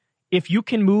 honestly, if you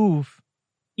can move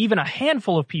even a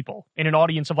handful of people in an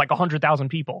audience of 100,000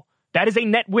 people That is a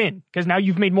net win because now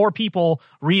you've made more people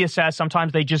reassess.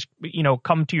 Sometimes they just,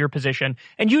 come to your position.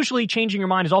 And usually changing your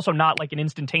mind is also not like an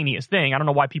instantaneous thing. I don't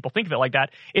know why people think of it like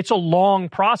that. It's a long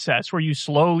process where you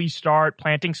slowly start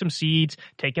planting some seeds,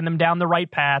 taking them down the right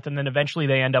path, and then eventually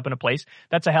they end up in a place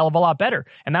that's a hell of a lot better.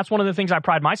 And that's one of the things I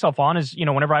pride myself on is,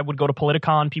 whenever I would go to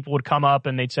Politicon, people would come up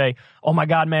and they'd say, "Oh my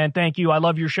God, man, thank you. I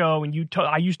love your show. And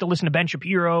I used to listen to Ben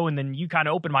Shapiro, and then you kind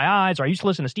of opened my eyes." Or I used to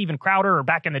listen to Steven Crowder, or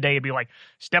back in the day, it'd be like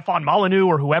Stefan Molyneux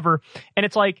or whoever. And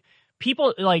it's like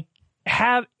people like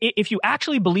if you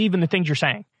actually believe in the things you're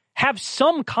saying, have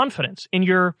some confidence in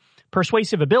your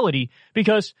persuasive ability,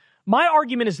 because my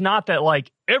argument is not that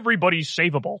like everybody's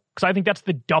savable, because I think that's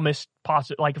the dumbest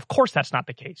possible. Like, of course that's not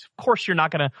the case. Of course you're not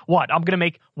going to, I'm going to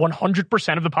make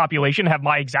 100% of the population have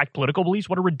my exact political beliefs.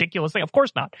 What a ridiculous thing. Of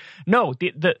course not. No,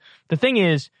 the thing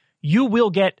is you will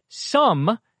get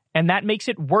some, and that makes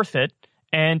it worth it.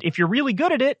 And if you're really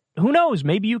good at it, who knows?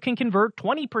 Maybe you can convert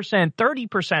 20%,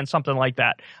 30%, something like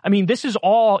that. I mean, this is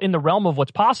all in the realm of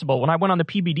what's possible. When I went on the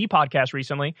PBD podcast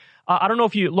recently, I don't know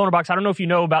if Lonerbox, I don't know if you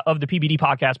know of the PBD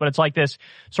podcast, but it's like this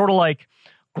sort of like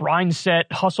grind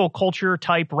set, hustle culture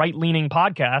type right-leaning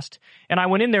podcast. And I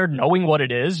went in there knowing what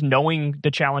it is, knowing the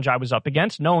challenge I was up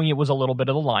against, knowing it was a little bit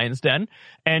of the lion's den.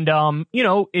 And,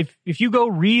 if you go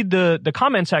read the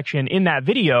comment section in that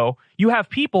video, you have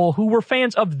people who were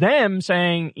fans of them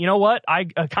saying, "You know what? I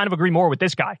kind of agree more with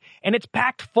this guy." And it's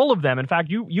packed full of them. In fact,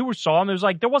 you saw them. It was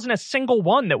like, there wasn't a single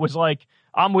one that was like,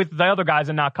 "I'm with the other guys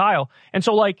and not Kyle." And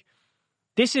so like,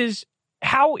 this is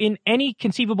how in any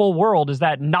conceivable world is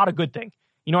that not a good thing?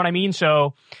 You know what I mean?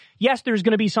 So, yes, there's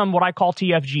going to be some what I call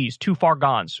TFGs, too far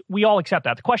gones. We all accept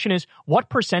that. The question is, what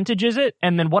percentage is it?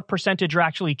 And then what percentage are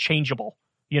actually changeable,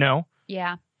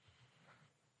 Yeah.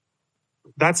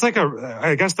 That's like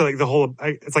I guess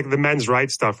it's like the men's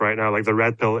rights stuff right now. Like the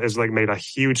red pill is like made a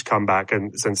huge comeback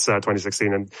since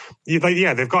 2016. And they've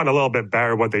gotten a little bit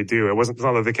better at what they do. It's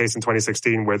not like the case in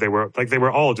 2016 where they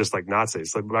were all just like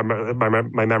Nazis. Like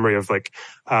my memory of like,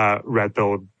 red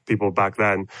pill people back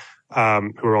then, who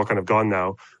are all kind of gone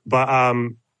now. But,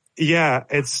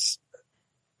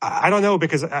 I don't know,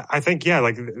 because I think,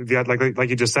 like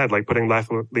you just said, like putting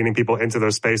left-leaning people into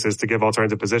those spaces to give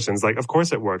alternative positions, like, of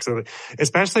course it works. And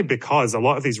especially because a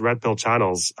lot of these red pill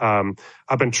channels,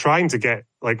 I've been trying to get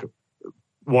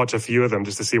watch a few of them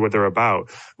just to see what they're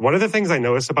about. One of the things I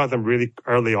noticed about them really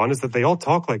early on is that they all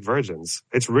talk like virgins.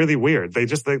 It's really weird. They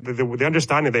just, the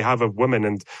understanding they have of women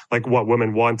and like what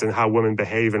women want and how women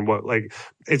behave and what, like,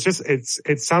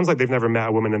 it sounds like they've never met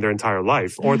a woman in their entire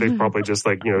life, or they've probably just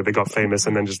like, they got famous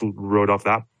and then just rode off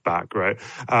that back. Right.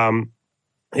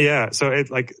 So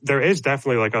there is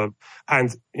definitely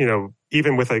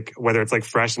even with like, whether it's like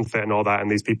Fresh and Fit and all that, and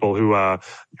these people who, are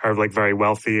like very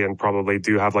wealthy and probably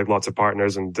do have like lots of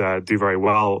partners and, do very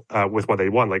well, with what they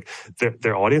want. Like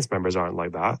their audience members aren't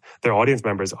like that. Their audience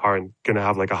members aren't going to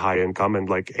have like a high income and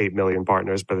like 8 million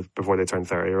partners before they turn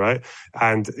 30. Right.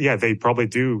 And they probably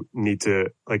do need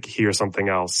to like hear something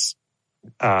else,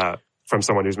 from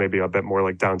someone who's maybe a bit more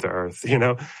like down to earth,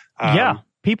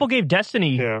 People gave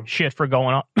Destiny shit for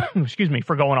going on,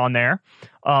 for going on there.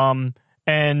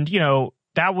 And,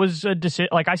 that was a decision.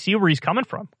 Like, I see where he's coming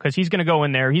from, because he's going to go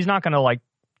in there. He's not going to like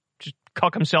just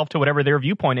cuck himself to whatever their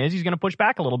viewpoint is. He's going to push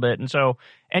back a little bit. And so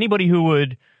anybody who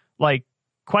would like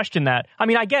question that, I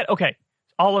mean,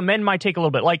 I'll amend my take a little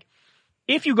bit. Like,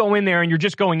 if you go in there and you're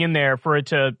just going in there for it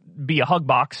to be a hug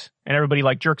box and everybody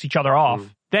like jerks each other off,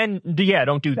 then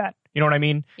don't do that. You know what I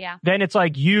mean? Yeah. Then it's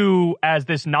like you as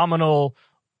this nominal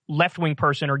left-wing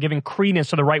person are giving credence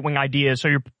to the right-wing ideas. So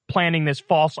you're planting this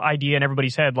false idea in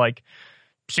everybody's head, like,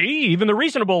 see, even the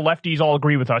reasonable lefties all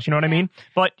agree with us. You know what I mean?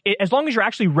 But as long as you're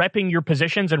actually repping your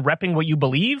positions and repping what you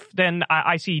believe, then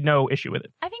I see no issue with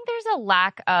it. I think there's a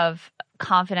lack of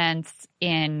confidence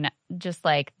in just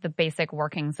like the basic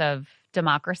workings of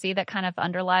democracy that kind of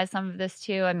underlies some of this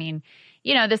too. I mean,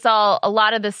 a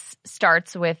lot of this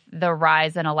starts with the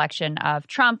rise and election of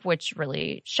Trump, which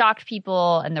really shocked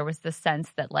people. And there was this sense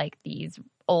that like these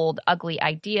old, ugly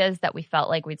ideas that we felt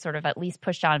like we'd sort of at least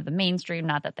pushed out of the mainstream,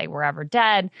 not that they were ever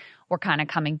dead, were kind of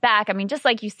coming back. I mean, just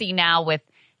like you see now with,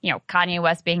 Kanye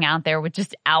West being out there with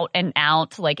just out and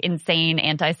out, like insane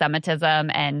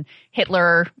anti-Semitism and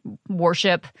Hitler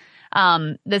worship.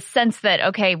 The sense that,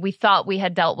 okay, we thought we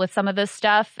had dealt with some of this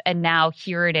stuff and now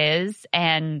here it is,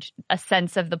 and a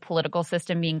sense of the political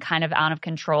system being kind of out of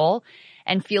control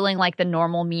and feeling like the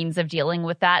normal means of dealing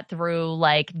with that through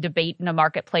like debate in a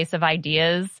marketplace of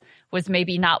ideas was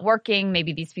maybe not working.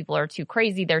 Maybe these people are too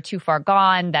crazy. They're too far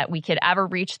gone that we could ever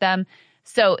reach them.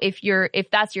 So if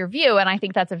that's your view, and I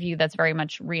think that's a view that's very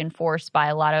much reinforced by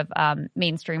a lot of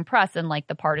mainstream press and like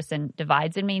the partisan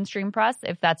divides in mainstream press,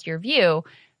 if that's your view,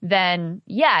 then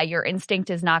yeah, your instinct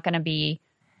is not going to be,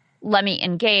 let me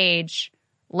engage,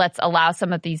 let's allow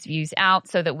some of these views out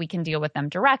so that we can deal with them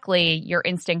directly. Your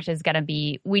instinct is going to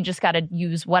be, we just got to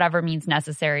use whatever means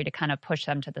necessary to kind of push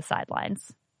them to the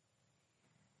sidelines.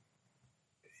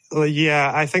 Well, yeah,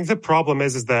 I think the problem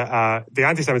is that the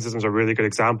anti-Semitism is a really good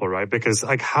example, right? Because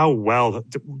like how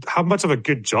much of a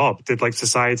good job did like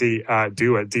society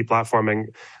do at deplatforming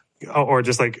or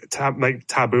just like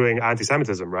tabooing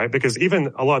anti-Semitism, right? Because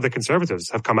even a lot of the conservatives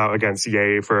have come out against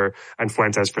Ye and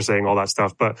Fuentes for saying all that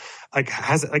stuff. But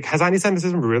has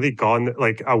anti-Semitism really gone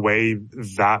like away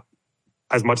that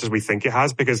as much as we think it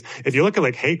has? Because if you look at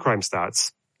like hate crime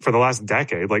stats for the last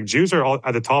decade, like Jews are all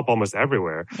at the top almost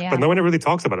everywhere, but no one really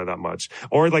talks about it that much.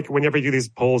 Or like whenever you do these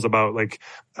polls about like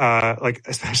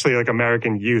especially like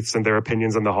American youths and their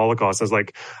opinions on the Holocaust, it's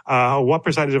like, what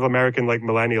percentage of American like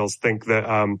millennials think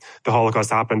that the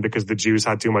Holocaust happened because the Jews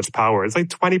had too much power? It's like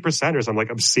 20% or some like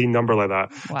obscene number like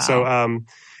that. Wow. So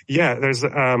yeah, there's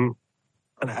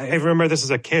and I remember this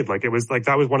as a kid, like it was like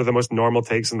that was one of the most normal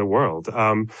takes in the world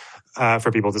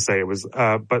for people to say it was.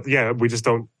 But yeah, we just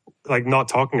don't. Like not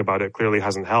talking about it clearly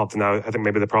hasn't helped. Now I think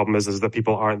maybe the problem is that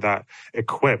people aren't that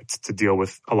equipped to deal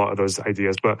with a lot of those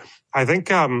ideas. But I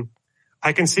think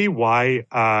I can see why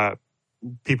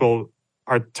people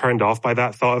are turned off by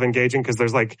that thought of engaging, because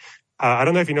there's like I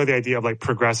don't know if you know the idea of like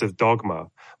progressive dogma,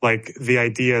 like the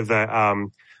idea that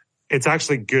it's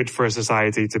actually good for a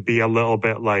society to be a little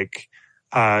bit like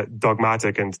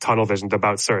dogmatic and tunnel visioned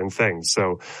about certain things.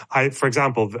 So for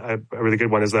example, a really good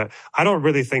one is that I don't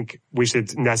really think we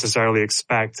should necessarily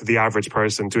expect the average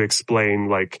person to explain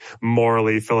like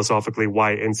morally, philosophically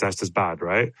why incest is bad,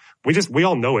 right? We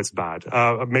all know it's bad.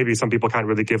 Maybe some people can't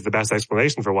really give the best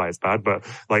explanation for why it's bad, but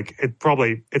like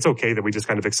it's okay that we just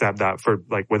kind of accept that for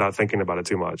like without thinking about it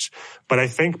too much. But I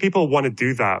think people want to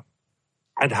do that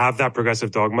and have that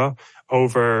progressive dogma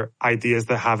over ideas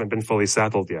that haven't been fully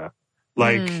settled yet.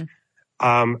 Like,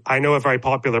 I know a very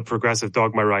popular progressive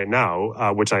dogma right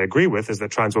now, which I agree with, is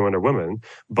that trans women are women,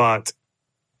 but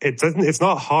it's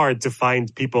not hard to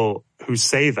find people who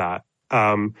say that,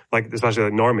 like, especially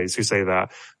like normies who say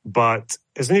that. But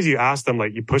as soon as you ask them,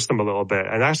 like, you push them a little bit,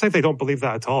 and actually they don't believe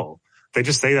that at all. They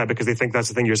just say that because they think that's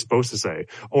the thing you're supposed to say.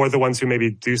 Or the ones who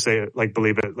maybe do say it, like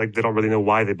believe it, like they don't really know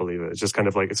why they believe it. It's just kind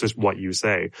of like, it's just what you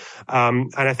say. And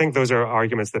I think those are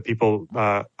arguments that people,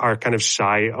 are kind of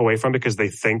shy away from because they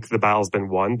think the battle's been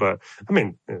won. But I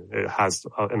mean, it has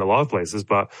in a lot of places,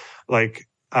 but like,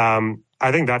 I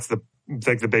think that's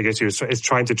the big issue is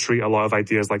trying to treat a lot of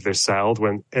ideas like they're settled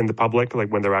when in the public,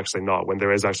 like when they're actually not, when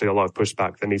there is actually a lot of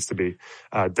pushback that needs to be,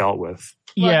 dealt with.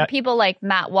 Well, people like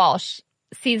Matt Walsh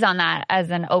sees on that as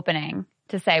an opening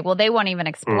to say, well, they won't even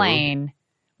explain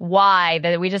why,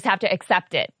 that we just have to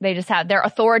accept it. They just have their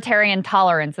authoritarian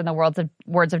tolerance, in the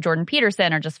words of Jordan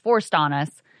Peterson, are just forced on us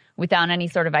without any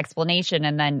sort of explanation.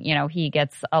 And then, you know, he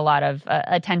gets a lot of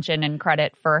attention and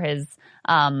credit for his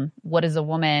What is a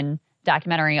Woman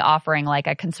documentary, offering like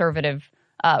a conservative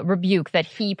rebuke that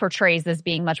he portrays as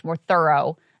being much more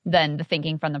thorough than the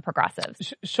thinking from the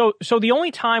progressives. So the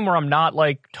only time where I'm not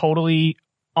like totally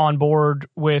on board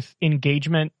with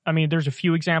engagement, I mean, there's a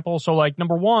few examples. So like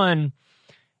number one,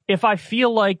 if I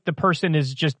feel like the person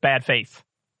is just bad faith,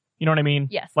 you know what I mean?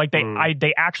 Yes. Like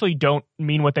they actually don't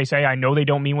mean what they say. I know they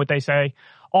don't mean what they say.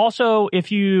 Also, if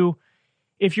you're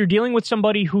dealing with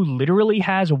somebody who literally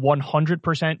has a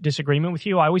 100% disagreement with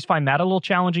you, I always find that a little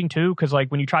challenging too. Because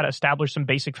like when you try to establish some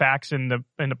basic facts in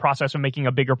the process of making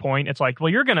a bigger point, it's like, well,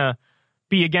 you're gonna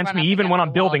be against me even when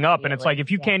I'm building up, and it's like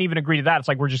if you can't even agree to that, it's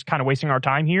like we're just kind of wasting our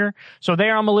time here. So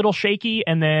there, I'm a little shaky.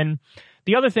 And then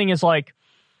the other thing is like,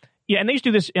 yeah, and they used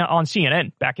to do this on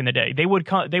CNN back in the day. They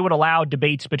would allow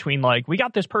debates between like, we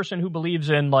got this person who believes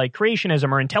in like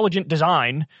creationism or intelligent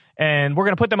design, and we're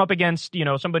going to put them up against, you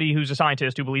know, somebody who's a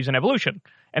scientist who believes in evolution,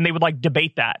 and they would like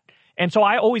debate that. And so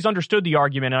I always understood the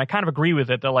argument, and I kind of agree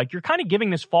with it. That like you're kind of giving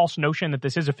this false notion that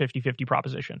this is a 50-50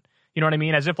 proposition. You know what I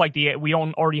mean? As if like we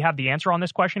don't already have the answer on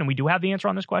this question, and we do have the answer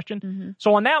on this question. Mm-hmm.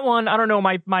 So on that one, I don't know.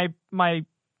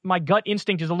 My gut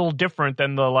instinct is a little different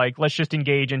than the like, let's just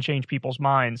engage and change people's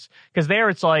minds. Because there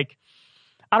it's like,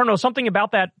 I don't know, something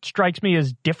about that strikes me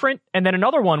as different. And then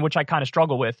another one, which I kind of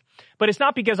struggle with, but it's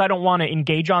not because I don't want to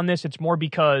engage on this. It's more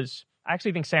because I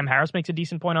actually think Sam Harris makes a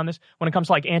decent point on this when it comes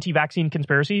to like anti-vaccine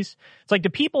conspiracies. It's like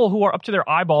the people who are up to their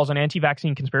eyeballs on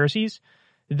anti-vaccine conspiracies,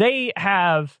 they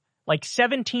have like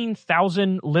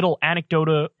 17,000 little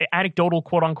anecdotal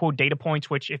quote unquote data points,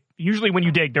 which usually when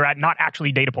you dig, they're not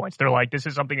actually data points. They're like, this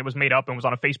is something that was made up and was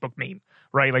on a Facebook meme,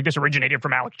 right? Like this originated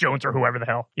from Alex Jones or whoever the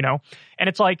hell, you know? And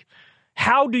it's like,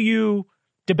 how do you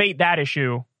debate that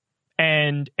issue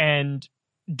and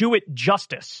do it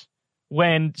justice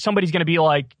when somebody's going to be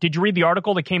like, did you read the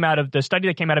article that came out of the study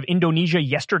that came out of Indonesia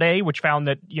yesterday, which found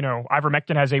that, you know,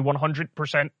 ivermectin has a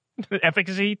 100%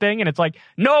 efficacy thing? And it's like,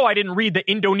 no, I didn't read the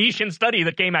Indonesian study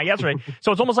that came out yesterday.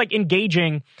 So it's almost like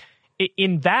engaging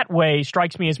in that way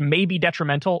strikes me as maybe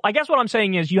detrimental. I guess what I'm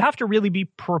saying is you have to really be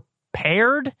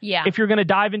prepared if you're going to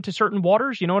dive into certain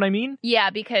waters. You know what I mean?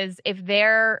 Yeah, because if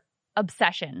their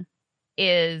obsession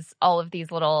is all of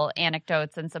these little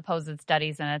anecdotes and supposed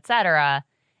studies and et cetera,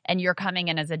 and you're coming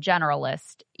in as a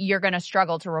generalist, you're going to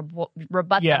struggle to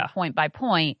rebut them point by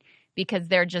point because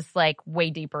they're just like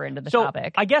way deeper into the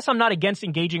topic. I guess I'm not against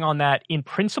engaging on that in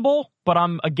principle, but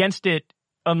I'm against it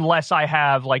unless I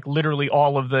have like literally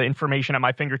all of the information at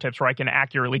my fingertips where I can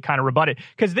accurately kind of rebut it.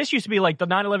 Because this used to be like the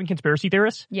 9/11 conspiracy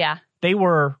theorists. Yeah. They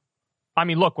were, I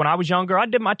mean, look, when I was younger, I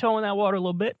dipped my toe in that water a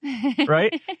little bit,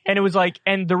 right? And it was like,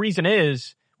 and the reason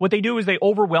is, what they do is they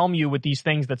overwhelm you with these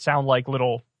things that sound like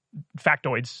little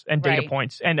factoids and data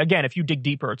points. And again, if you dig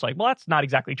deeper, it's like, well, that's not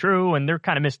exactly true. And they're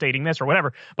kind of misstating this or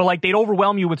whatever. But like they'd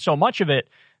overwhelm you with so much of it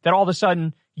that all of a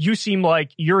sudden you seem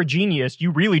like you're a genius.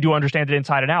 You really do understand it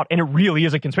inside and out. And it really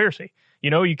is a conspiracy. You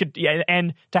know, you could,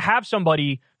 and to have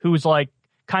somebody who's like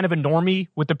kind of a normie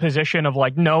with the position of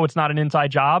like, no, it's not an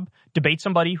inside job, debate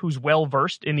somebody who's well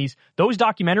versed in those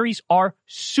documentaries are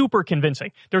super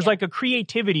convincing. There's like a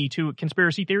creativity to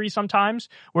conspiracy theories sometimes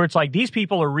where it's like, these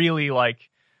people are really like,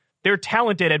 they're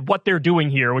talented at what they're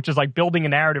doing here, which is like building a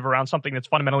narrative around something that's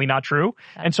fundamentally not true.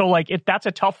 And so like, if that's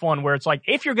a tough one where it's like,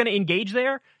 if you're going to engage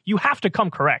there, you have to come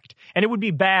correct. And it would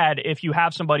be bad if you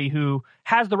have somebody who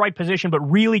has the right position, but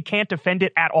really can't defend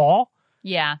it at all.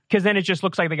 Yeah. Because then it just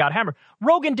looks like they got hammered.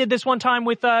 Rogan did this one time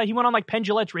with, he went on like Penn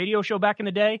Jillette's radio show back in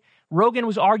the day. Rogan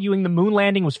was arguing the moon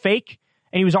landing was fake.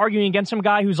 And he was arguing against some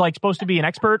guy who's like supposed to be an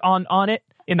expert on it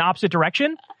in the opposite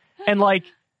direction. And like,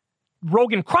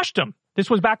 Rogan crushed him. This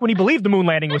was back when he believed the moon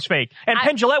landing was fake. And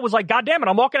Penn Jillette was like, God damn it,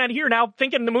 I'm walking out of here now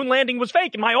thinking the moon landing was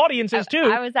fake. And my audience is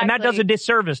too. And that does a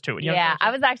disservice to it. You know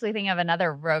I was actually thinking of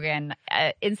another Rogan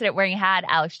incident where he had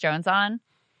Alex Jones on.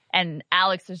 And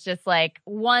Alex was just like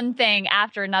one thing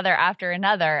after another.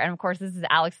 And of course, this is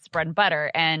Alex's bread and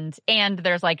butter. And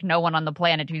there's like no one on the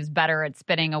planet who's better at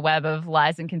spinning a web of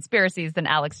lies and conspiracies than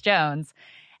Alex Jones.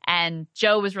 And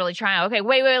Joe was really trying, okay,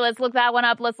 wait, let's look that one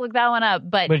up.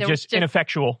 But it's just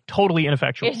ineffectual, totally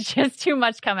ineffectual. It's just too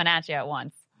much coming at you at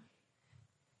once.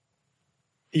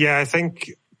 Yeah, I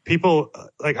think people,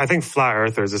 like, I think flat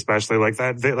earthers especially, like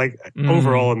that, they, like,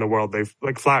 overall in the world, they've,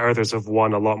 like, flat earthers have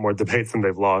won a lot more debates than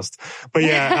they've lost. But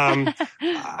yeah,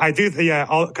 I do,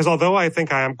 because although I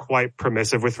think I am quite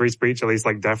permissive with free speech, at least,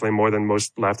 like, definitely more than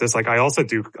most leftists, like, I also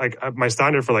do, like, my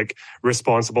standard for, like,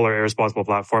 responsible or irresponsible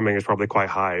platforming is probably quite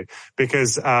high,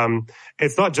 because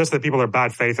it's not just that people are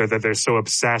bad faith or that they're so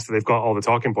obsessed that they've got all the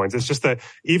talking points. It's just that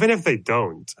even if they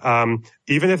don't,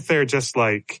 even if they're just,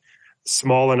 like,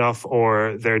 small enough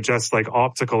or they're just like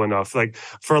optical enough, like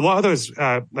for a lot of those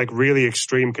like really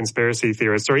extreme conspiracy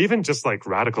theorists or even just like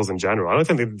radicals in general, I don't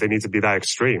think they need to be that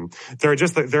extreme.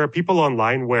 There are people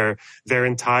online where their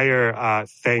entire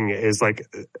thing is like,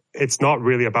 it's not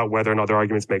really about whether or not their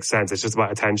arguments make sense, it's just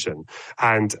about attention.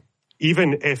 And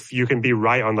even if you can be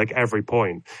right on like every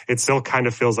point, it still kind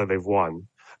of feels like they've won.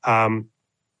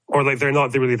 Or like they're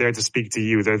not really there to speak to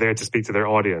you, they're there to speak to their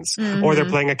audience. Mm-hmm. Or they're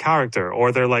playing a character,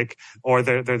 or they're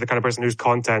the kind of person whose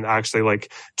content actually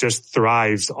like just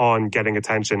thrives on getting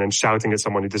attention and shouting at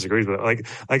someone who disagrees with it.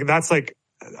 Like that's like,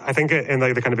 I think in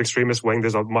like the kind of extremist wing,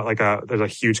 there's a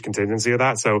huge contingency of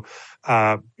that. So,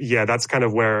 yeah, that's kind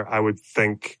of where I would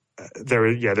think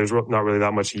there's not really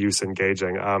that much use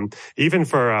engaging. Even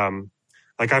for,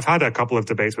 like I've had a couple of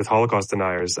debates with Holocaust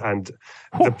deniers, and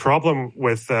the problem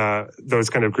with those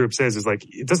kind of groups is like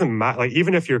it doesn't matter. Like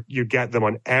even if you get them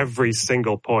on every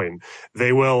single point,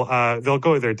 they will they'll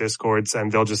go to their Discords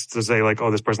and they'll just say like, oh,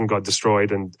 this person got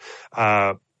destroyed, and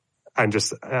that's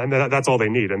all they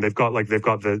need, and they've got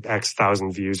the X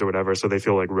thousand views or whatever, so they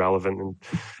feel like relevant.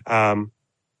 And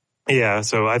yeah,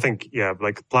 so I think,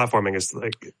 like platforming is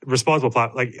like responsible.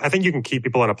 Like I think you can keep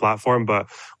people on a platform, but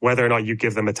whether or not you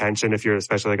give them attention, if you're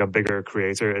especially like a bigger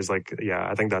creator, is like,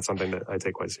 I think that's something that I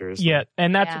take quite seriously. Yeah,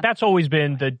 and that's always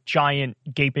been the giant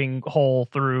gaping hole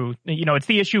through. It's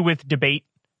the issue with debate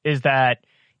is that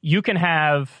you can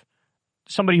have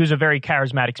somebody who's a very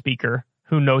charismatic speaker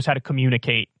who knows how to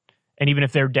communicate And even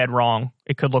if they're dead wrong,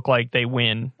 it could look like they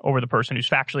win over the person who's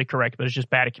factually correct, but is just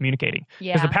bad at communicating.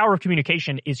 Because the power of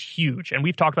communication is huge. And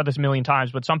we've talked about this a million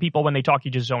times, but some people, when they talk,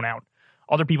 you just zone out.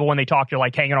 Other people, when they talk, you're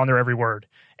like hanging on their every word.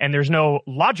 And there's no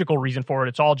logical reason for it.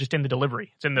 It's all just in the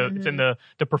delivery. It's in the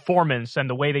performance and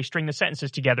the way they string the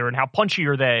sentences together and how punchy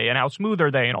are they and how smooth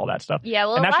are they and all that stuff. Yeah,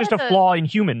 well, and that's just a flaw in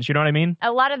humans. You know what I mean?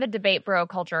 A lot of the debate bro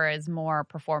culture is more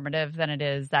performative than it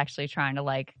is actually trying to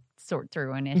like sort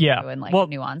through an issue in like a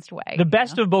nuanced way. The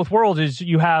best of both worlds is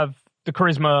you have the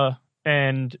charisma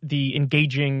and the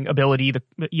engaging ability.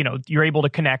 You're able to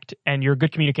connect and you're a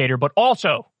good communicator, but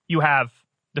also you have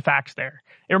the facts there.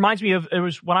 It reminds me of, it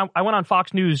was when I went on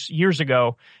Fox News years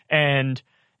ago, and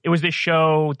it was this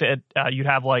show that you'd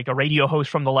have like a radio host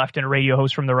from the left and a radio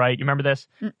host from the right. You remember this?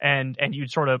 And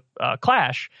you'd sort of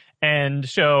clash. And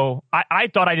so I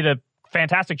thought I did a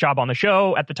fantastic job on the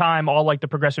show. At the time, all like the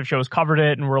progressive shows covered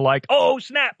it and were like, oh,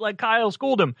 snap, like Kyle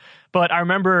schooled him. But I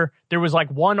remember there was like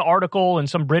one article in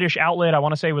some British outlet, I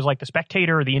want to say it was like The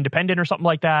Spectator or The Independent or something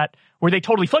like that, where they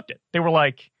totally flipped it. They were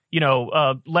like,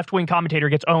 left-wing commentator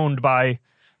gets owned by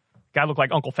guy looked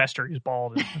like Uncle Fester. He's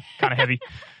bald and kind of heavy.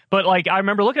 But like, I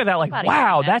remember looking at that like,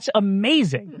 wow, that's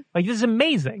amazing. Like, this is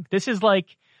amazing. This is like,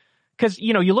 because,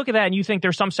 you look at that and you think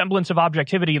there's some semblance of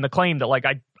objectivity in the claim that like,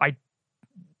 I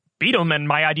beat them and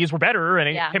my ideas were better and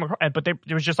it came across, but there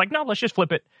was just like, no, let's just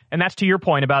flip it. And that's to your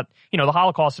point about, the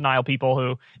Holocaust denial people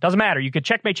who, doesn't matter. You could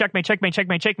checkmate.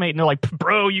 And they're like,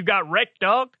 bro, you got wrecked,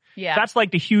 dog. Yeah. That's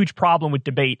like the huge problem with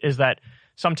debate is that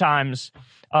sometimes,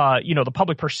 the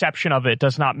public perception of it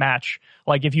does not match.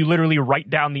 Like if you literally write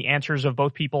down the answers of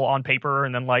both people on paper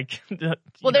and then like,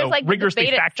 there's like rigorously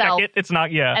the fact check it. It's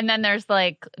not, And then there's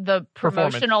like the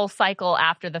promotional cycle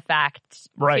after the fact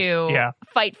to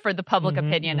fight for the public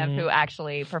opinion of who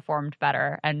actually performed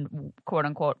better and quote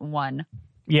unquote won.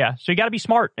 Yeah, so you got to be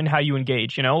smart in how you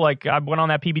engage, Like I went on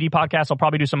that PBD podcast. I'll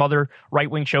probably do some other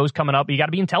right-wing shows coming up. But you got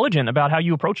to be intelligent about how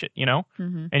you approach it,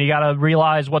 And you got to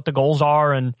realize what the goals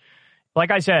are. And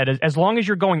like I said, as long as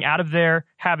you're going out of there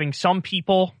having some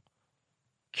people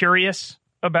curious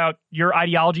about your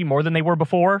ideology more than they were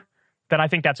before, then I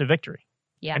think that's a victory.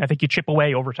 Yeah. And I think you chip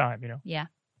away over time, Yeah.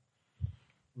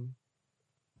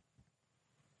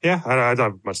 Yeah, I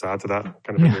don't have much to add to that.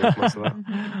 Kind of agree with most of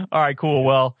that. All right, cool.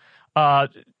 Well,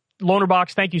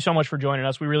 Lonerbox, thank you so much for joining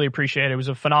us. We really appreciate it. It was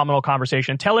a phenomenal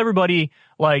conversation. Tell everybody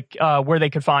where they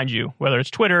could find you, whether it's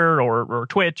Twitter or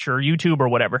Twitch or YouTube or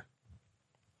whatever.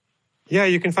 Yeah,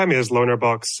 you can find me as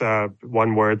Lonerbox,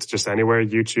 one word, just anywhere,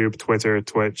 YouTube, Twitter,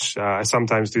 Twitch. I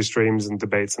sometimes do streams and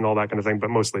debates and all that kind of thing, but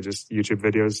mostly just YouTube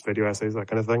videos, video essays, that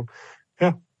kind of thing.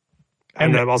 Yeah.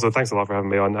 And also, thanks a lot for having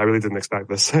me on. I really didn't expect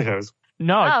this.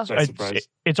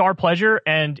 It's our pleasure.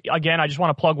 And again, I just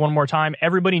want to plug one more time.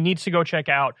 Everybody needs to go check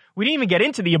out. We didn't even get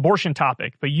into the abortion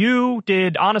topic, but you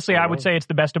did. Honestly, I would say it's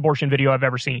the best abortion video I've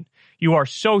ever seen. You are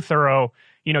so thorough.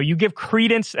 You give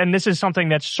credence, and this is something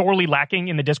that's sorely lacking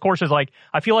in the discourse, is like,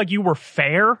 I feel like you were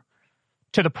fair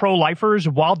to the pro-lifers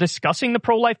while discussing the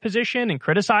pro-life position and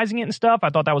criticizing it and stuff. I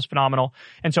thought that was phenomenal.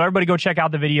 And so everybody go check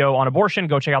out the video on abortion,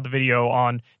 go check out the video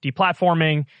on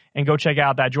deplatforming, and go check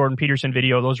out that Jordan Peterson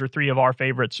video. Those are three of our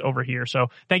favorites over here. So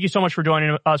thank you so much for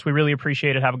joining us. We really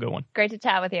appreciate it. Have a good one. Great to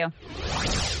chat with you.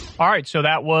 All right. So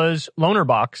that was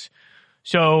Lonerbox.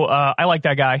 So I like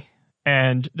that guy.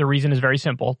 And the reason is very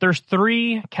simple. There's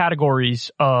three categories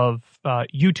of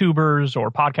YouTubers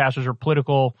or podcasters or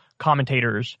political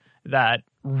commentators that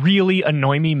really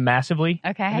annoy me massively.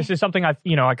 Okay. And this is something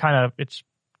it's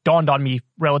dawned on me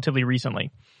relatively recently.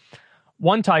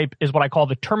 One type is what I call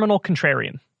the terminal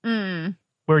contrarian,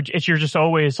 where you're just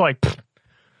always like,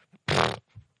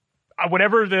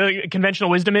 whatever the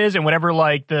conventional wisdom is and whatever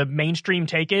like the mainstream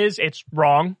take is, it's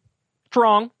wrong. It's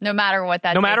wrong. No matter what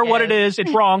that. No matter what it is,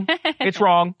 it's wrong. It's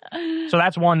wrong. So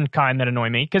that's one kind that annoy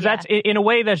me because that's in a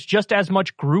way that's just as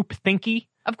much group thinky.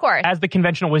 Of course. As the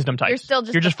conventional wisdom types. You're still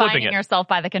just defining yourself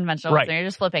by the conventional wisdom. You're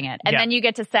just flipping it. And then you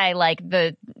get to say, like,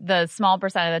 the small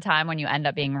percent of the time when you end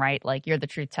up being right, like, you're the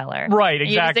truth teller. Right,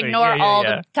 exactly. You just ignore all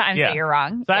the times that you're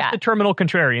wrong. So that's the terminal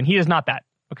contrarian. He is not that.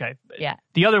 Okay. Yeah.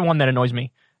 The other one that annoys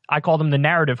me, I call them the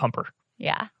narrative humper.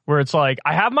 Yeah. Where it's like,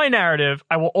 I have my narrative.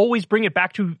 I will always bring it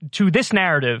back to this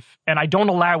narrative, and I don't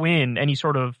allow in any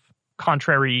sort of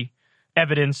contrary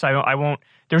evidence. I won't.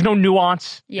 There's no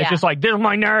nuance. Yeah. It's just like, there's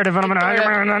my narrative, and I'm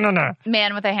gonna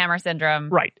man with a hammer syndrome.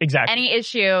 Right, exactly. Any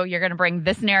issue, you're gonna bring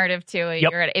this narrative to it.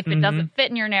 Yep. If it doesn't fit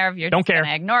in your narrative, you're just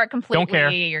gonna ignore it completely. Don't care.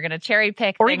 You're gonna cherry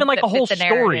pick, or even like a whole story,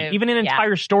 narrative. even an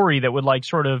entire story that would like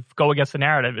sort of go against the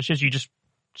narrative. It's just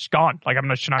gone. Like I'm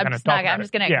just not gonna talk about it. I'm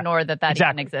just gonna ignore that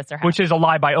even exists or happens. Which is a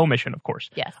lie by omission, of course.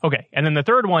 Yes. Okay, and then the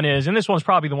third one is, and this one's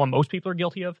probably the one most people are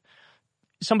guilty of.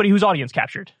 somebody who's audience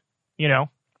captured, you know,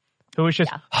 who is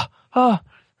just,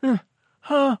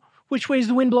 which way is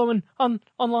the wind blowing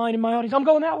online in my audience? I'm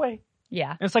going that way.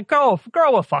 Yeah. And it's like, grow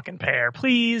a fucking pair,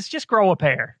 please. Just grow a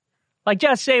pair. Like,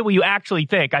 just say what you actually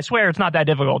think. I swear it's not that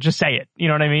difficult. Just say it. You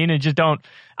know what I mean? And just don't.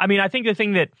 I mean, I think the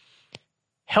thing that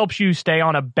helps you stay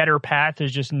on a better path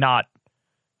is just not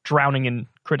drowning in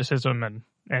criticism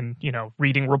and you know,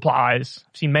 reading replies.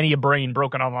 I've seen many a brain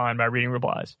broken online by reading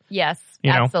replies. Yes,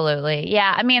 you know? absolutely.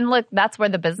 Yeah. I mean, look, that's where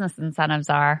the business incentives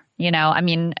are. You know, I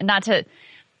mean, not to.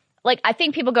 Like, I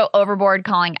think people go overboard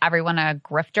calling everyone a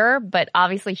grifter, but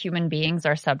obviously human beings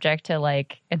are subject to,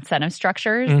 like, incentive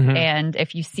structures. Mm-hmm. And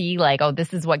if you see, like, oh,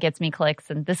 this is what gets me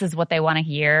clicks and this is what they want to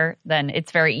hear, then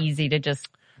it's very easy to just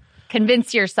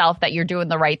convince yourself that you're doing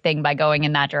the right thing by going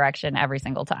in that direction every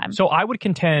single time. So I would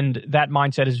contend that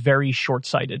mindset is very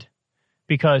short-sighted,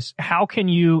 because how can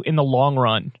you, in the long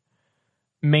run,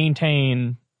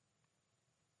 maintain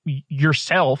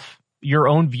yourself, your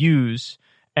own views,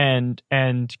 and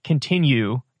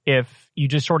continue if you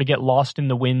just sort of get lost in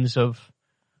the winds of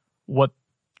what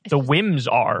the whims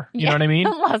are? You know what I mean?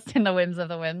 Lost in the whims of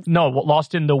the whims. No,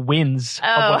 lost in the winds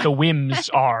of what the whims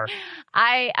are.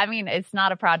 I mean, it's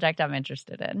not a project I'm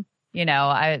interested in. You know,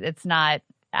 it's not.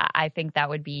 I think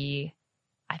that'd be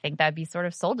sort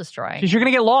of soul destroying. Because you're going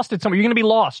to get lost at somewhere. You're going to be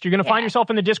lost. You're going to find yourself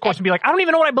in the discourse and be like, I don't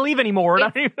even know what I believe anymore. I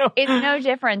don't even know. It's no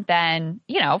different than,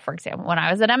 you know, for example, when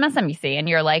I was at MSNBC and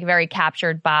you're like very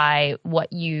captured by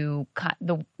what you,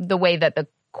 the way that the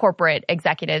corporate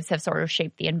executives have sort of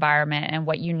shaped the environment and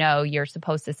what you know you're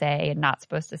supposed to say and not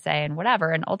supposed to say and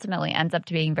whatever, and ultimately ends up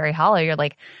to being very hollow. You're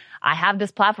like, I have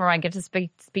this platform, I get to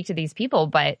speak to these people,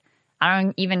 but I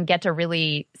don't even get to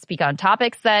really speak on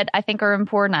topics that I think are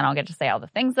important. I don't get to say all the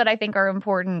things that I think are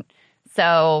important.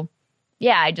 So,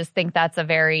 yeah, I just think that's a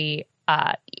very,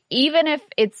 even if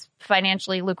it's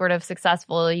financially lucrative,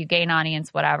 successful, you gain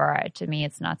audience, whatever, to me,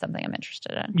 it's not something I'm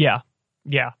interested in. Yeah.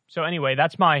 Yeah. So anyway,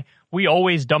 we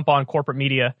always dump on corporate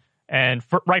media, and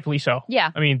rightfully so. Yeah.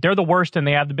 I mean, they're the worst and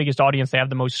they have the biggest audience. They have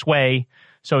the most sway.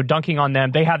 So dunking on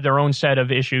them, they have their own set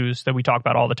of issues that we talk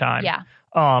about all the time. Yeah.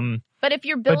 But if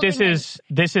you're building,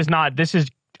 this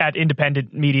is at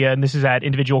independent media, and this is at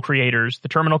individual creators, the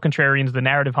terminal contrarians, the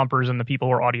narrative humpers, and the people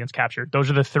who are audience captured. Those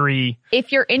are the three.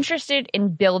 If you're interested in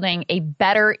building a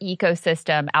better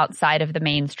ecosystem outside of the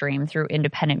mainstream through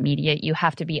independent media, you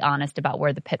have to be honest about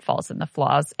where the pitfalls and the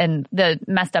flaws and the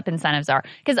messed up incentives are.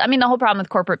 Because I mean, the whole problem with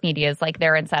corporate media is like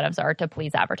their incentives are to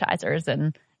please advertisers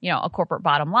and, you know, a corporate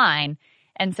bottom line.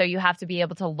 And so you have to be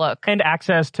able to look. And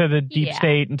access to the deep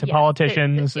state and to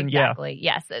politicians. Exactly.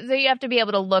 Yes. So you have to be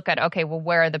able to look at, okay, well,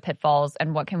 where are the pitfalls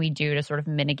and what can we do to sort of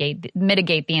mitigate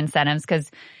the incentives? Because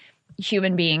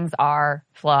human beings are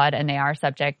flawed and they are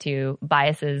subject to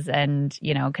biases and,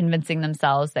 you know, convincing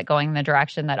themselves that going in the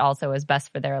direction that also is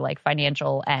best for their like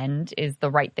financial end is the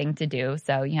right thing to do.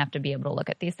 So you have to be able to look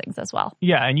at these things as well.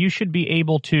 Yeah. And you should be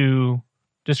able to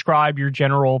describe your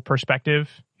general perspective,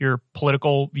 your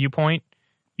political viewpoint.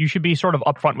 You should be sort of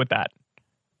upfront with that,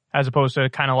 as opposed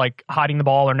to kind of like hiding the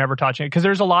ball or never touching it. Because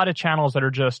there's a lot of channels that are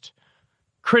just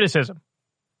criticism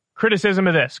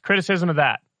of this, criticism of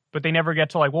that, but they never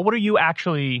get to like, well, what are you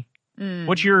actually?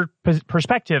 What's your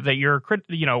perspective that you're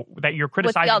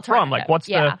criticizing from? Like, what's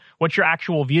your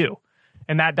actual view?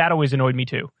 And that always annoyed me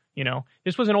too. You know,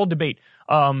 this was an old debate.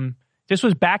 This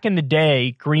was back in the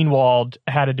day. Greenwald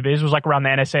had a debate. This was like around the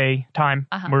NSA time,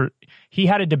 where he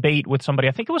had a debate with somebody.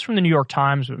 I think it was from the New York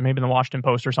Times, maybe the Washington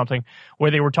Post or something,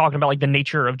 where they were talking about like the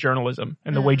nature of journalism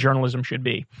and the way journalism should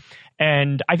be.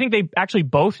 And I think they actually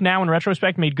both now in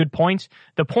retrospect made good points.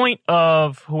 The point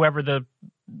of whoever the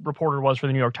reporter was for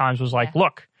the New York Times was like,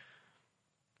 look,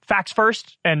 facts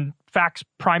first and facts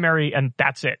primary, and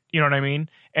that's it. You know what I mean?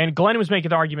 And Glenn was making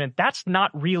the argument that's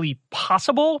not really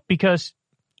possible, because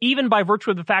even by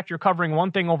virtue of the fact you're covering one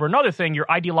thing over another thing, your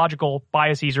ideological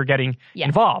biases are getting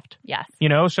involved. Yes. You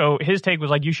know, so his take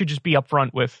was like, you should just be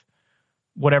upfront with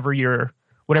whatever you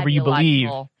believe.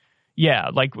 Yeah,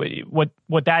 like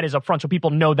what that is upfront, so people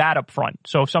know that upfront.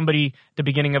 So if somebody at the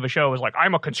beginning of a show is like,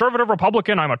 I'm a conservative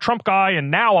Republican, I'm a Trump guy,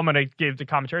 and now I'm going to give the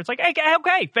commentary, it's like, hey,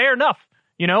 okay, fair enough.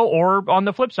 You know, or on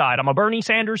the flip side, I'm a Bernie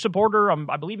Sanders supporter,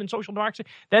 I believe in social democracy,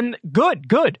 then good.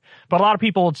 But a lot of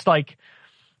people, it's like,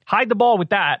 hide the ball with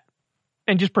that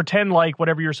and just pretend like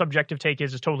whatever your subjective take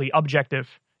is totally objective.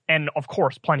 And of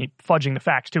course, fudging the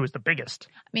facts too is the biggest.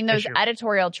 I mean, those issue.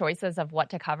 Editorial choices of what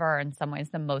to cover are in some ways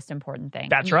the most important thing.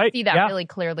 That's and right. You see that really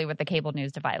clearly with the cable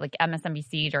news divide, like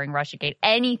MSNBC during Russiagate.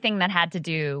 Anything that had to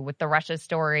do with the Russia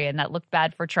story and that looked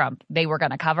bad for Trump, they were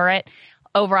going to cover it.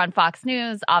 over on Fox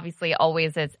News, obviously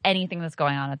always it's anything that's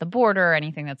going on at the border,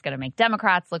 anything that's going to make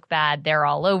Democrats look bad. They're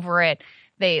all over it.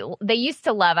 They used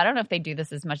to love, I don't know if they do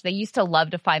this as much, they used to love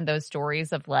to find those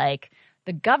stories of like,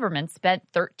 the government spent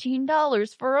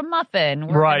 $13 for a muffin.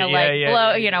 We're Right, going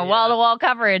to blow, wall-to-wall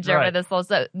coverage over this.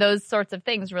 So those sorts of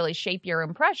things really shape your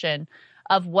impression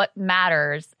of what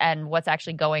matters and what's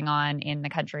actually going on in the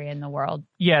country and the world.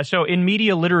 Yeah, so in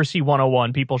Media Literacy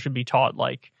 101, people should be taught,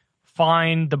 like,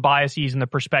 find the biases and the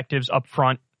perspectives up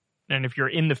front. And if you're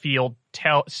in the field,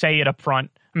 say it up front.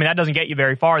 I mean, that doesn't get you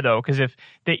very far, though, because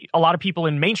a lot of people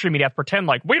in mainstream media have to pretend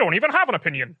like, we don't even have an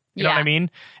opinion. You know what I mean?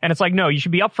 And it's like, no, you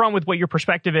should be upfront with what your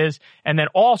perspective is, and then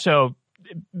also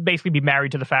basically be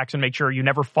married to the facts and make sure you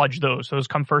never fudge those. Those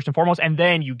come first and foremost, and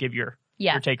then you give your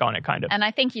take on it, kind of. And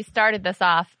I think you started this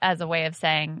off as a way of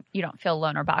saying you don't feel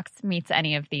Lonerbox meets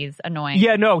any of these annoying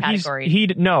categories.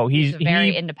 He's a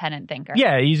very independent thinker.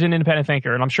 Yeah, he's an independent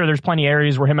thinker, and I'm sure there's plenty of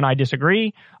areas where him and I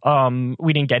disagree.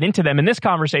 We didn't get into them in this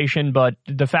conversation, but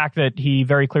the fact that he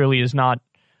very clearly is not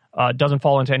doesn't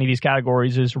fall into any of these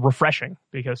categories is refreshing,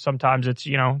 because sometimes it's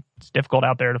difficult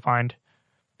out there to find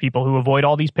people who avoid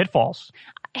all these pitfalls.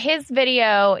 His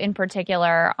video in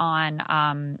particular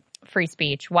on free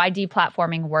speech, why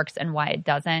deplatforming works and why it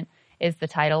doesn't, is the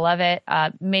title of it,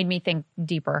 made me think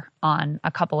deeper on a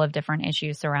couple of different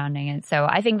issues surrounding it. So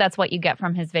I think that's what you get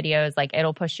from his videos. Like,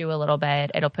 it'll push you a little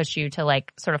bit. It'll push you to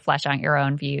like sort of flesh out your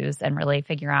own views and really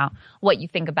figure out what you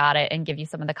think about it and give you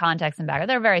some of the context and background.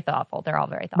 They're very thoughtful. They're all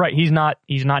very thoughtful. Right. He's not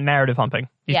narrative humping.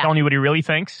 He's telling you what he really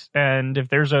thinks. And if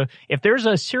there's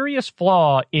a serious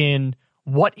flaw in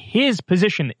what his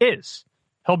position is,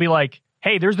 he'll be like,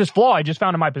 hey, there's this flaw I just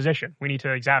found in my position. We need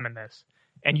to examine this.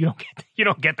 And you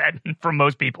don't get that from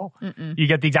most people. Mm-mm. You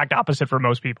get the exact opposite for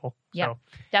most people. Yeah, so,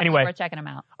 definitely anyway, worth checking them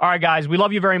out. All right, guys, we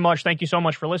love you very much. Thank you so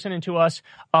much for listening to us.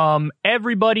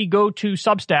 Everybody go to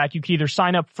Substack. You can either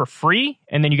sign up for free,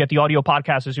 and then you get the audio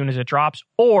podcast as soon as it drops,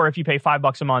 or if you pay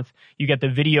 $5 a month, you get the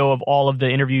video of all of the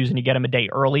interviews, and you get them a day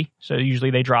early. So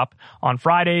usually they drop on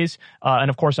Fridays.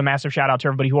 And of course, a massive shout out to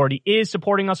everybody who already is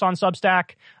supporting us on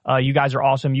Substack. You guys are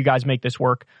awesome. You guys make this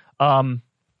work.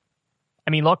 I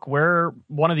mean, look, we're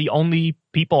one of the only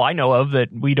people I know of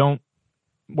that we don't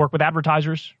work with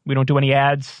advertisers. We don't do any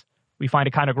ads. We find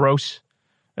it kind of gross.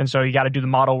 And so you got to do the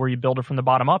model where you build it from the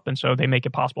bottom up. And so they make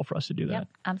it possible for us to do that. Yep,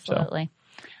 absolutely.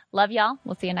 Love y'all.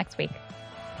 We'll see you next week.